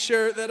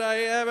T-shirt that I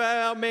have.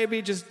 Well,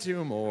 maybe just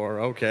two more.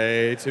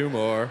 Okay, two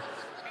more.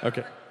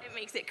 Okay. It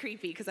makes it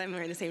creepy because I'm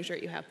wearing the same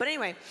shirt you have. But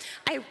anyway,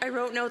 I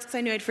wrote notes because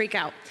I knew I'd freak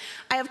out.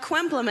 I have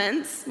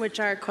compliments, which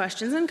are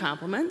questions and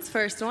compliments.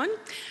 First one,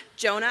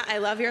 Jonah, I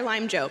love your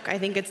lime joke. I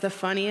think it's the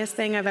funniest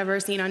thing I've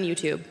ever seen on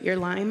YouTube. Your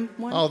lime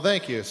one? Oh,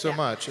 thank you so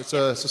much. It's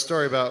a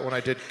story about when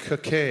I did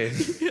cocaine.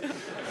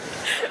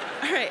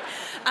 All right.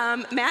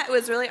 Matt, it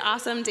was really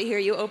awesome to hear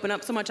you open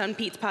up so much on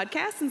Pete's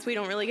podcast since we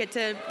don't really get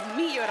to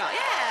meet you at all.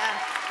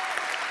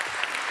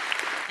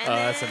 Yeah.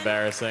 That's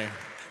embarrassing.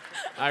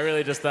 I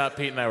really just thought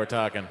Pete and I were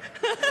talking.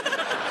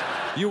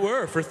 You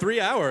were for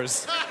 3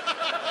 hours.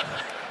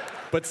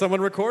 But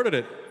someone recorded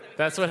it.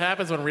 That's what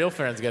happens when real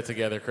friends get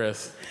together,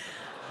 Chris.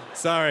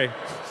 Sorry.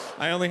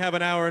 I only have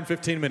an hour and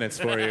 15 minutes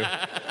for you. All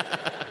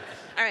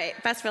right,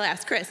 best for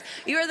last. Chris,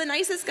 you are the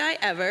nicest guy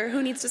ever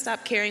who needs to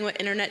stop caring what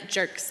internet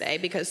jerks say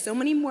because so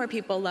many more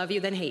people love you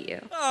than hate you.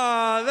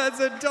 Oh, that's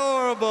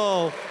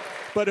adorable.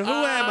 But who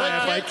am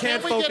I if I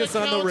can't focus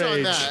on the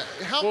rage?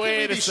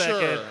 Wait a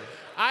second.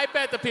 I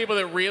bet the people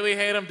that really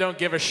hate him don't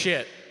give a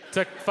shit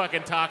to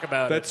fucking talk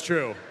about it. That's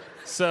true.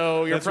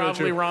 So you're That's really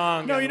probably true.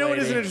 wrong. No, young you know what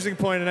is lady. an interesting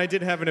point, and I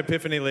did have an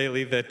epiphany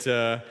lately that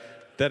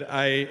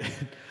I,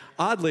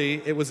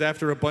 oddly, it was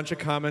after a bunch of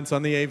comments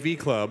on the AV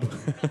Club.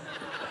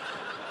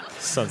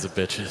 Sons of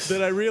bitches.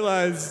 That I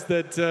realized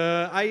that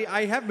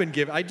I have been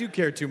given. I do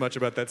care too much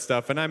about that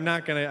stuff, and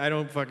I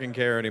don't fucking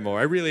care anymore.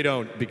 I really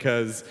don't,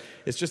 because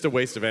it's just a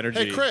waste of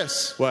energy. Hey,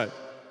 Chris. What?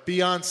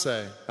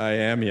 Beyonce. I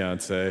am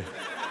Beyonce.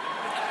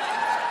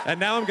 And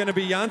now I'm going to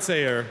be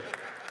Beyonce-er.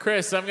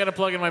 Chris, I'm going to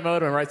plug in my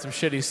modem and write some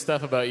shitty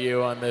stuff about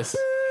you on this.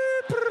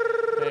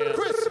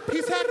 Chris,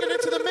 he's hacking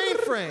into the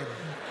mainframe.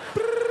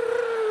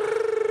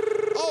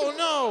 Oh,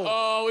 no.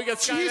 Oh, we got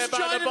He's Skynet by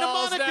trying the to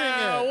balls mnemonic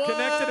now. it. What?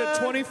 Connected at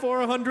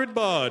 2400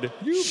 baud.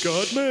 You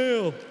got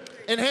mail.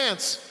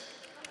 Enhance.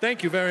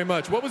 Thank you very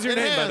much. What was your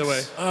name, by the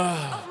way?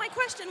 Oh, my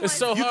question was. It's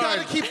so You hard.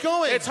 gotta keep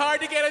going. It's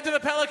hard to get into the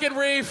Pelican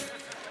Reef.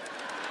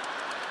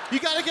 You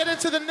gotta get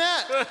into the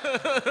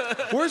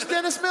net. Where's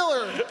Dennis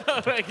Miller?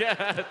 Oh my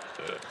God.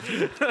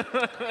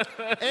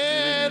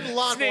 And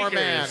Lawnmower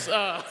Man.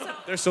 Sneakers.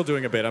 They're still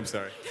doing a bit. I'm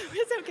sorry.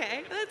 It's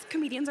okay.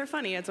 Comedians are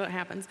funny. That's what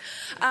happens.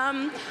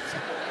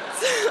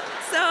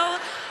 So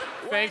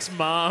Thanks,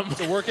 Mom.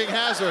 It's a working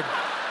hazard.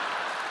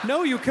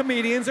 No, you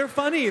comedians are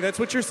funny. That's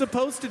what you're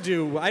supposed to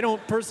do. I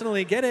don't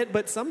personally get it,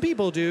 but some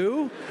people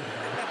do.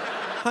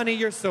 Honey,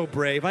 you're so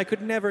brave. I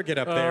could never get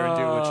up there and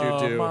do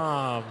what you do.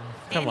 Mom.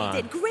 Come on.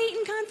 Andy did great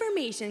in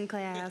confirmation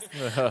class.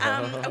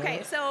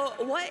 Okay, so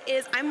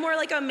I'm more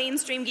like a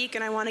mainstream geek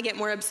and I want to get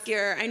more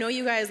obscure. I know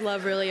you guys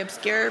love really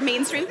obscure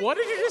mainstream. What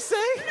did you just say?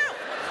 No.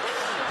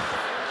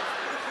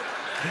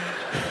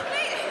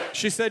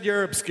 She said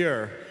you're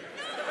obscure.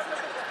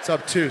 It's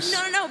obtuse.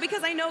 No,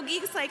 because I know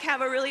geeks like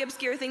have a really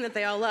obscure thing that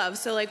they all love.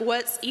 So like,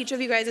 what's each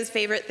of you guys'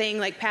 favorite thing,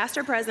 like past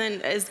or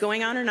present, is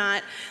going on or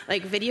not,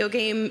 like video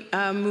game,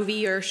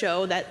 movie or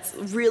show that's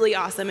really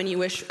awesome and you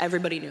wish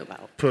everybody knew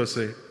about?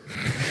 Pussy.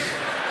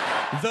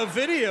 The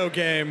video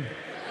game.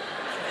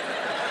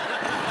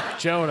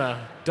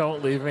 Jonah,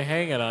 don't leave me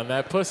hanging on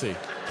that pussy.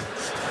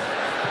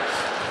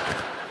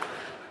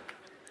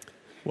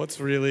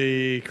 What's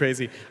really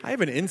crazy? I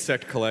have an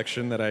insect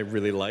collection that I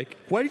really like.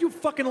 Why did you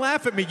fucking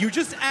laugh at me? You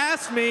just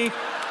asked me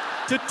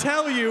to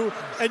tell you,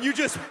 and you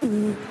just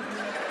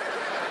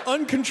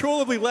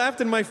uncontrollably laughed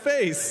in my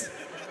face.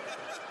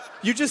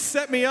 You just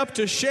set me up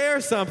to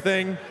share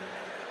something,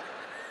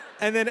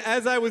 and then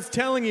as I was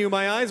telling you,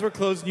 my eyes were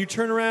closed, and you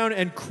turned around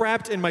and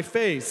crapped in my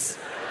face.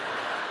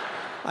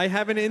 I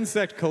have an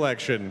insect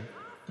collection.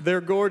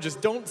 They're gorgeous.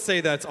 Don't say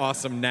that's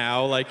awesome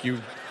now, like you...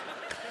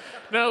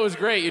 No, it was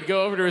great. You'd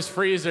go over to his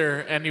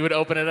freezer and you would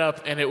open it up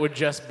and it would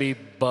just be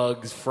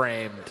bugs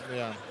framed.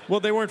 Yeah.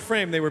 Well, they weren't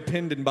framed. They were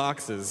pinned in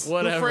boxes.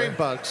 Whatever. Who framed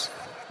bugs?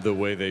 The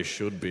way they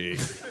should be.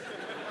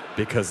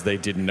 Because they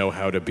didn't know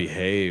how to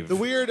behave. The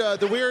weird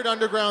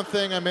underground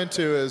thing I'm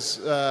into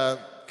is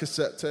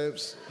cassette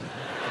tapes.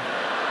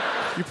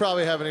 You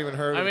probably haven't even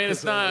heard of it. I mean,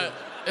 it's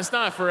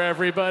not for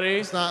everybody.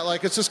 It's not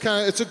like, it's just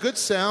kind of, it's a good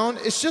sound.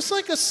 It's just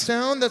like a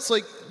sound that's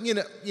like,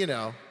 you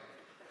know.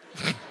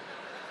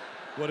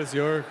 What is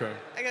your code?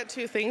 I got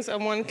two things.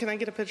 One, can I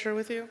get a picture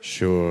with you?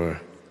 Sure.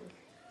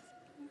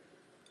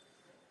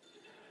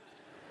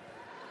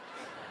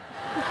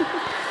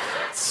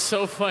 It's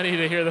so funny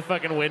to hear the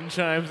fucking wind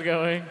chimes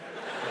going.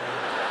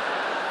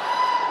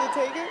 You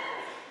take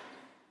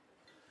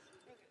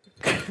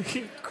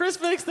it?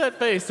 Chris makes that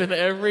face in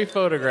every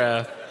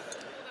photograph.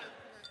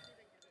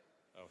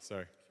 Oh,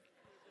 sorry.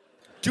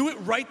 Do it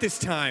right this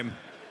time.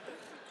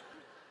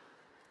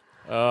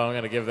 Oh, I'm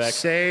going to give that...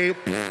 Say...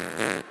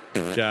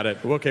 Got it.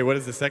 Okay, what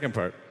is the second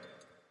part?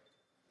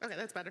 Okay,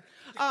 that's better.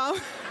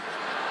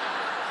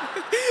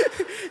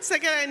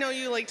 Second, I know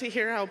you like to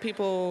hear how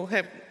people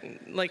have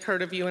like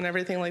heard of you and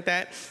everything like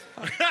that.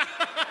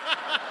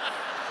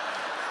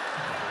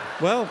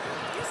 Well... You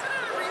said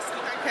on a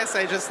recent podcast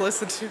I just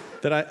listened to.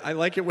 That I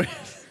like it when...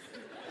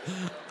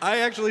 I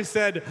actually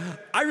said,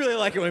 I really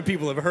like it when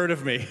people have heard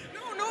of me.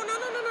 No.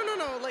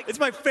 Like, it's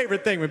my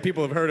favorite thing when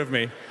people have heard of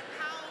me.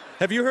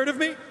 Have you heard of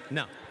me?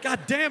 No. God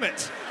damn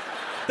it.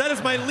 That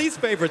is my least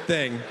favorite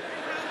thing.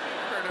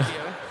 heard of you.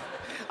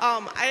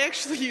 I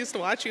actually used to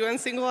watch you on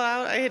Single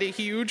Out. I had a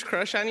huge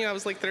crush on you. I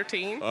was like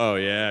 13. Oh,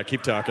 yeah.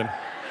 Keep talking.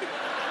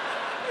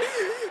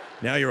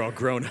 Now you're all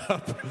grown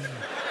up.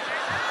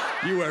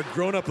 You wear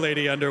grown-up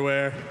lady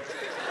underwear.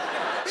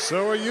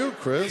 So are you,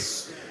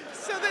 Chris.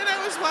 So then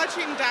I was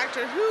watching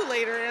Doctor Who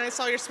later, and I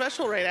saw your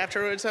special right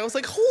afterwards. I was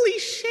like, holy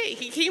shit,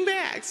 he came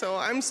back. So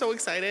I'm so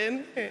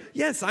excited.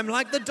 Yes, I'm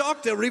like the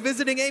Doctor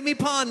revisiting Amy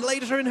Pond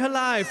later in her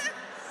life.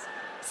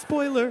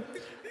 Spoiler.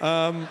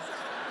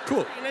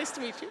 Cool. Nice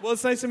to meet you. Well,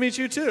 it's nice to meet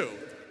you, too.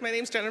 My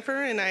name's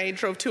Jennifer, and I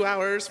drove 2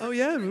 hours. Oh,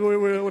 yeah?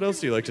 What else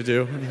do you like to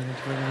do?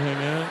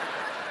 Hang out?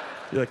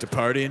 You like to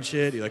party and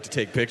shit? You like to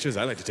take pictures?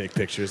 I like to take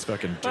pictures,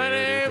 fucking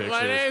dirty pictures.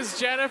 My name's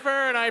Jennifer,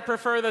 and I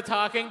prefer The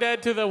Talking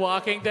Dead to The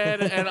Walking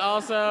Dead. And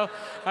also,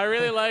 I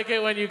really like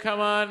it when you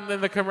come on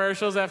in the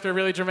commercials after a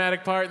really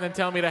dramatic part and then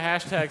tell me to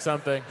hashtag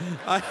something.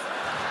 Matt,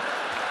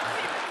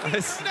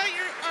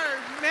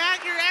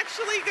 you're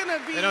actually going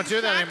to be They don't do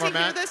that shocked anymore, to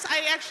hear Matt. this.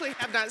 I actually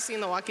have not seen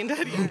The Walking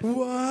Dead yet.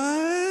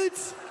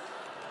 What?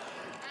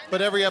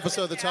 But every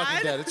episode of The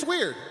Talking Dead, it's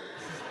weird.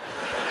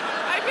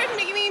 I've been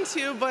meaning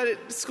to,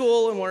 but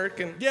school and work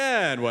and...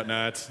 Yeah, and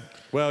whatnot.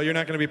 Well, you're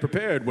not going to be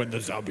prepared when the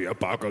zombie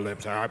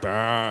apocalypse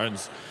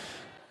happens.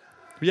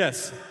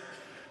 Yes.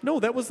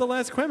 No, that was the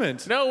last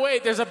comment. No,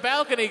 wait, there's a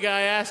balcony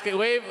guy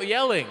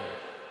yelling.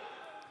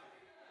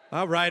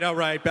 All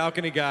right,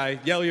 balcony guy.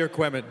 Yell your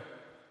Quement.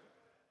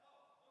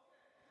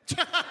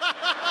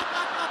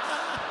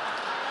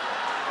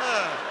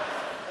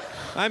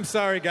 I'm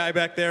sorry, guy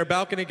back there.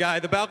 Balcony guy.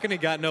 The balcony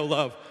got no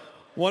love.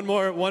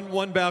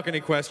 One balcony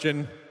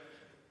question.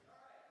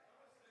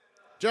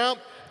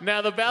 Jump.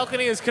 Now, the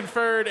balcony has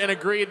conferred and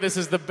agreed this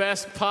is the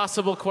best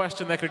possible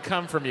question that could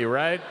come from you,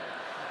 right?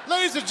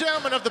 Ladies and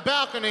gentlemen of the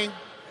balcony,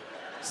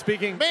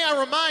 may I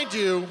remind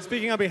you...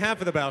 Speaking on behalf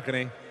of the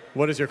balcony,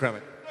 what is your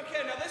comment?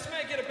 Okay, now this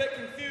may get a bit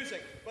confusing,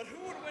 but who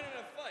would win in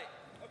a fight?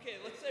 Okay,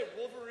 let's say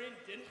Wolverine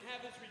didn't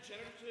have his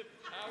regenerative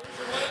powers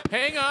or whatever.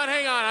 Hang on.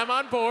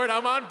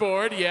 I'm on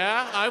board.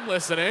 Yeah, I'm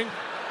listening.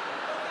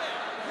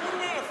 Who would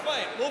win in a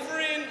fight?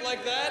 Wolverine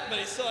like that, but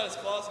he still had his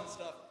claws and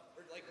stuff.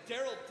 Or like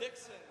Daryl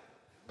Dixon.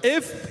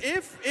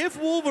 If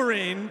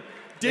Wolverine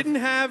didn't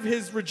have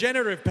his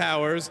regenerative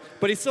powers,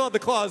 but he still had the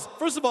claws,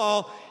 first of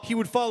all, he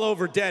would fall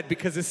over dead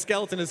because his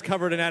skeleton is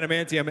covered in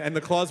adamantium and the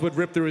claws would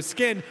rip through his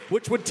skin,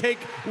 which would take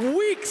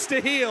weeks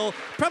to heal,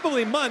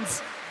 probably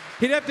months.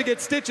 He'd have to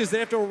get stitches. They'd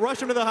have to rush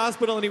him to the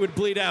hospital and he would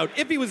bleed out,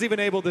 if he was even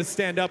able to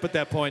stand up at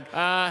that point.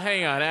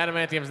 Hang on.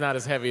 Adamantium's not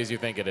as heavy as you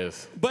think it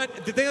is.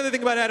 But the other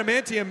thing about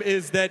adamantium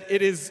is that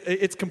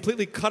it's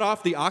completely cut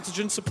off the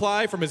oxygen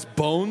supply from his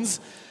bones.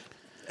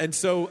 And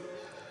so...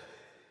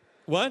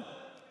 What?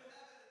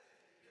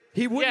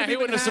 He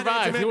wouldn't have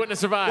survived. He wouldn't have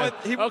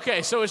survived.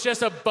 Okay, so it's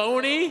just a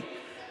bony...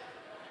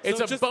 It's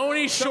a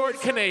bony,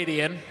 short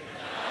Canadian.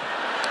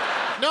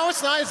 No,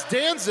 it's not. It's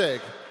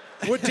Danzig.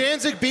 Would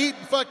Danzig beat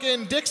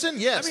fucking Dixon?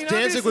 Yes,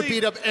 Danzig would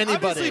beat up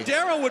anybody. Obviously,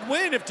 Daryl would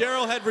win if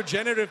Daryl had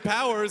regenerative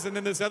powers, and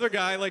then this other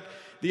guy,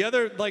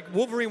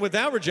 Wolverine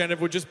without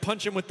regenerative, would just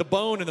punch him with the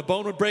bone, and the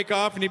bone would break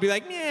off, and he'd be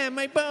like, yeah,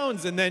 my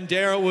bones. And then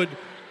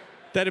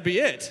that'd be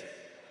it.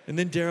 And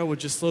then Daryl would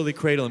just slowly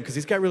cradle him, because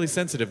he's got really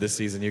sensitive this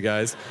season, you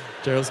guys.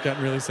 Daryl's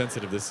gotten really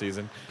sensitive this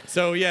season.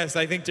 So, yes,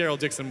 I think Daryl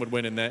Dixon would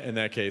win in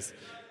that case.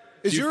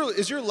 Is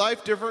your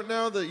life different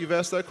now that you've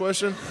asked that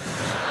question?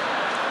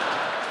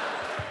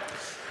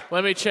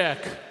 Let me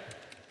check.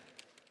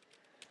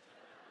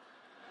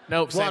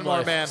 Nope, same more,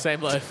 life. man.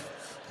 Same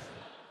life.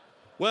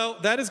 Well,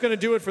 that is going to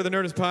do it for the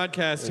Nerdist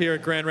podcast here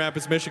at Grand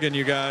Rapids, Michigan,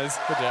 you guys.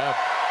 Good job.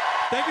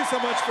 Thank you so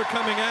much for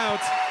coming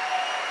out.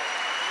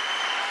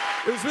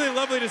 It was really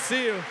lovely to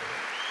see you.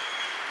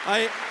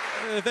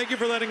 Thank you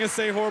for letting us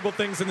say horrible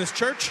things in this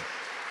church.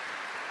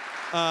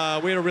 We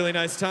had a really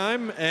nice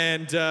time,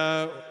 and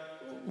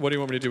what do you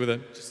want me to do with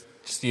it?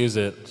 Just use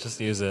it. Just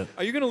use it.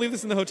 Are you going to leave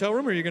this in the hotel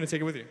room, or are you going to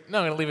take it with you? No,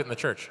 I'm going to leave it in the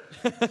church.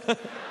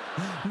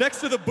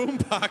 Next to the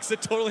boombox,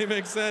 it totally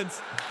makes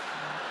sense.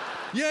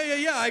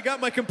 Yeah. I got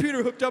my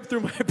computer hooked up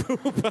through my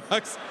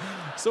boombox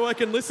so I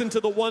can listen to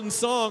the one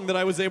song that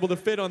I was able to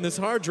fit on this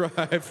hard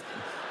drive.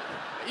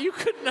 You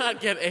could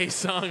not get a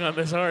song on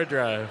this hard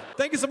drive.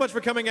 Thank you so much for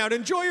coming out.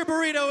 Enjoy your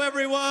burrito,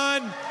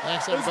 everyone.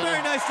 Thanks, everybody. It was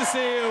very nice to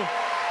see you.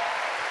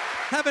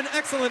 Have an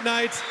excellent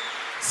night.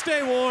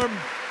 Stay warm.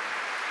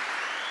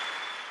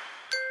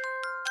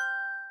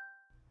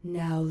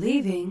 Now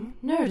leaving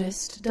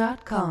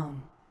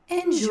Nerdist.com.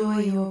 Enjoy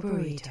your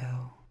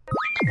burrito.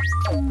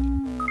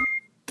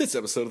 This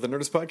episode of the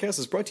Nerdist Podcast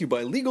is brought to you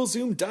by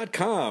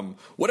LegalZoom.com.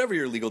 Whatever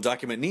your legal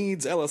document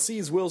needs,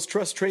 LLCs, wills,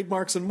 trusts,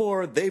 trademarks, and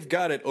more, they've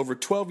got it. Over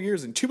 12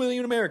 years and 2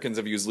 million Americans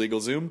have used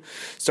LegalZoom.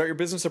 Start your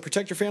business or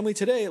protect your family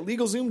today at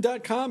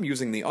LegalZoom.com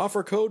using the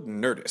offer code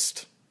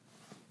NERDIST.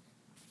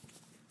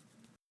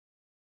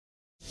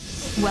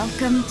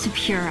 Welcome to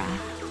Pura,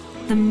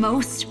 the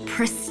most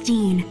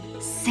pristine,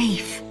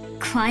 safe,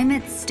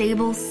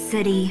 climate-stable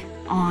city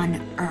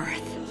on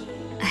Earth.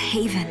 A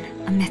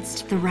haven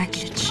amidst the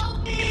wreckage.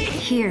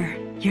 Here,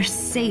 you're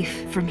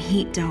safe from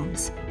heat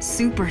domes,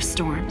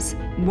 superstorms,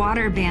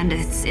 water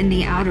bandits in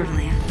the outer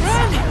lands.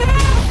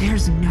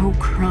 There's no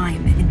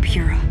crime in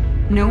Pura,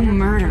 no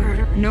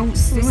murder, no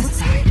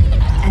suicide,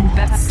 and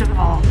best of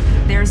all,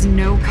 there's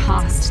no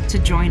cost to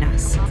join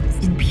us.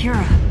 In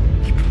Pura,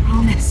 we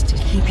promise to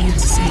keep you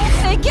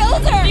safe. They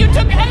killed her! You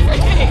took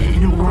everything!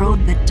 In a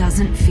world that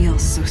doesn't feel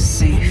so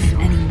safe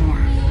anymore,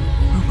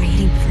 we're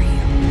waiting for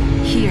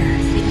you, here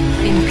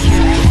in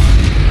Pura.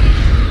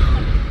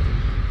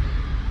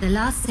 The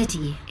Last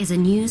City is a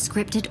new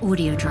scripted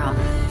audio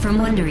drama from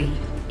Wondery.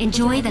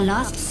 Enjoy The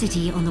Last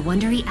City on the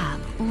Wondery app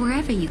or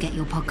wherever you get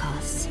your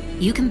podcasts.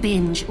 You can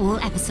binge all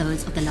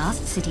episodes of The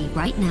Last City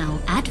right now,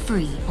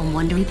 ad-free on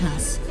Wondery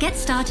Plus. Get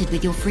started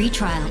with your free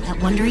trial at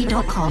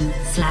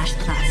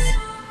Wondery.com/plus.